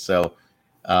is nice. So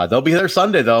they'll be there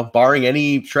Sunday, though, barring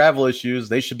any travel issues.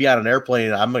 They should be on an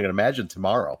airplane, I'm going to imagine,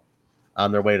 tomorrow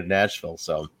on their way to Nashville.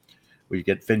 So we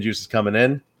get FinJuice coming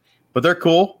in. But they're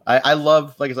cool. I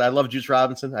love, like I said, I love Juice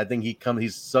Robinson. I think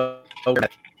he's so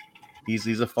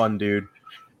he's a fun dude.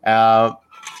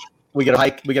 We get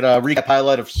a recap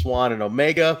highlight of Swan and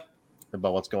Omega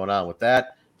about what's going on with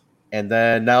that. And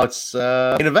then now it's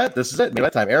main event. This is it. Main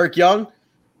event time. Eric Young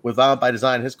with Violent by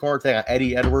Design in his corner, taking on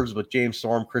Eddie Edwards with James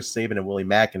Storm, Chris Sabin, and Willie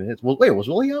Mack in his. Well, wait, was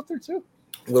Willie out there too?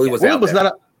 Willie was out there.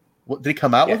 Not did he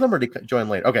come out with him or did he join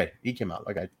later? Okay, he came out.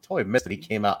 Okay, I totally missed it. He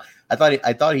came out. I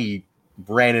thought he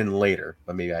ran in later,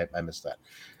 but maybe I missed that.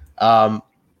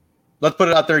 Let's put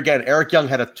it out there again. Eric Young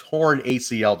had a torn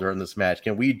ACL during this match.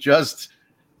 Can we just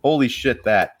holy shit,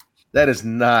 that is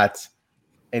not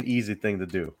an easy thing to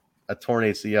do. A torn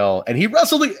ACL. And he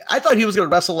wrestled, I thought he was going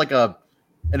to wrestle like an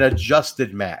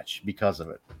adjusted match because of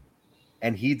it.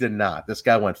 And he did not. This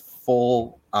guy went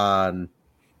full on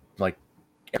like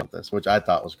this, which I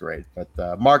thought was great.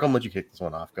 But Mark, I'm going to let you kick this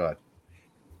one off. Go ahead.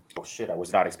 Oh, shit. I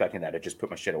was not expecting that. I just put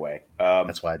my shit away.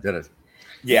 That's why I did it.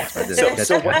 Yeah.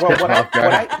 So what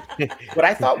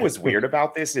I thought was weird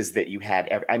about this is that you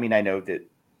had, I know that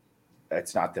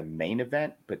it's not the main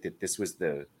event, but that this was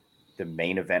the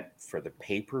main event for the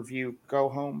pay-per-view go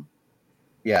home.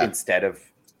 Yeah. Instead of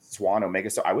Swan Omega.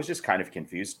 So I was just kind of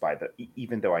confused by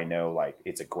even though I know like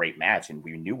it's a great match and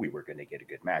we knew we were going to get a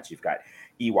good match. You've got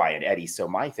EY and Eddie. So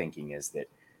my thinking is that,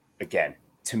 again,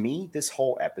 to me, this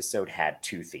whole episode had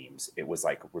two themes. It was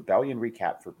like a Rebellion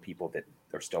recap for people that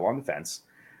are still on the fence.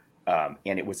 And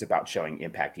it was about showing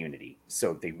Impact unity.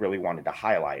 So they really wanted to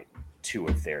highlight two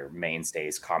of their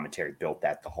mainstays. Commentary built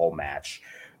that the whole match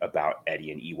about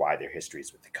Eddie and EY, their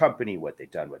histories with the company, what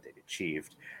they've done, what they've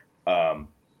achieved. And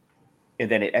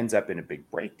then it ends up in a big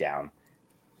breakdown.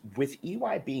 With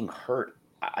EY being hurt,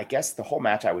 I guess the whole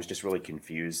match I was just really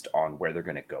confused on where they're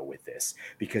going to go with this,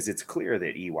 because it's clear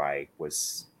that EY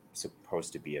was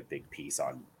supposed to be a big piece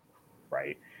on,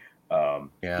 right?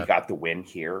 He got the win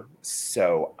here.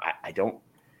 So I don't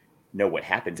know what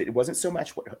happens. It wasn't so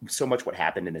much what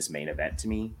happened in this main event to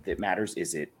me that matters.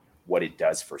 Is it what it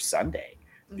does for Sunday?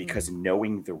 Because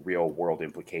knowing the real world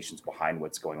implications behind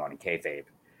what's going on in kayfabe,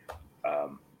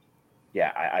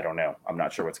 I don't know. I'm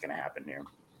not sure what's going to happen here.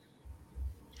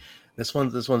 This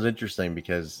one's interesting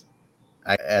because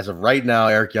as of right now,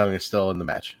 Eric Young is still in the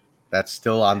match. That's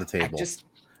still on the table. What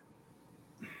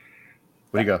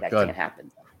do you go? That go can't ahead.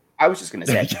 Happen. I was just going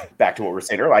to say, back to what we were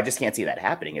saying earlier, I just can't see that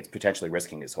happening. It's potentially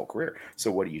risking his whole career.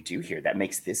 So what do you do here? That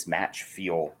makes this match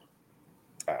feel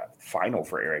final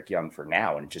for Eric Young for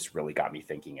now, and it just really got me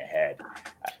thinking ahead.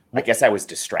 I guess I was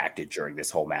distracted during this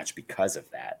whole match because of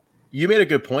that. You made a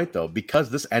good point, though, because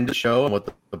this end of show and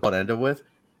what the butt ended with,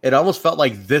 it almost felt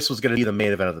like this was going to be the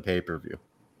main event of the pay-per-view.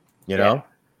 You know?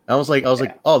 I was like,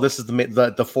 oh, this is the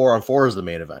 4-on-4 is the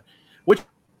main event, which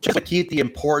is to keep the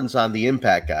importance on the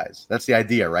Impact guys. That's the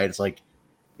idea, right? It's like,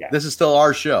 this is still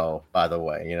our show, by the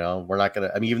way. You know, we're not going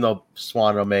to, even though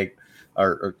Swan and Omega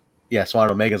Swan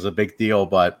and Omega is a big deal,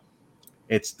 but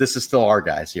this is still our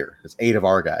guys here. It's 8 of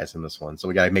our guys in this one. So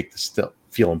we got to make this still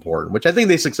feel important, which I think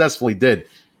they successfully did.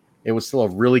 It was still a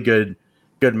really good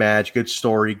match, good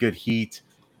story, good heat.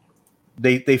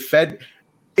 They fed.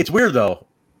 It's weird though.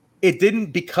 It didn't,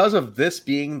 because of this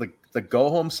being the go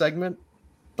home segment,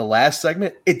 the last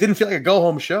segment, it didn't feel like a go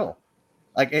home show.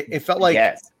 Like it felt like,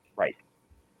 yes, right.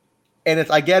 And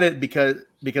I get it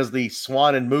because the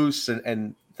Swan and Moose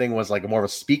and thing was like more of a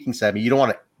speaking segment. You don't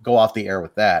want to go off the air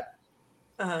with that.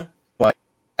 But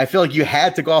I feel like you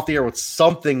had to go off the air with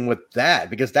something with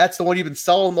that, because that's the one you've been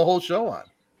selling the whole show on.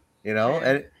 You know,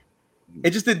 and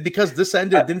it just did, because this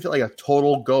ended. It didn't feel like a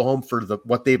total go home for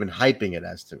what they've been hyping it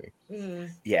as to me.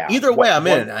 Yeah. Either way, I'm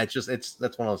in. That's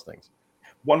one of those things.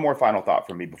 One more final thought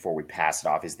from me before we pass it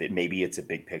off is that maybe it's a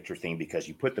big picture thing, because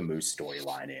you put the Moose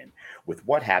storyline in with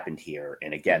what happened here,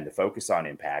 and again the focus on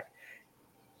Impact.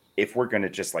 If we're going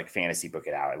to just like fantasy book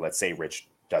it out, let's say Rich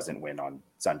doesn't win on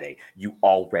Sunday, you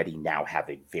already now have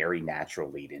a very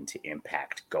natural lead into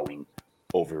Impact going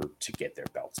over to get their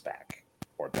belts back,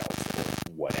 or belts, or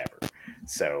whatever.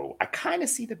 So I kind of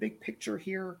see the big picture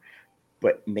here.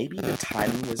 but maybe the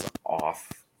timing was off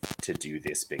to do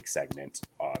this big segment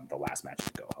on the last match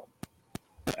to go home.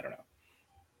 I don't know.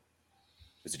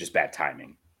 Was it just bad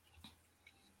timing?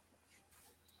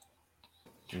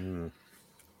 Interesting.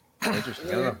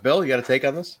 I don't know. Bill, you got a take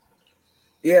on this?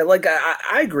 Yeah, like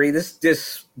I agree. I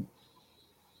think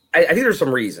there's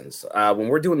some reasons when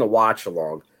we're doing the watch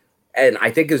along, and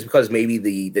I think it's because maybe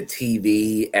the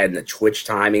TV and the Twitch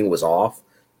timing was off,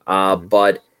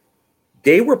 but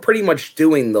they were pretty much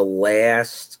doing the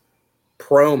last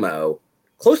promo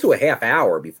close to a half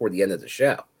hour before the end of the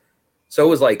show. So it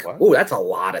was like, oh, that's a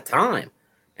lot of time.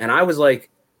 And I was like,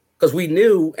 because we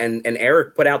knew, and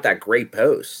Eric put out that great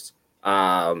post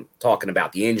talking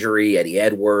about the injury, Eddie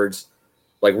Edwards,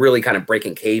 like really kind of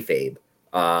breaking kayfabe.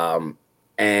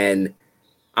 And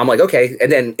I'm like, okay.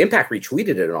 And then Impact retweeted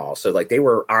it and all. So like they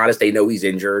were honest. They know he's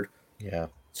injured. Yeah.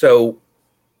 So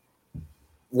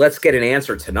let's get an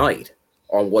answer tonight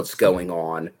on what's going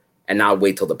on and not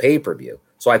wait till the pay-per-view.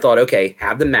 So I thought, okay,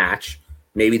 have the match.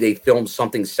 Maybe they filmed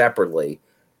something separately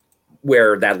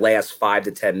where that last 5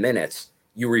 to 10 minutes,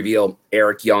 you reveal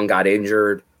Eric Young got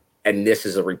injured and this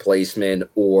is a replacement,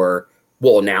 or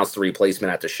we'll announce the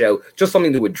replacement at the show. Just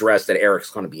something to address that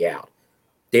Eric's going to be out.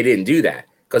 They didn't do that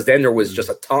because then there was just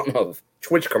a ton of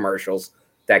Twitch commercials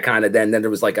that kind of then there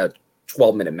was like a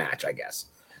 12-minute match, I guess.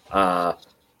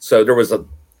 So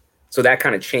that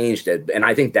kind of changed it. And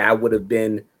I think that would have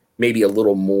been maybe a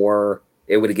little more,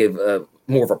 it would have given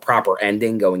more of a proper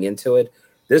ending going into it.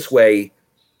 This way,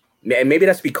 and maybe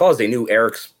that's because they knew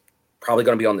Eric's probably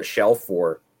going to be on the shelf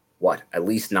for at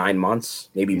least 9 months,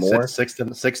 maybe more. 6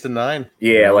 to 9.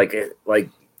 Yeah, like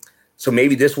so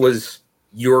maybe this was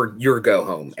your go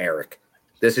home, Eric.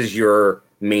 This is your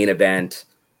main event,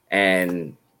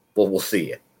 and we'll see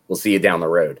you. We'll see you down the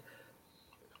road.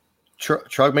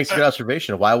 Trug makes a good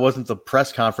observation. Why wasn't the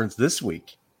press conference this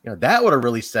week? That would have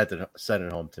really set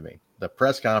it home to me. The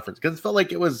press conference, because it felt like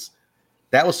that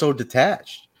was so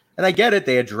detached. And I get it;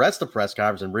 they addressed the press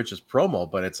conference in Rich's promo,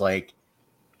 but it's like,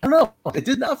 I don't know. It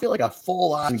did not feel like a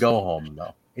full-on go-home,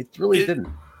 though. It really didn't.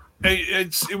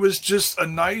 It was just a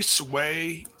nice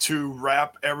way to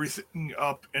wrap everything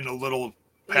up in a little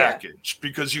package,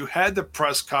 because you had the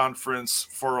press conference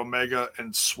for Omega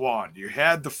and Swan. You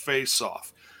had the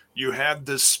face-off. You had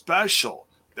this special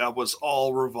that was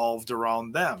all revolved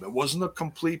around them. It wasn't a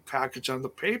complete package on the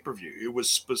pay-per-view. It was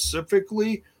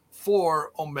specifically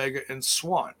for Omega and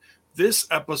Swan. This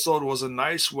episode was a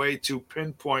nice way to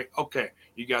pinpoint, okay,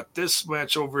 you got this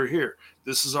match over here.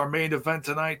 This is our main event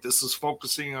tonight. This is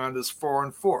focusing on this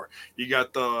 4-on-4. You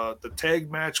got the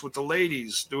tag match with the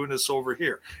ladies doing this over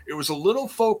here. It was a little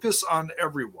focus on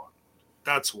everyone.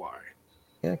 That's why.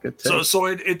 Yeah, good take. So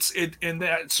it's in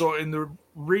the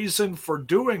reason for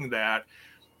doing that,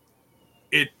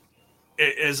 it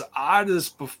as odd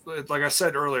as, like I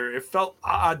said earlier, it felt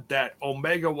odd that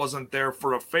Omega wasn't there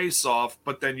for a face-off,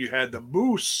 but then you had the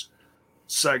Moose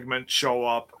segment show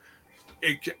up.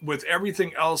 With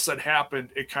everything else that happened,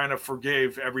 it kind of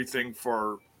forgave everything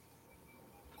for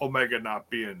Omega not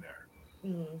being there.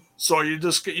 Mm-hmm. So you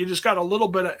just got a little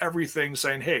bit of everything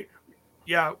saying, hey,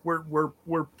 yeah, we're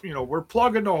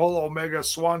plugging the whole Omega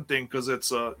Swan thing because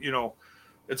it's a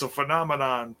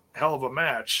phenomenon, hell of a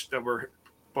match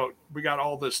but we got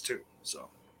all this too. So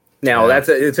now it's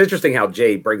interesting how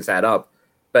Jay brings that up,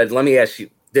 but let me ask you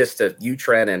this to you,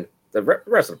 Trent, and the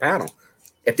rest of the panel: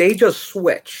 if they just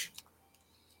switch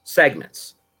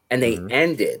segments and they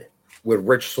ended with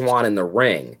Rich Swann in the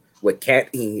ring with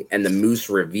Kenny and the Moose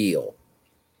reveal,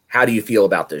 how do you feel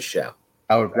about this show?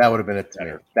 That would have been it to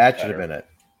me. That should have been it.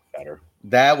 Better.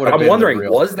 That would have been. I'm wondering,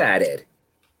 was that it?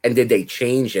 And did they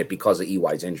change it because of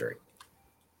EY's injury?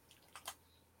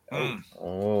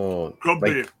 Oh, could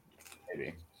be.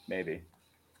 Maybe.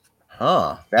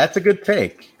 Huh. That's a good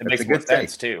take. It makes good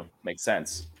sense too. Makes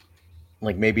sense.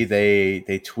 Like maybe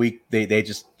they tweaked. They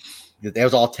just, it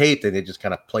was all taped and they just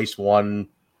kind of placed one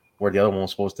where the other one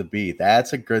was supposed to be.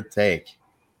 That's a good take.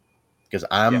 Because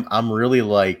I'm really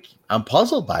I'm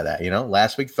puzzled by that.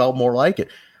 Last week felt more like it.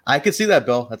 I could see that,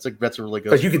 Bill. That's a really good.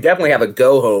 Because you could definitely have a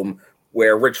go home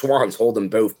where Rich Swann's holding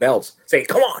both belts, saying,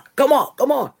 "Come on, come on,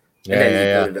 come on," and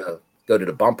then you go to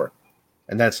the bumper,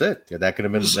 and that's it. Yeah, that could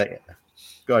have been.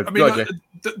 Go ahead. I mean,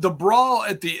 the brawl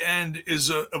at the end is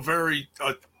a very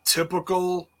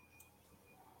typical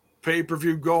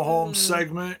pay-per-view go-home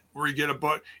segment where you get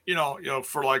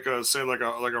for like a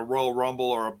Royal Rumble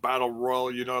or a Battle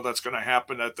Royal, that's going to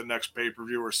happen at the next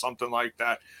pay-per-view or something like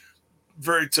that.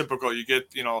 Very typical. You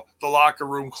get, the locker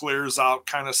room clears out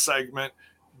kind of segment.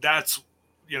 That's,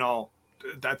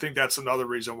 I think that's another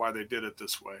reason why they did it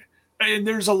this way. And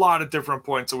there's a lot of different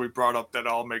points that we brought up that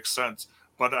all make sense.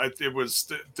 But it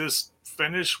was this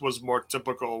finish was more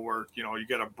typical where, you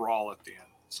get a brawl at the end.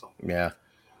 So yeah,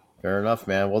 fair enough,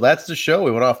 man. Well, that's the show.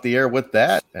 We went off the air with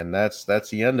that, and that's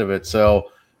the end of it.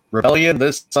 So Rebellion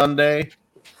this Sunday,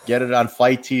 get it on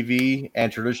Fight TV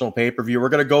and traditional pay-per-view. We're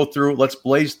going to go through, let's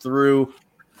blaze through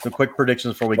the quick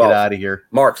predictions before we get out of here.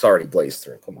 Mark's already blazed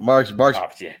through. Come on. Mark's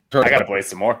yeah. I got to blaze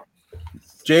some more.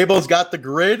 J-Bo's got the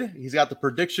grid. He's got the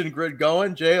prediction grid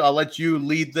going. Jay, I'll let you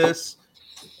lead this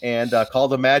and call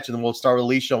the match, and then we'll start with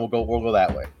Alicia, and we'll go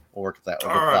that way. We'll work that way.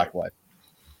 All right. Clockwise.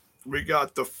 We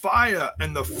got the fire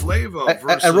and the flavor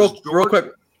versus and real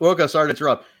quick, sorry to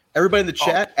interrupt. Everybody in the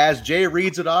chat, as Jay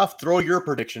reads it off, throw your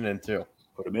prediction in too.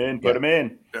 Put them in. Put them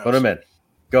in. Yes. Put them in.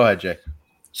 Go ahead, Jay.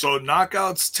 So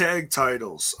Knockouts tag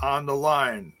titles on the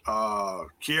line.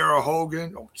 Kiera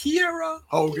Hogan, and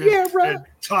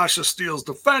Tasha Steelz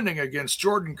defending against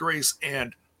Jordynne Grace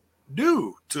and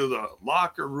new to the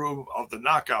locker room of the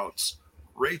Knockouts,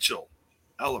 Rachel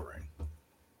Ellering. All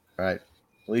right.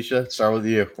 Alicia, start with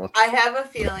you. I have a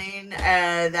feeling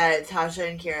that Tasha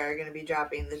and Kiera are going to be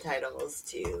dropping the titles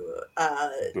to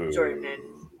Jordynne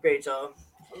and Rachel. All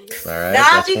right.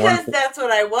 Not because that's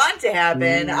what I want to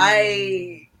happen.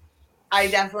 I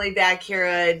definitely back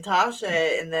Kiera and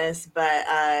Tasha in this, but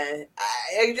I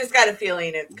just got a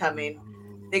feeling it's coming.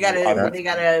 They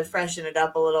gotta freshen it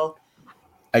up a little.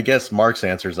 I guess Mark's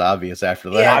answer is obvious after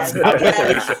that.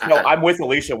 Yeah. I'm with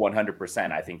Alicia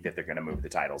 100%. I think that they're going to move the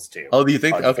titles too. Oh, do you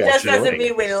think? Okay. That doesn't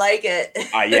mean we like it.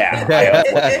 Yeah.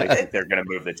 I think they're going to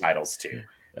move the titles too.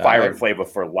 Fire and Flavor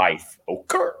for life.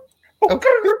 Okay.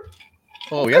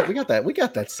 Oh, we got that. We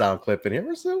got that sound clip in here.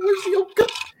 Where's the okay?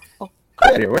 Oh,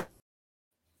 here.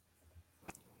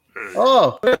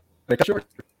 Oh, hit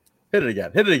it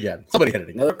again. Somebody hit it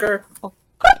again. Okay.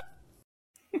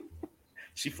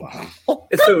 She flies.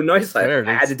 It's so nice. I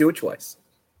had to do it twice.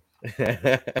 Go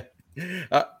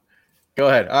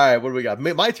ahead. All right, what do we got?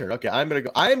 My turn. Okay, I'm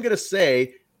gonna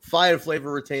say Fire and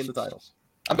Flavor retain the titles.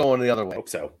 I'm going the other way. Hope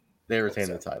so. They retain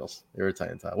the titles.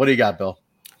 What do you got, Bill?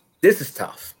 This is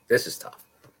tough.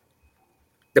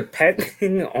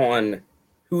 Depending on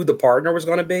who the partner was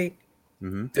going to be,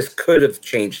 this could have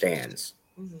changed hands.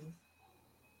 Mm-hmm.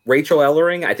 Rachel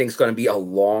Ellering, I think, is going to be a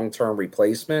long-term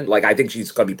replacement. Like, I think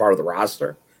she's going to be part of the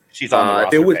roster. She's on the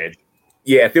roster page.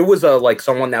 Yeah, if it was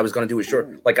someone that was going to do a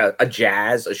short, like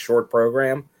a short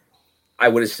program, I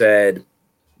would have said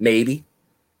maybe.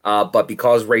 But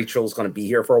because Rachel's going to be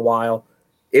here for a while,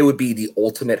 it would be the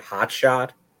ultimate hot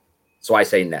shot. So I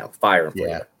say no. Fire and Flavor.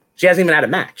 Yeah. She hasn't even had a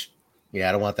match. Yeah,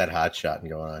 I don't want that hot shot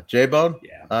going on. J-Bone,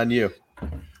 on you.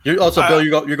 You're also, Bill,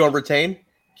 you're going to retain?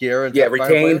 Kiera and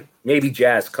retain. Maybe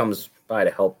Jazz comes by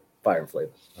to help Fire and Flavor.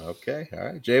 Okay, all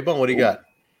right. J-Bone, what do you got?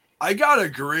 I gotta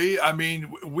agree. I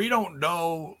mean, we don't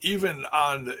know, even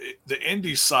on the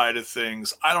indie side of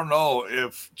things, I don't know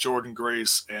if Jordynne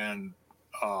Grace and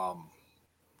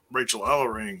Rachel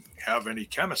Ellering have any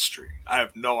chemistry. I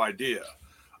have no idea.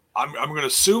 I'm going to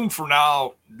assume for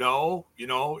now, no.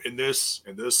 In this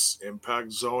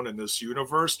Impact Zone, in this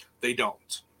universe, they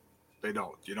don't.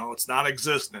 It's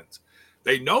non-existent.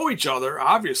 They know each other,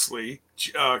 obviously.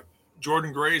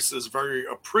 Jordynne Grace is very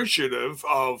appreciative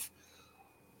of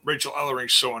Rachel Ellering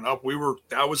showing up.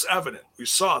 That was evident. We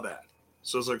saw that.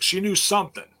 So it's like she knew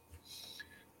something.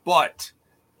 But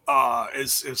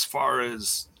as far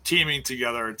as teaming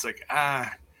together, it's like,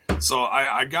 So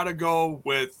I got to go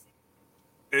with,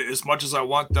 as much as I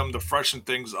want them to freshen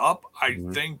things up, I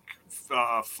think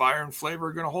Fire and Flavor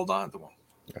are going to hold on to them.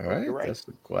 All right. That's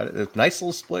quite a nice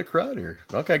little split crowd here.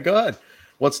 Okay, go ahead.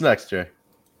 What's next, Jay?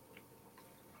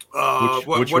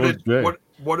 What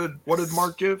did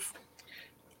Mark give?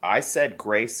 I said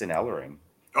Grace and Ellering.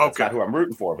 That's not who I'm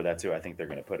rooting for, but that's who I think they're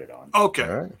going to put it on. Okay.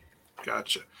 All right.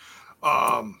 Gotcha.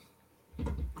 All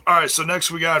right, so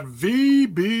next we got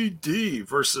VBD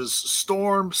versus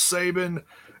Storm, Sabin,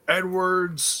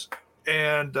 Edwards,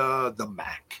 and the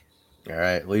Mac. All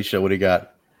right, Alicia, what do you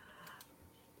got?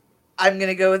 I'm going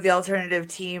to go with the alternative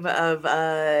team of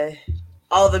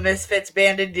all the Misfits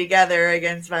banded together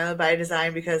against Violent by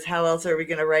Design, because how else are we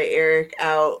going to write Eric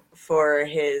out for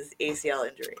his ACL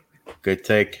injury? Good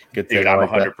take. Dude, I'm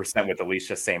 100% with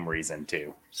Alicia. Same reason,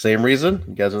 too. Same reason?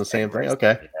 You guys are the same thing?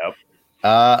 Okay. Yep.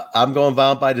 I'm going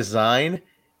Violent by Design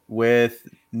with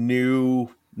new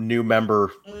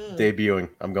member debuting.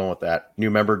 I'm going with that.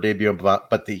 New member debuting,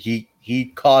 but he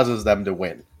causes them to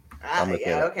win.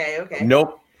 Okay.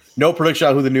 No prediction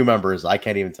on who the new member is. I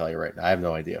can't even tell you right now. I have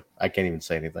no idea. I can't even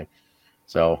say anything.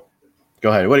 So go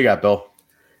ahead. What do you got, Bill?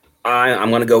 I'm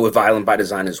going to go with Violent by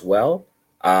Design as well.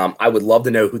 I would love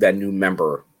to know who that new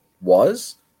member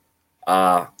was.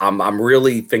 I'm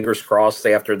really fingers crossed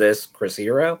after this, Chris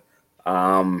Hero,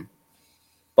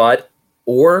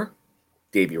 or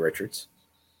Davey Richards,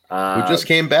 who just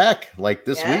came back like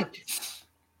this week.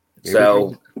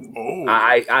 So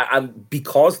I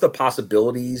because the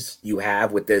possibilities you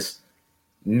have with this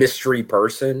mystery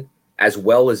person, as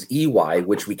well as EY,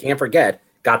 which we can't forget,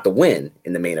 got the win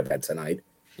in the main event tonight.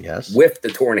 Yes, with the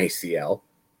torn ACL.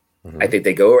 I think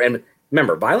they go, and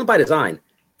remember, Violent by Design.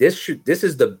 This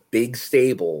is the big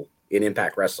stable in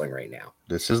Impact Wrestling right now.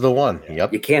 This is the one.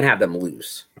 Yep. You can't have them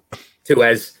lose to,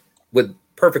 as with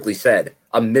perfectly said,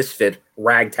 a misfit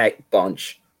ragtag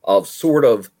bunch of sort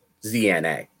of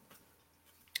ZNA.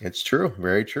 It's true.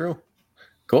 Very true.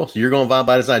 Cool. So you're going Violent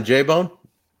by Design, J-Bone?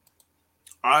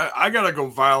 I gotta go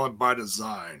Violent by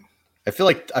Design. I feel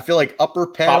like upper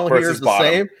panel here is the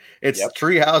bottom. Same. It's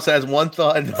Treehouse has one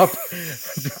thought, and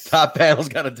the top panel's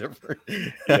got a different.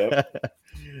 Yep.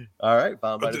 All right,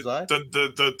 Violent by Design.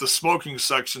 The smoking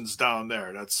section's down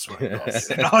there. That's what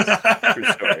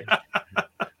True story.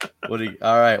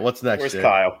 All right, what's next? Where's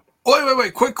Kyle?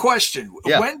 Wait. Quick question.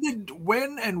 Yeah.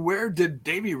 When and where did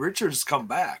Davey Richards come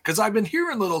back? Because I've been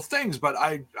hearing little things, but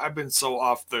I've been so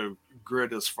off the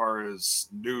grid as far as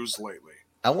news lately.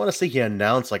 I want to see he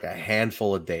announced like a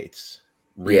handful of dates.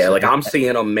 Recently. Yeah, like I'm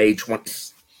seeing him May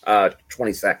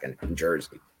 22nd in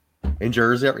Jersey. In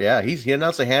Jersey, yeah, he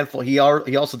announced a handful. He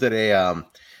also did a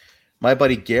my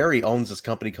buddy Gary owns this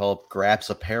company called Graps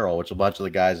Apparel, which a bunch of the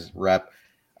guys rep.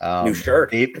 New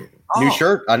shirt,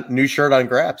 new shirt on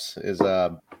Graps is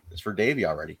for Davey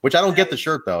already. Which I don't get the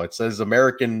shirt though. It says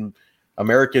American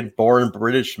born,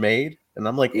 British made. And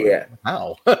I'm like, yeah,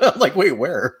 how? I'm like, wait,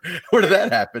 where did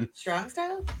that happen? Strong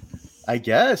style? I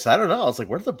guess. I don't know. I was like,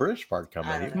 where did the British part come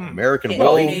in? American.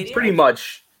 Well, he pretty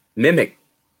much mimicked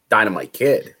Dynamite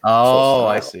Kid. Oh,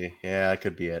 I see. Yeah, that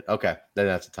could be it. Okay, then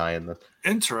that's a tie-in.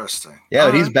 Interesting. Yeah,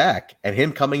 but he's back, and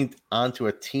him coming onto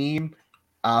a team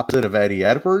opposite of Eddie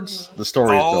Edwards. The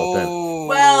story is built in.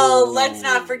 Well, let's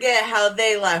not forget how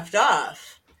they left off.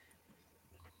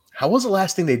 How was the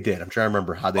last thing they did? I'm trying to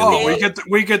remember how they.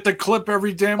 We get the clip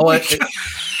every damn week.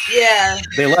 Yeah,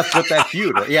 they left with that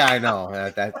feud. Yeah, I know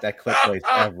that clip plays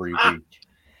every week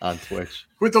on Twitch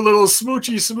with the little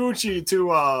smoochy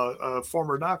to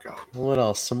former knockout. What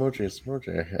else?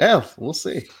 Smoochy. Yeah, we'll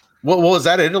see. What was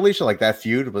that in Alicia? Like that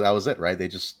feud? But that was it, right? They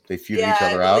feuded each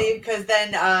other out. Because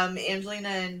then Angelina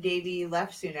and Davey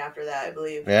left soon after that, I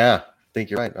believe. Yeah, I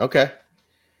think you're right. Okay,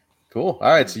 cool.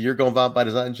 All right, so you're going Violent by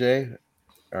Design, Jay.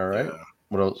 All right. Yeah.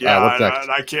 What else? Yeah, what's next?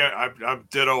 I can't. I'm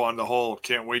ditto on the whole.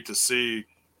 Can't wait to see,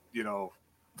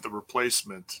 the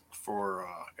replacement for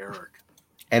Eric.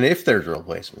 And if there's a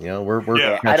replacement, we're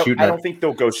I don't think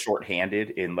they'll go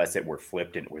shorthanded unless it were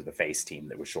flipped and it were the face team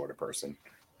that was short a person.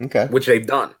 Okay, which they've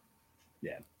done.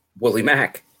 Yeah, Willie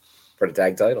Mack for the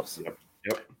tag titles. Yep.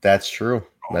 That's true.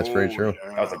 That's very true.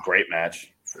 Yeah. That was a great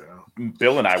match. Yeah.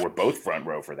 Bill and I were both front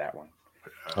row for that one.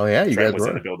 Oh yeah, you Trent guys was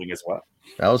were in the building as well.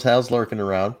 That was Hal's lurking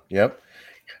around. Yep.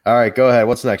 All right, go ahead.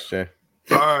 What's next, Jay?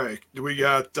 All right, we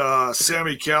got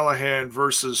Sami Callihan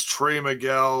versus Trey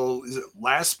Miguel. Is it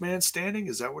Last Man Standing?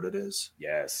 Is that what it is?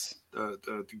 Yes.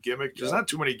 The gimmick. There's not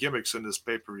too many gimmicks in this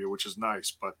pay-per-view, which is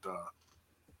nice, but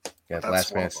it's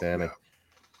Last Man Standing.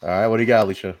 All right, what do you got,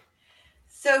 Alicia?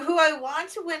 So who I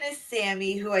want to win is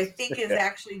Sami. Who I think is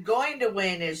actually going to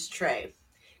win is Trey,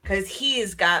 because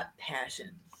he's got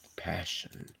passion.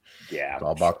 Yeah, it's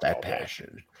all about that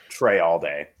passion. Trey all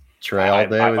day.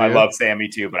 I love Sami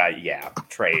too, but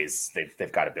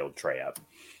they've got to build Trey up.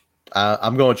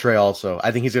 I'm going Trey also.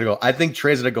 I think he's gonna go. I think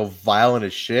Trey's gonna go violent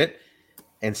as shit,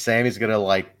 and Sami's gonna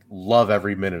love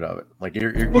every minute of it. Like you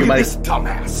might this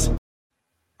dumbass.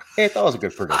 Hey, I thought it was a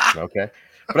good prediction. Okay,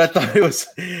 but I thought it's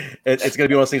gonna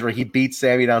be one of those things where he beats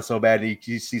Sami down so bad, and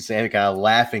you see Sami kind of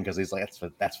laughing because he's like,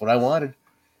 "That's what I wanted.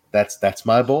 That's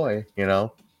my boy,"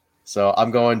 So I'm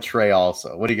going Trey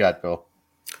also. What do you got, Bill?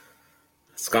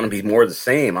 It's going to be more the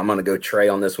same. I'm going to go Trey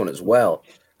on this one as well.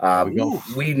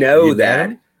 We know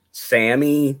that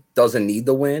Sami doesn't need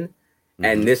the win,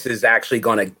 and this is actually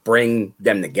going to bring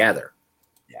them together.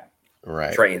 Yeah,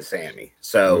 right. Trey and Sami.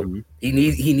 So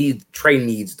Trey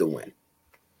needs the win.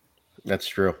 That's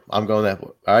true. I'm going that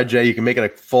way. All right, Jay, you can make it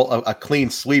a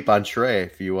clean sweep on Trey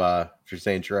if you're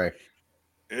saying Trey.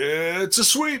 It's a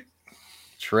sweep.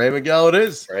 Trey Miguel, it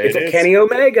is. It's a Kenny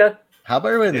Omega. How about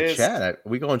everyone in the chat?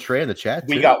 We going Trey in the chat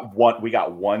too? We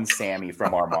got one Sami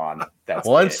from Armand. That's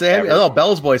one Sami. Oh,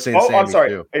 Bell's boy saying Sami. I'm sorry.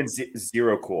 Too. And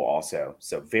Zero Cool also.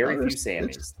 So very few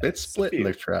Samis. It's split in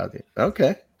the crowd.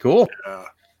 Okay, cool. Yeah.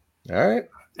 All right.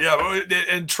 Yeah,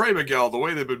 and Trey Miguel, the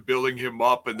way they've been building him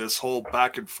up and this whole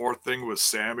back and forth thing with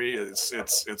Sammy,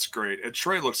 it's great. And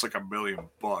Trey looks like $1 million.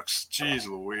 Jeez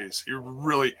Louise, he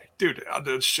really, dude, on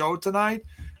the show tonight,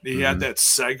 he had that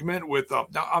segment with. Now,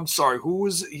 I'm sorry, who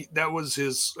was that? Was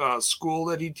his school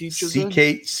that he teaches in?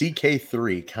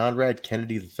 CK3, Conrad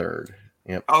Kennedy III.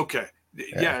 Yep. Okay,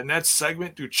 yeah, and that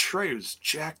segment, dude, Trey was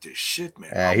jacked as shit,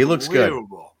 man. Yeah, he looks good.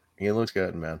 He looks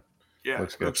good, man. Yeah,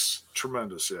 looks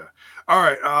tremendous. Yeah. All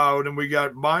right. Then we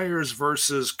got Myers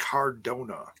versus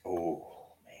Cardona. Oh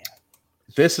man,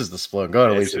 this is the split. Go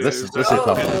ahead, Alicia. This is tough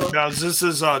one. Now, this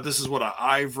is what an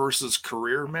I versus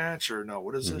career match, or no?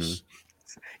 What is this?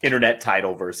 Internet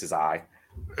title versus I.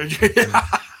 This one's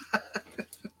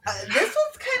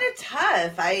kind of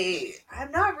tough.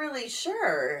 I'm not really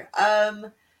sure.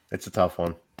 It's a tough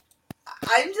one.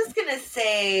 I'm just gonna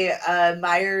say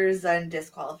Myers on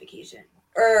disqualification.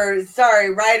 Or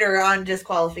sorry, Ryder on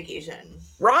disqualification.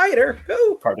 Ryder?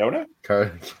 Who? Cardona?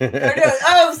 Cardona.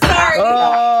 Oh, sorry.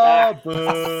 Oh,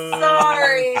 boo.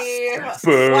 Sorry.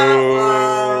 Boo.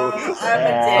 Wow. I'm a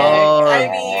dick. I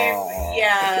mean,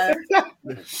 yeah.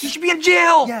 You should be in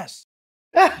jail. Yes.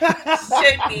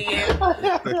 Should be. You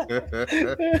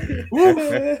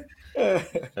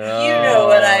know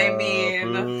what I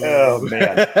mean. Oh,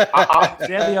 man.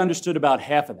 Sadly understood about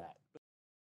half of that.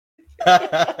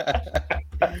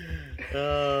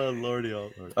 Oh, Lordy.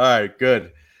 All right,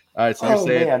 good. All right, so you're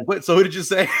saying. Wait, so who did you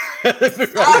say?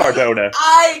 Cardona.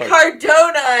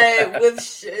 Cardona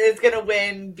is gonna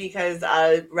win because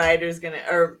Ryder's gonna.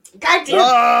 Or goddamn.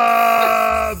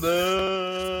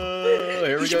 No. Here we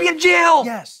go. You should be in jail.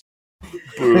 Yes.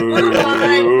 Move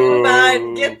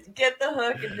on. Get the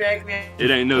hook and drag me.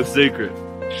 It ain't no secret.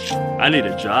 I need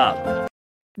a job.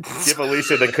 Give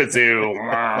Alicia the kazoo.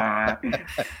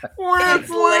 It's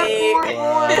late.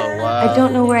 Wow. I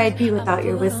don't know where I'd be without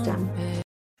your wisdom.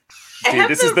 I have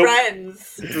the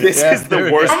runs. This is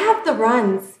the worst. I have the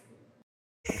runs.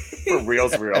 For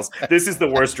reals. This is the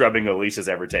worst drubbing Alicia's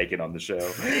ever taken on the show.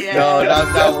 Yeah.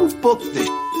 No. Book this.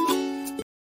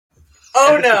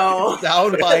 Oh no.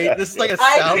 Soundbite. This is like a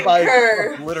I soundbite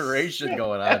concur. alliteration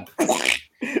going on.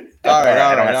 All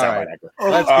right.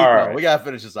 Let's keep going. We gotta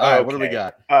finish this. All right, what do we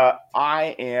got?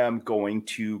 I am going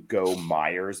to go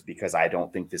Myers because I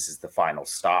don't think this is the final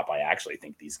stop. I actually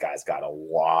think these guys got a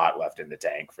lot left in the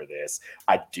tank for this.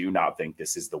 I do not think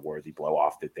this is the worthy blow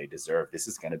off that they deserve. This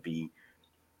is going to be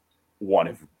one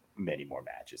of many more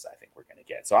matches I think we're going to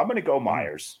get. So I'm going to go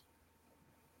Myers.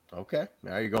 Okay,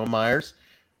 now you're going Myers.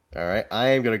 All right, I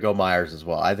am going to go Myers as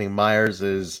well. I think Myers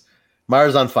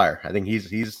on fire. I think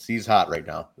he's hot right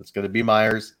now. It's going to be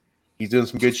Myers. He's doing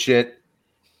some good shit.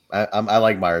 I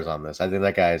like Myers on this. I think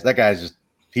that guy's just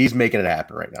he's making it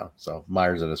happen right now. So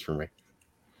Myers it is for me.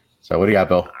 So what do you got,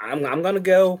 Bill? I'm going to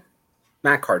go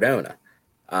Matt Cardona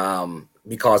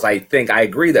because I think I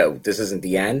agree though this isn't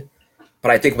the end,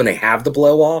 but I think when they have the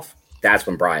blow off, that's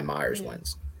when Brian Myers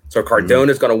wins. So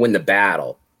Cardona's going to win the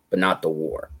battle, but not the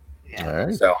war. All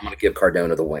right. So I'm going to give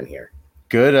Cardona the win here.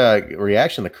 Good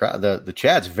reaction. The crowd, the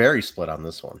chat's very split on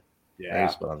this one. Yeah, very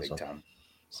split on this big one. time.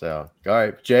 So, all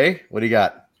right, Jay, what do you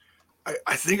got?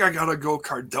 I think I gotta go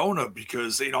Cardona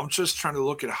because I'm just trying to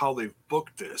look at how they've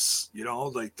booked this.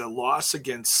 Like the loss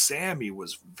against Sammy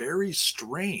was very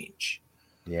strange.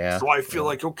 Yeah. So I feel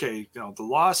like the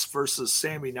loss versus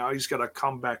Sammy. Now he's got to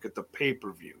come back at the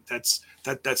pay-per-view.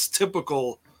 That's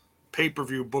typical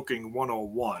pay-per-view booking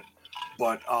 101.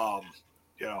 But and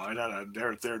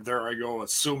there I go,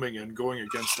 assuming and going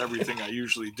against everything I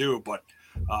usually do. But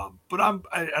I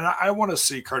want to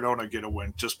see Cardona get a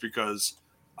win just because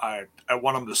I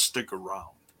want him to stick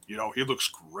around. He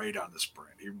looks great on this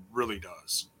brand. He really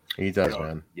does. He does,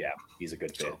 man. Yeah, he's a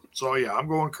good fit. So yeah, I'm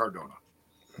going Cardona.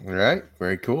 All right,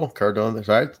 very cool. Cardona. All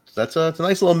right, it's a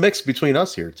nice little mix between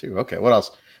us here too. Okay, what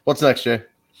else? What's next, Jay?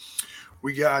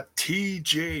 We got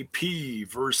TJP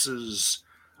versus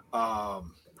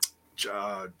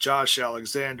Josh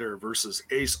Alexander versus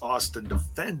Ace Austin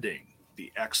defending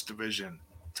the X Division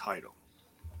title.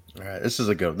 All right, this is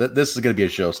going to be a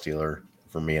show stealer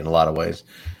for me in a lot of ways.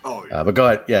 Oh yeah. But go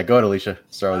ahead. Yeah, go ahead, Alicia.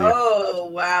 Start with you. Oh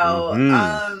wow.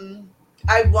 Mm-hmm.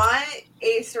 I want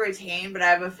Ace to retain, but I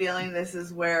have a feeling this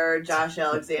is where Josh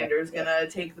Alexander is gonna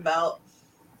take the belt.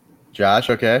 Josh,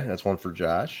 okay, that's one for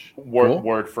Josh.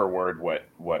 Word for word,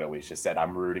 what Alicia said.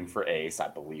 I'm rooting for Ace. I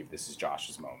believe this is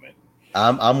Josh's moment.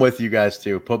 I'm with you guys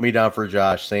too. Put me down for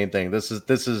Josh. Same thing. This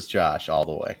is Josh all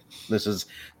the way. This is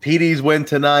PD's win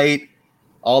tonight.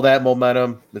 All that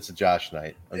momentum. It's a Josh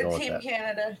night. I'm going Team with that.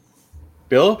 Canada.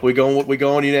 Bill, we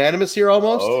going unanimous here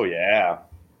almost. Oh yeah.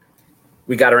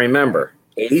 We got to remember,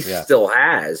 Ace still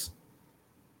has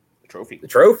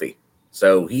trophy.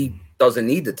 So he doesn't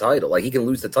need the title. Like, he can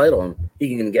lose the title and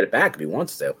he can get it back if he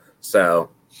wants to. So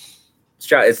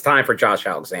it's time for Josh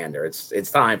Alexander.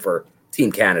 It's time for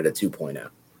Team Canada 2.0.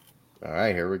 All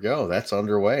right, here we go. That's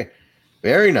underway.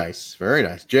 Very nice. Very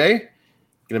nice. Jay,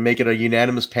 gonna make it a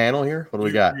unanimous panel here. What do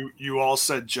we got? You all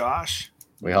said Josh?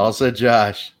 We all said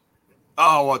Josh.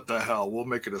 Oh, what the hell? We'll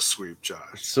make it a sweep,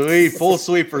 Josh. Sweep, full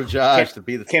sweep for Josh to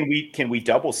be the. Can we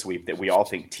double sweep that we all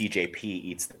think TJP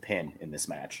eats the pin in this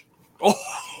match?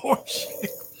 Oh, shit.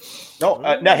 No,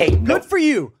 hey, good for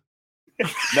you.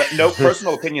 No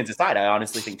personal opinions aside, I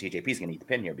honestly think TJP is going to eat the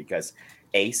pin here because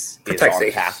Ace is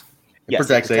on path. Yes,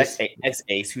 protects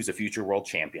Ace, who's a future world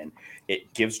champion.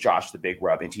 It gives Josh the big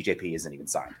rub, and TJP isn't even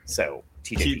signed. So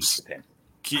TJP eats the pin.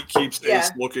 Keeps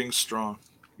Ace looking strong.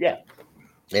 Yeah.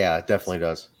 Yeah, it definitely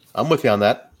does. I'm with you on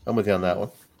that. I'm with you on that one.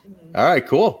 All right,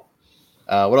 cool.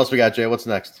 What else we got, Jay? What's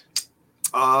next?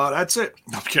 That's it.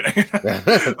 No, I'm kidding.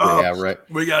 Yeah, right.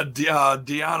 We got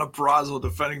Deonna Purrazzo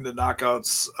defending the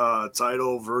Knockouts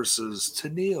title versus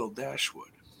Tenille Dashwood.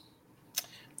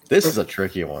 This is a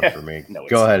tricky one for me.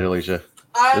 Go ahead, Alicia.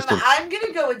 I'm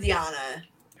gonna go with Deonna.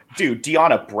 Dude,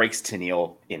 Deonna breaks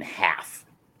Tenille in half.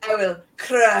 I will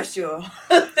crush you.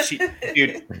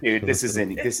 Dude,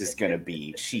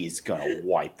 she's gonna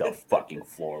wipe the fucking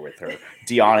floor with her.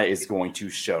 Deonna is going to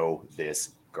show this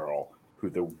girl who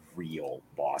the real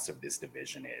boss of this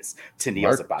division is.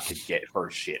 Tenille's about to get her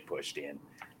shit pushed in.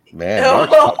 Man,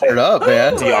 Mark's fired up,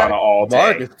 man. Deonna all day.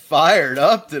 Mark is fired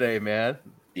up today, man.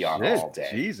 Deonna all day.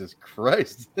 Jesus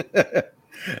Christ.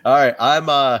 All right,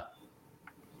 I'm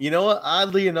you know what?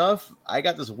 Oddly enough, I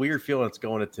got this weird feeling it's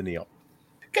going to Tenille.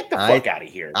 Get the fuck out of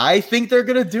here. I think they're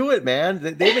gonna do it, man.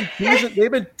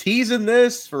 They've been teasing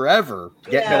this forever.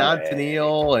 Getting it on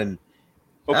Tenille, and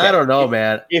I don't know,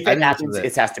 man. If it happens,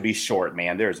 it has to be short,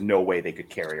 man. There's no way they could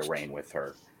carry a reign with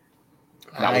her.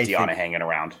 Not with Deonna hanging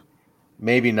around.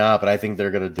 Maybe not, but I think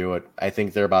they're gonna do it. I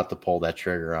think they're about to pull that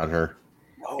trigger on her.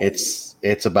 Oh.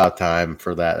 It's about time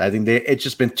for that. I think it's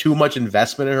just been too much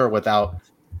investment in her without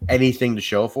anything to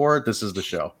show for it. This is the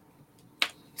show.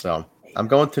 So I'm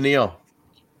going Tenille.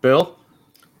 Bill?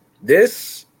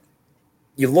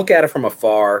 You look at it from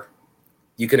afar,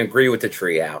 you can agree with the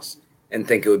treehouse and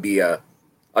think it would be a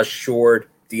short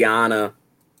Deonna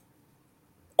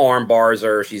arm bars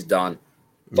her, she's done.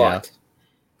 But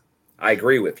I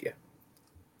agree with you.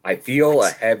 I feel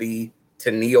a heavy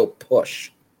Tenille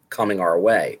push coming our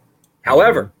way.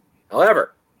 However,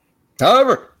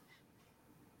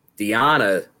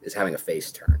 Deonna is having a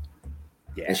face turn.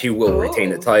 Yeah. And she will retain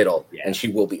the title, and she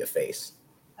will be a face.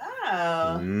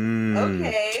 Oh,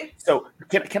 okay. So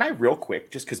can I real quick,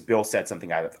 just because Bill said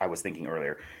something I was thinking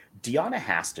earlier, Deonna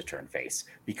has to turn face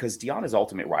because Deonna's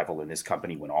ultimate rival in this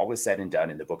company, when all is said and done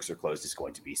and the books are closed, is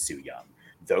going to be Su Yung.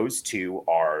 Those two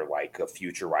are like a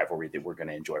future rivalry that we're going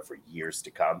to enjoy for years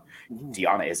to come. Ooh.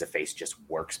 Deonna as a face just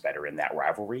works better in that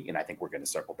rivalry, and I think we're going to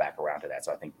circle back around to that.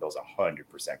 So I think Bill's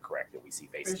 100% correct that we see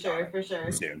face for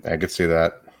sure soon. I could see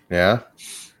that. Yeah.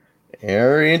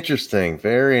 Very interesting.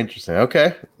 Very interesting.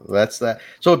 Okay. That's that.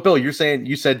 So, Bill, you said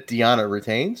Deonna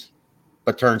retains,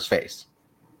 but turns face.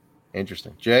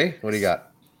 Interesting. Jay, what do you got?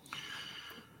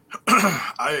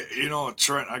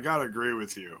 Trent, I gotta agree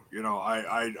with you.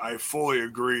 I fully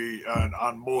agree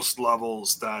on most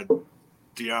levels that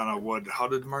Deonna would, how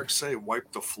did Mark say,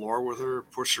 wipe the floor with her,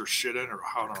 push her shit in, or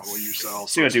how do we use that?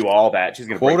 She's gonna do all that. She's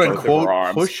gonna quote break unquote both of her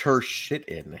arms. Push her shit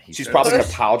in. She's probably gonna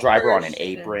pile drive her on an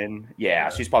apron. Yeah,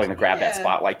 she's probably gonna grab that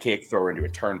spotlight kick, throw her into a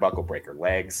turnbuckle, break her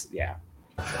legs. Yeah.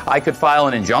 I could file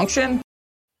an injunction.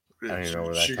 I don't even know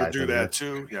where that she could do that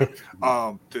too. Yeah.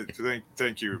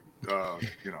 Thank you.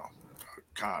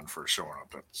 Khan for showing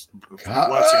up. That's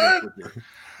blessing with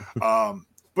you.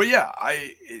 But yeah,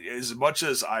 as much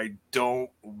as I don't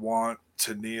want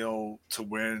Tenille to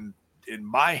win, in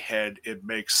my head it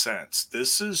makes sense.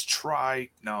 This is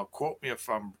now. Quote me if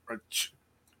I'm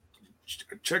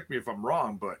check me if I'm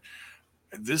wrong, but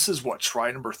this is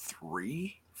try number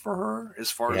 3 for her as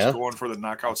far as going for the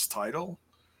Knockouts title.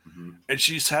 Mm-hmm. And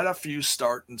she's had a few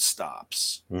start and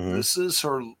stops. Mm-hmm. This is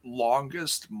her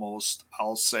longest, most,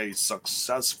 I'll say,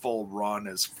 successful run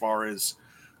as far as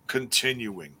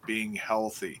continuing, being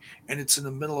healthy. And it's in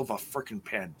the middle of a freaking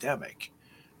pandemic.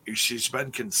 She's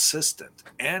been consistent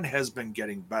and has been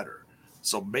getting better.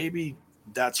 So maybe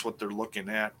that's what they're looking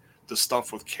at. The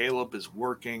stuff with Caleb is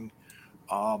working.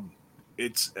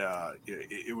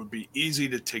 It would be easy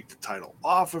to take the title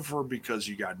off of her because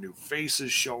you got new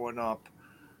faces showing up.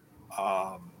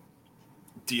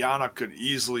 Deonna could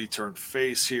easily turn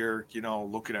face here,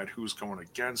 looking at who's going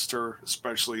against her,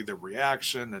 especially the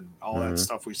reaction and all that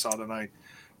stuff we saw tonight.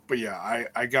 But yeah,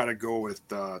 I gotta go with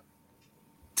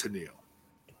Tenille.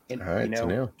 And, all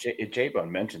right,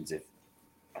 J-Bone mentions if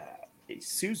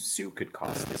Sue could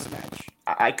cost this match.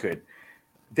 I could.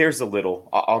 There's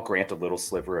I'll grant a little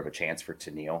sliver of a chance for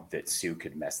Tenille that Sue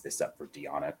could mess this up for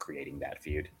Deonna, creating that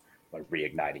feud, like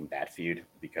reigniting that feud,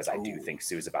 because I do think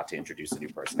Sue's about to introduce a new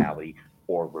personality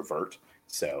or revert.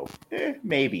 So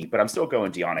maybe, but I'm still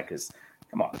going Deonna because,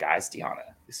 come on, guys,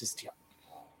 Deonna. This is Deonna.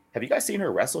 Have you guys seen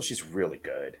her wrestle? She's really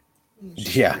good.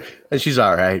 Yeah, and she's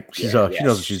all right. She knows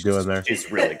what she's doing there.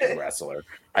 She's a really good wrestler.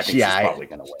 I think she's probably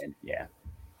going to win. Yeah.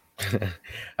 All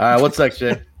right, what's next,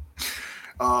 Jay?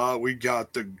 We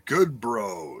got the Good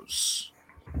Bros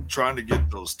trying to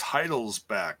get those titles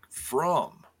back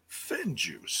from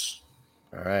FinJuice.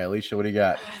 All right, Alicia, what do you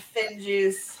got?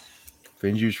 FinJuice.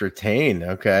 FinJuice retain.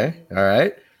 Okay. All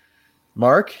right.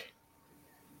 Mark?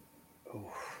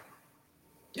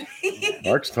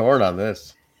 Mark's torn on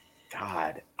this.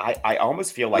 God, I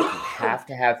almost feel like you have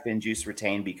to have FinJuice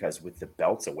retain because with the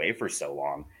belts away for so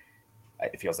long,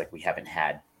 it feels like we haven't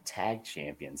had tag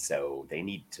champions. So they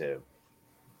need to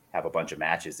have a bunch of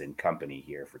matches in company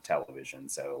here for television.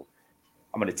 So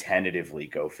I'm going to tentatively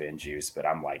go FinJuice, but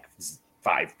I'm like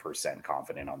 5%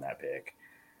 confident on that pick.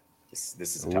 This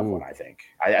is a tough one, I think.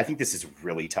 I think this is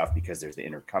really tough because there's the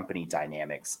intercompany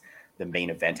dynamics. The main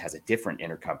event has a different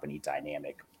intercompany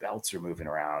dynamic. Belts are moving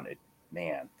around.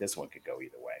 Man, this one could go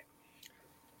either way.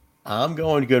 I'm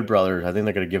going Good Brothers. I think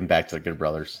they're going to give them back to the Good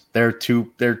Brothers. They're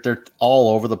all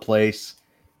over the place.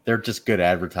 They're just good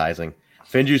advertising.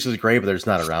 FinJuice is great, but they're just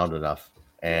not around enough.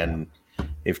 And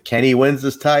if Kenny wins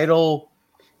this title,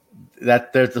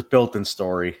 there's a built-in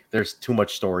story. There's too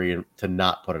much story to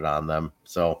not put it on them.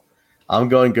 So I'm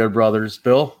going Good Brothers.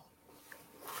 Bill?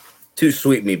 Too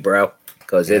sweet me, bro,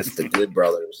 because it's the Good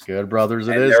Brothers. Good Brothers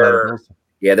it and is.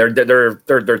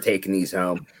 They're taking these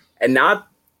home. And not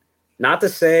to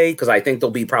say, because I think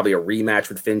there'll be probably a rematch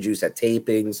with FinJuice at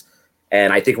tapings,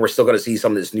 and I think we're still going to see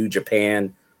some of this New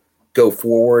Japan go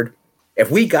forward.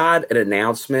 If we got an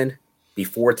announcement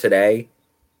before today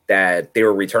that they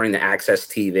were returning to Access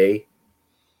TV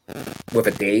with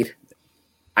a date,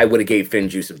 I would have gave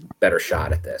FinJuice a better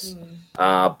shot at this.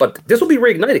 But this will be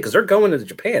reignited because they're going to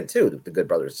Japan too, the Good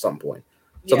Brothers, at some point.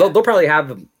 So they'll probably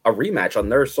have a rematch on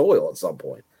their soil at some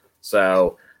point.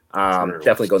 So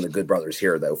definitely going to Good Brothers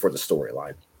here, though, for the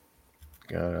storyline.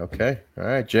 Okay. All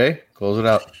right, Jay, close it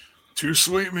out. Too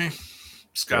sweet me.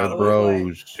 Good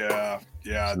Bros.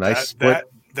 Yeah. Nice split.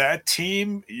 That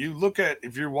team, you look at,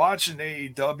 if you're watching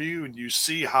AEW and you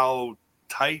see how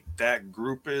tight that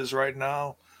group is right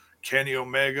now, Kenny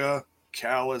Omega,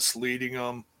 Callis leading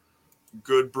them,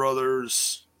 Good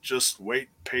Brothers just wait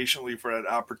patiently for that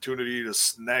opportunity to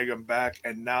snag them back.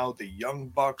 And now the Young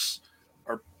Bucks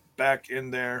are back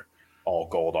in there. All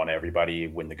gold on everybody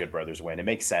when the Good Brothers win. It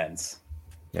makes sense.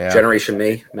 Yeah. Generation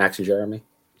Me, Max and Jeremy.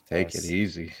 Take it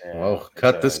easy. Whoa,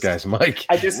 cut this guy's mic.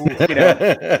 I just,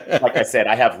 like I said,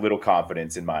 I have little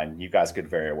confidence in mine. You guys could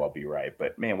very well be right.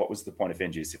 But, man, what was the point of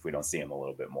FinJuice if we don't see him a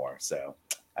little bit more? So,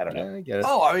 I don't know. I get it.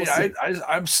 Oh, I mean,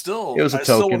 I still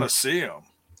want to see him.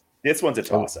 This one's a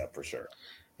toss-up for sure.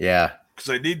 Yeah. Because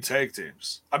they need tag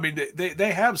teams. I mean,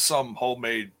 they have some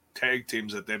homemade tag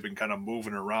teams that they've been kind of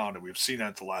moving around, and we've seen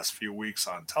that the last few weeks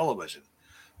on television.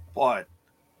 But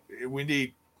we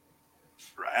need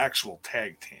actual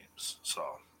tag teams. So,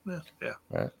 yeah.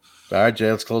 All right, Jay,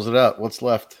 let's close it out. What's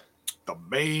left? The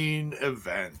main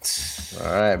event.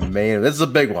 All right, this is a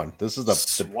big one. This is the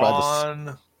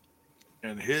Swan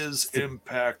and his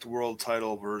Impact World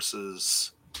title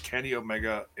versus Kenny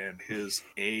Omega and his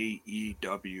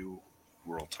AEW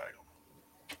World title.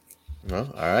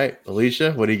 Well, all right,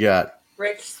 Alicia, what do you got?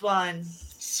 Rich Swan.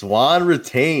 Swan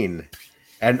retain.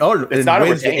 And it's not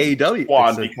wins the AEW.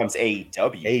 Swan becomes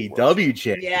AEW. AEW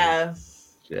champion. Yeah.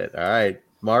 Shit. All right,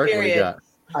 Mark, what do you got?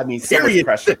 I mean, so much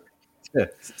pressure.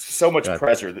 So much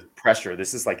pressure.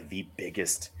 This is like the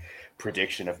biggest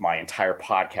prediction of my entire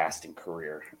podcasting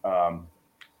career.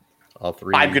 All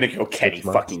three. I'm gonna go Kenny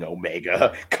fucking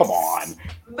Omega. Come on.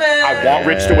 But I want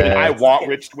Rich to win. I want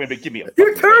Rich to win, but give me a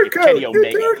Kenny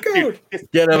Omega. Dude,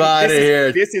 get him out of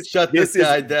here. This is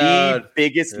guy down. The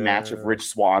biggest match of Rich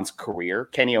Swan's career.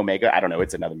 Kenny Omega. I don't know.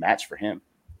 It's another match for him.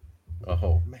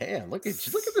 Oh man, look at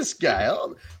this guy.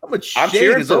 I'm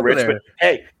cheering for Rich, but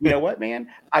hey, you know what, man?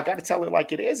 I got to tell it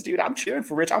like it is, dude. I'm cheering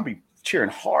for Rich. I'm gonna be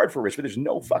cheering hard for Rich, but there's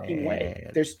no fucking way.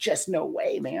 There's just no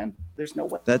way, man. There's no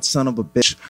way. That son of a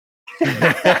bitch.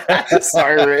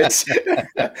 Sorry, Rich.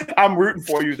 I'm rooting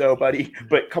for you though, buddy.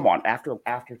 But come on, after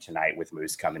tonight with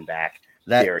Moose coming back,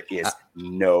 there is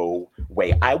no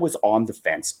way. I was on the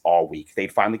fence all week. They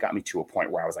finally got me to a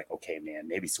point where I was like, okay, man,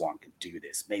 maybe Swann can do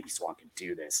this. Maybe Swann can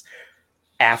do this.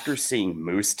 After seeing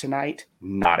Moose tonight,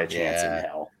 not a chance in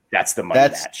hell. That's the money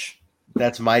match.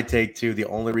 That's my take too. The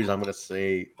only reason I'm going to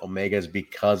say Omega is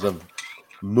because of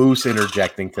Moose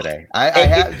interjecting today.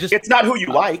 It's not who you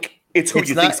like. It's who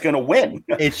you think's going to win.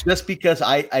 It's just because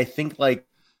I think like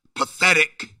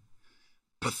pathetic.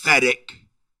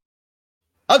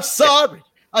 I'm sorry,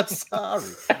 but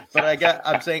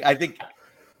I'm saying I think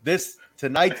this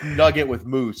tonight's nugget with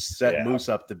Moose set Moose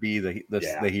up to be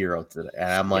the hero today, and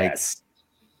I'm like,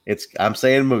 I'm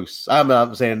saying Moose.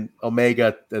 I'm saying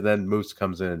Omega, and then Moose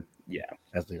comes in. Yeah,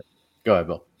 go ahead,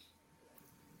 Bill.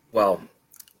 Well,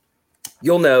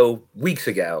 you'll know weeks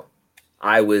ago,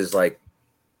 I was like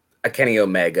a Kenny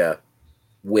Omega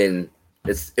win.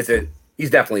 He's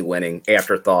definitely winning.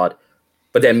 Afterthought,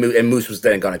 but then Moose was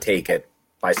then going to take it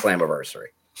by Slammiversary.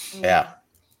 Yeah,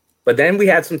 but then we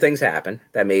had some things happen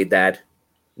that made that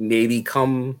maybe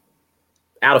come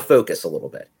out of focus a little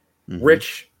bit. Mm-hmm.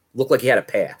 Rich looked like he had a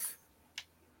path,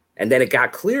 and then it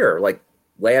got clearer. Like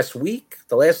last week,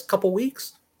 the last couple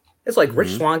weeks, it's like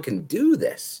Rich Swann can do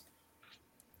this.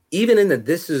 Even in the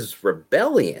This Is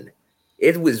Rebellion,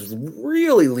 it was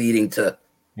really leading to,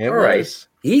 right,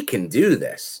 he can do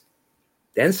this.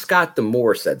 Then Scott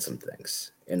D'Amore said some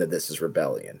things in the This Is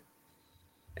Rebellion.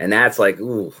 And that's like,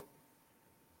 ooh,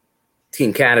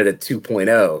 Team Canada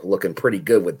 2.0 looking pretty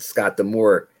good with Scott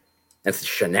D'Amore and some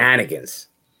shenanigans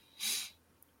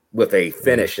with a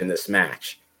finish in this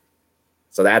match.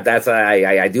 So that's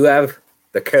I do have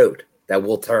the code that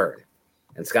will turn,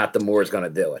 and Scott D'Amore is going to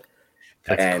do it.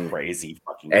 That's crazy.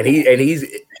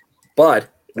 But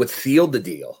what sealed the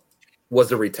deal was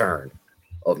the return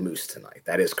of Moose tonight.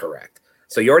 That is correct.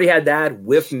 So you already had that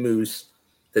with Moose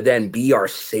to then be our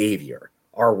savior,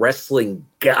 our wrestling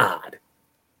god.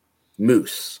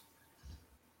 Moose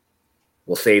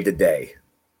will save the day,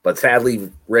 but sadly,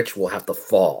 Rich will have to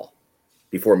fall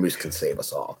before Moose can save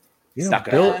us all. You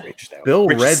know, Bill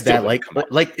read that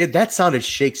like that sounded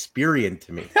Shakespearean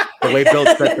to me. The way Bill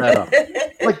set that up,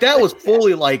 like that was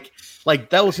fully like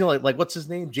that was like what's his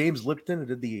name, James Lipton, who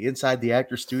did the Inside the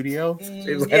Actor Studio.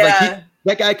 Yeah.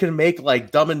 That guy can make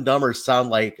like Dumb and Dumber sound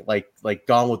like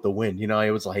Gone with the Wind. You know,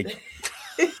 it was like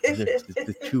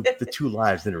the two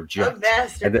lives interject. A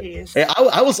masterpiece. And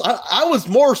I was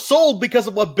more sold because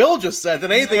of what Bill just said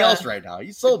than anything else right now.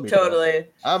 You sold me totally.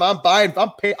 I'm buying.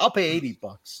 I'll pay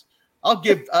 $80.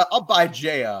 I'll buy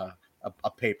Jay a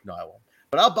paper. No, I won't.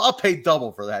 But I'll pay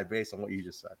double for that based on what you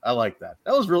just said. I like that.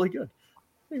 That was really good.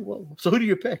 Hey, well, so who do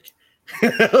you pick?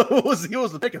 Who was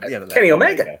the pick at the end of that? Kenny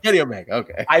Omega. Kenny Omega.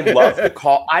 Okay. I love the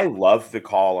call. I love the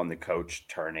call on the coach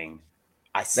turning.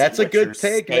 That's a good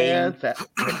take, man.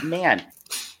 Man,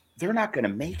 they're not going to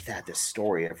make that the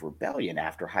story of Rebellion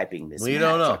after hyping this. We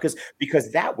don't know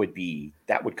because that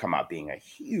would come out being a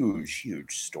huge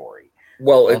story.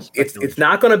 Well, it's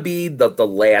not going to be the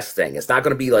last thing. It's not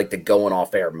going to be like the going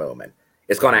off air moment.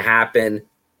 It's going to happen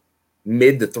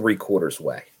mid to 3/4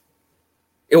 way.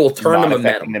 It will turn the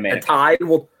momentum. The tide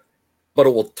will, but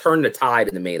it will turn the tide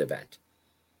in the main event.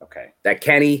 Okay. That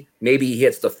Kenny maybe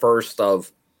hits the first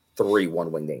of 3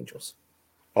 One-Winged Angels.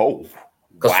 Oh,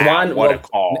 because wow, a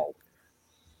call.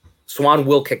 Swann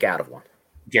will kick out of one.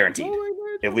 Guaranteed.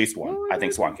 At least one. I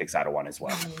think Swann kicks out of one as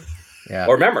well. Yeah.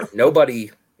 Or remember,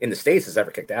 nobody in the States has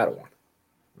ever kicked out of one.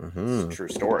 Mm-hmm. True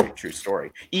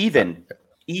story.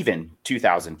 Even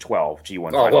 2012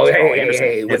 G1. Oh, well,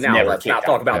 hey, now let's not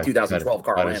talk about 2012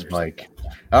 Carl Anderson. Mike.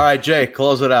 All right, Jay,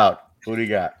 close it out. Who do you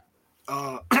got?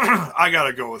 I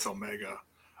gotta go with Omega.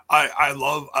 I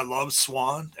love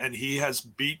Swann, and he has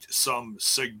beat some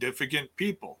significant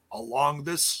people along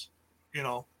this,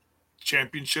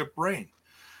 championship reign.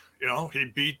 He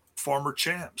beat former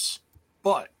champs,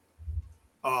 but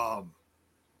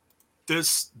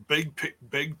this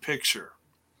big picture.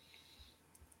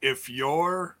 If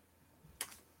you're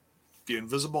the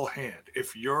invisible hand,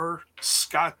 if you're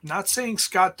Scott, not saying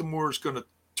Scott D'Amore is going to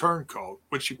turncoat,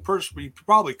 which he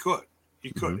probably could. He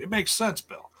could. Mm-hmm. It makes sense,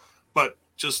 Bill. But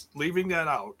just leaving that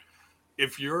out,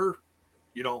 if you're,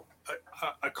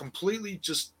 a completely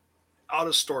just out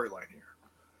of storyline here,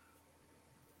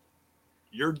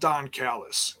 you're Don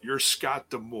Callis, you're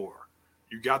Scott D'Amore,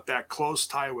 you got that close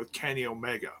tie with Kenny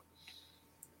Omega,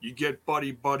 you get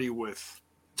buddy with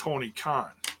Tony Khan.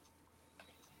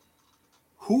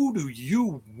 Who do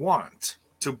you want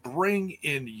to bring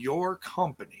in your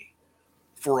company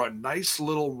for a nice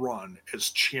little run as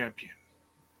champion?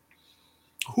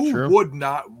 Who would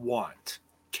not want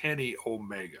Kenny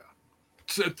Omega?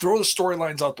 Throw the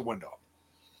storylines out the window.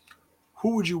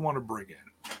 Who would you want to bring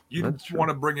in? You want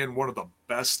to bring in one of the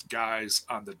best guys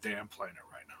on the damn planet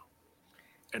right now,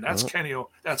 and that's Kenny.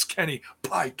 That's Kenny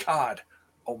by God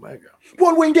Omega.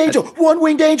 One-winged angel.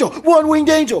 One-winged angel. One-winged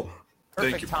angel.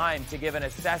 Perfect time to give an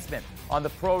assessment on the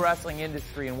pro wrestling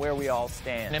industry and where we all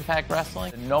stand. Impact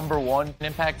Wrestling, the number one.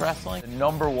 Impact Wrestling, the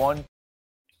number one.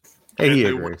 Hey, he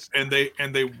agrees. And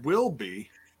they will be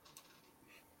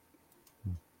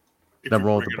number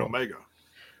one with Omega.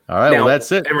 All right, well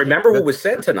that's it. And remember what was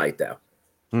said tonight, though.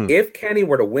 If Kenny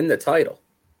were to win the title,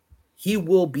 he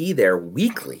will be there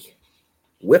weekly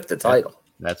with the title.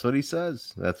 That's what he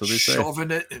says. That's what he says.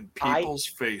 Shoving it in people's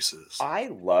faces. I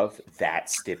love that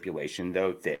stipulation,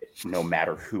 though, that no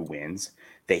matter who wins,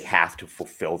 they have to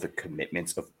fulfill the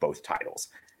commitments of both titles.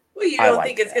 Well, you don't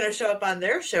think it's going to show up on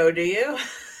their show, do you?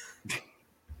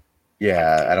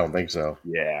 Yeah, I don't think so.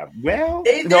 Yeah, well,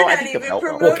 I think they'll help.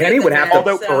 Well, Kenny would have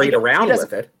to parade around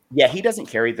with it. Yeah, he doesn't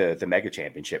carry the Mega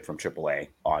Championship from AAA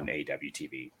on AEW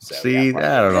TV. So, see,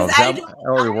 yeah, I don't know. That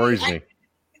already worries me.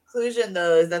 Conclusion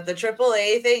though is that the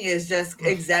AAA thing is just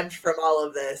exempt from all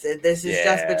of this. This is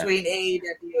just between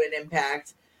AEW and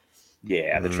Impact.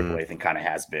 Yeah, the AAA thing kind of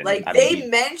has been. Like they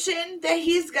mentioned that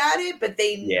he's got it, but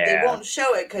they won't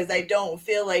show it because I don't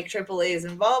feel like AAA is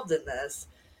involved in this.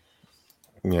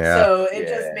 Yeah. So it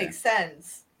just makes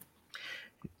sense.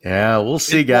 Yeah, we'll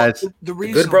see, guys. The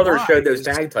Good Brothers showed those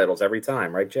tag titles every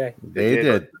time, right, Jay? They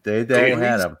did. They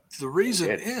had them. The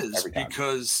reason is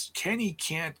because Kenny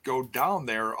can't go down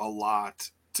there a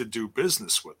lot to do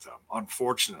business with them,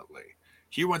 unfortunately.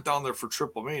 He went down there for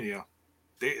Triple Mania.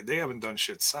 They haven't done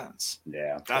shit since.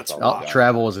 Yeah. That's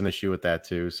travel is an issue with that,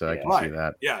 too, so I can see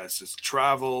that. Yeah, it's just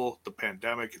travel, the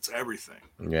pandemic, it's everything.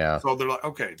 Yeah. So they're like,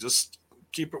 okay, just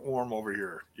keep it warm over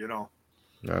here, All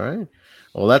right.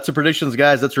 Well, that's the predictions,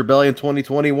 guys. That's Rebellion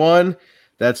 2021.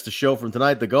 That's the show from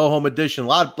tonight, the go home edition. A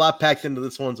lot packed into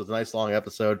this one, so it's a nice long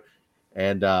episode.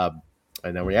 And then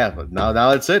now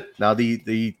that's it. Now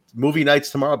the movie night's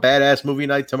tomorrow, badass movie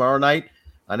night tomorrow night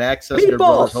on Access.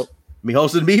 Meatballs. Me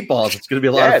hosting Meatballs. It's going to be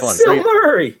a lot of fun. Bill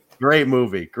Murray. Great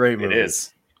movie. It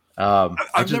is.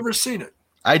 I've never seen it.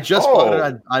 I just bought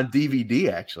it on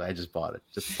DVD. Actually, I just bought it,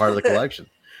 just part of the collection.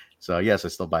 So, yes, I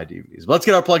still buy DVDs. But let's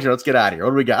get our plugs in. Let's get out of here. What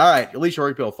do we got? All right, Alicia,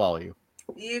 where can people follow you?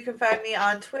 You can find me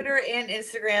on Twitter and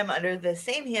Instagram under the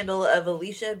same handle of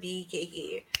Alicia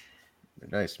BKK.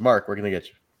 Nice. Mark, where can they get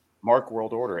you? Mark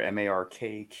World Order,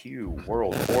 MARKQ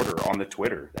World Order on the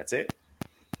Twitter. That's it.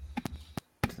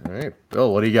 All right.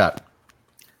 Bill, what do you got?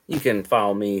 You can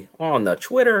follow me on the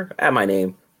Twitter at my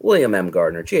name, William M.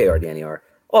 Gardner, Gardner.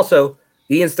 Also,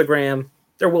 the Instagram,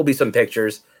 there will be some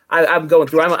pictures. I'm going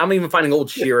through. I'm even finding old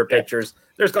Shearer pictures.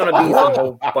 There's going to be a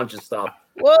whole bunch of stuff.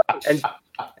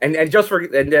 And just for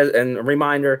and a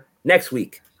reminder, next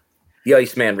week, the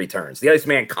Iceman returns. The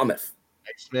Iceman cometh.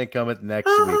 Iceman cometh next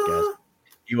week, guys.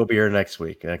 He will be here next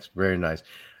week. Very nice.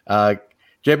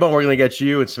 J-Bone, we're going to get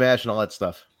you and Smash and all that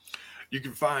stuff. You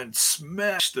can find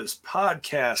Smash This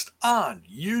Podcast on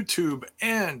YouTube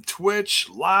and Twitch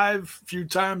live a few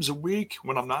times a week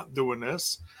when I'm not doing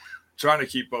this. Trying to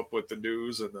keep up with the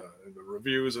news and the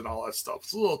reviews and all that stuff.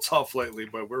 It's a little tough lately,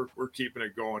 but we're keeping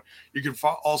it going. You can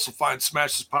also find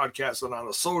Smash This Podcast on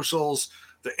the socials,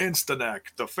 the Instanet,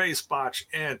 the Facebox,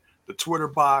 and the Twitter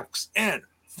box. And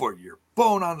for your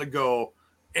bone on the go,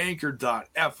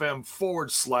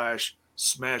 anchor.fm/Smash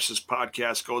This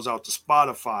Podcast goes out to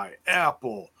Spotify,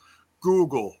 Apple,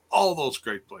 Google, all those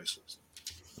great places.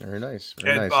 Very nice.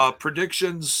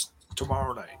 Predictions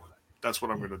tomorrow night. That's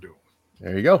what I'm going to do.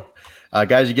 There you go.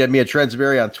 Guys, you get me at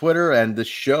Trensberry on Twitter and the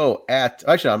show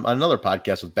I'm on another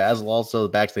podcast with Basil, also the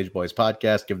Backstage Boys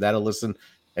podcast. Give that a listen.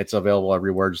 It's available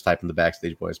everywhere. Just type in the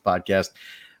Backstage Boys podcast.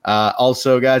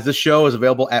 Also, guys, this show is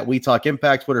available at We Talk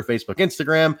Impact, Twitter, Facebook,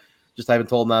 Instagram. Just type in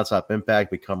Total Nonstop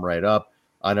Impact. We come right up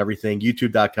on everything.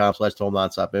 YouTube.com/Total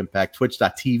Nonstop Impact.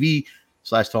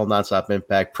 Twitch.tv/Total Nonstop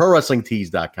Impact.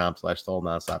 ProWrestlingTees.com/Total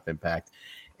Nonstop Impact.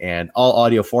 And all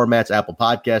audio formats, Apple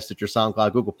Podcasts, Stitcher,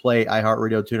 SoundCloud, Google Play,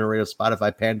 iHeartRadio, TuneIn Radio,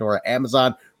 Spotify, Pandora,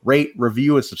 Amazon. Rate,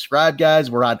 review, and subscribe, guys.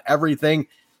 We're on everything.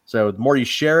 So the more you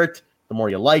share it, the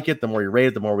more you like it, the more you rate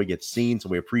it, the more we get seen. So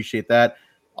we appreciate that.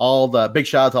 All the big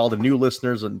shout out to all the new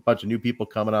listeners and a bunch of new people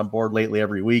coming on board lately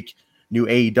every week. New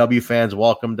AEW fans,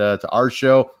 welcome to our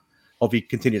show. Hope you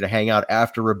continue to hang out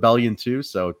after Rebellion too.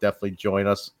 So definitely join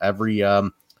us every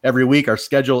week. Our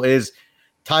schedule is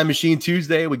Time Machine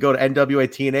Tuesday. We go to NWA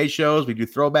TNA shows. We do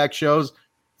throwback shows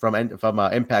from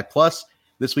Impact Plus.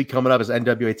 This week coming up is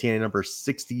NWA TNA number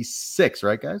 66,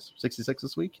 right, guys? 66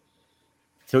 this week.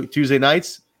 So Tuesday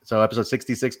nights. So episode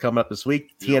 66 coming up this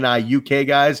week. TNI UK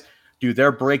guys do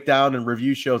their breakdown and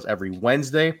review shows every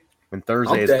Wednesday. And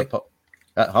Thursday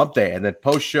Hump Day, and then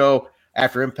post show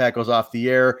after Impact goes off the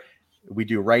air, we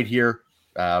do right here.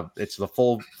 It's the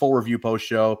full review post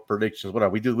show predictions,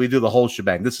 whatever we do the whole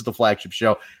shebang. This is the flagship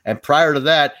show, and prior to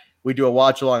that, we do a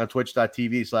watch along on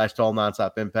twitch.tv/Total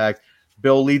Nonstop Impact.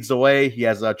 Bill leads the way. He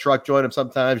has a truck join him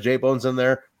sometimes. J Bone's in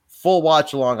there. Full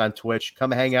watch along on Twitch.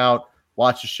 Come hang out,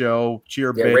 watch the show,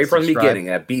 cheer. Yeah, right from the beginning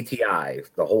at BTI,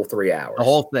 the whole 3 hours, the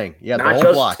whole thing. Yeah, not the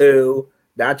whole block.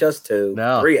 Not just two.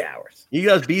 No, 3 hours. He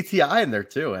does BTI in there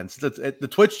too, and the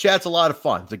Twitch chat's a lot of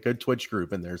fun. It's a good Twitch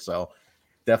group in there, so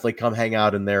definitely come hang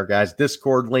out in there, guys.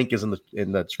 Discord link is in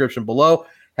the description below.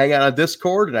 Hang out on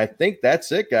Discord, and I think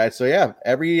that's it, guys. So yeah,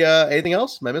 anything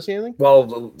else? Am I missing anything?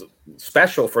 Well,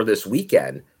 special for this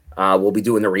weekend, we'll be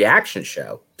doing the reaction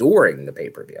show during the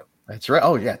pay-per-view. That's right.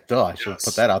 Oh yeah, duh. I should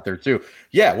put that out there too.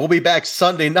 Yeah, we'll be back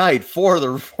Sunday night for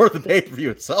the pay-per-view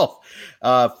itself.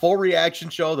 Full reaction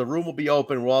show. The room will be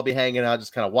open. We'll all be hanging out,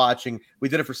 just kind of watching. We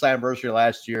did it for Slammiversary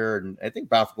last year, and I think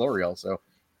Bound for Glory also.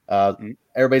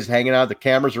 Everybody's hanging out. The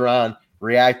cameras are on,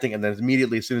 reacting, and then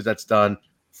immediately as soon as that's done,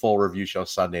 full review show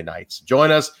Sunday nights.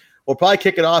 Join us. We'll probably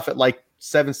kick it off at like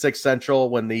 7-6 Central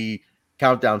when the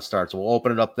countdown starts. We'll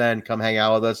open it up then. Come hang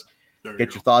out with us.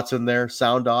 Get your thoughts in there.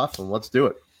 Sound off, and let's do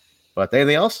it. But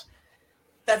anything else?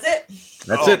 That's it.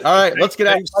 That's it. All right, let's get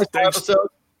out of this episode.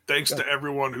 Thanks to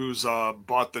everyone who's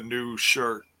bought the new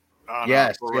shirt.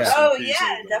 Yes. Oh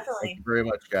yeah, definitely. Thank you very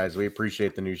much, guys. We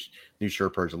appreciate the new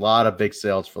shirt purchase. A lot of big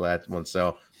sales for that one.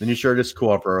 So the new shirt is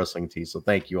cool on Pro Wrestling Tees. So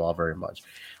thank you all very much.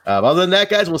 Other than that,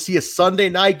 guys, we'll see you Sunday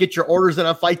night. Get your orders in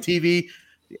on Fight TV.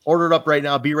 Order it up right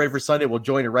now. Be ready for Sunday. We'll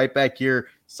join you right back here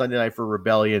Sunday night for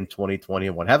Rebellion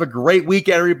 2021. Have a great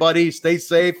weekend, everybody. Stay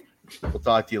safe. We'll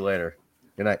talk to you later.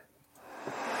 Good night.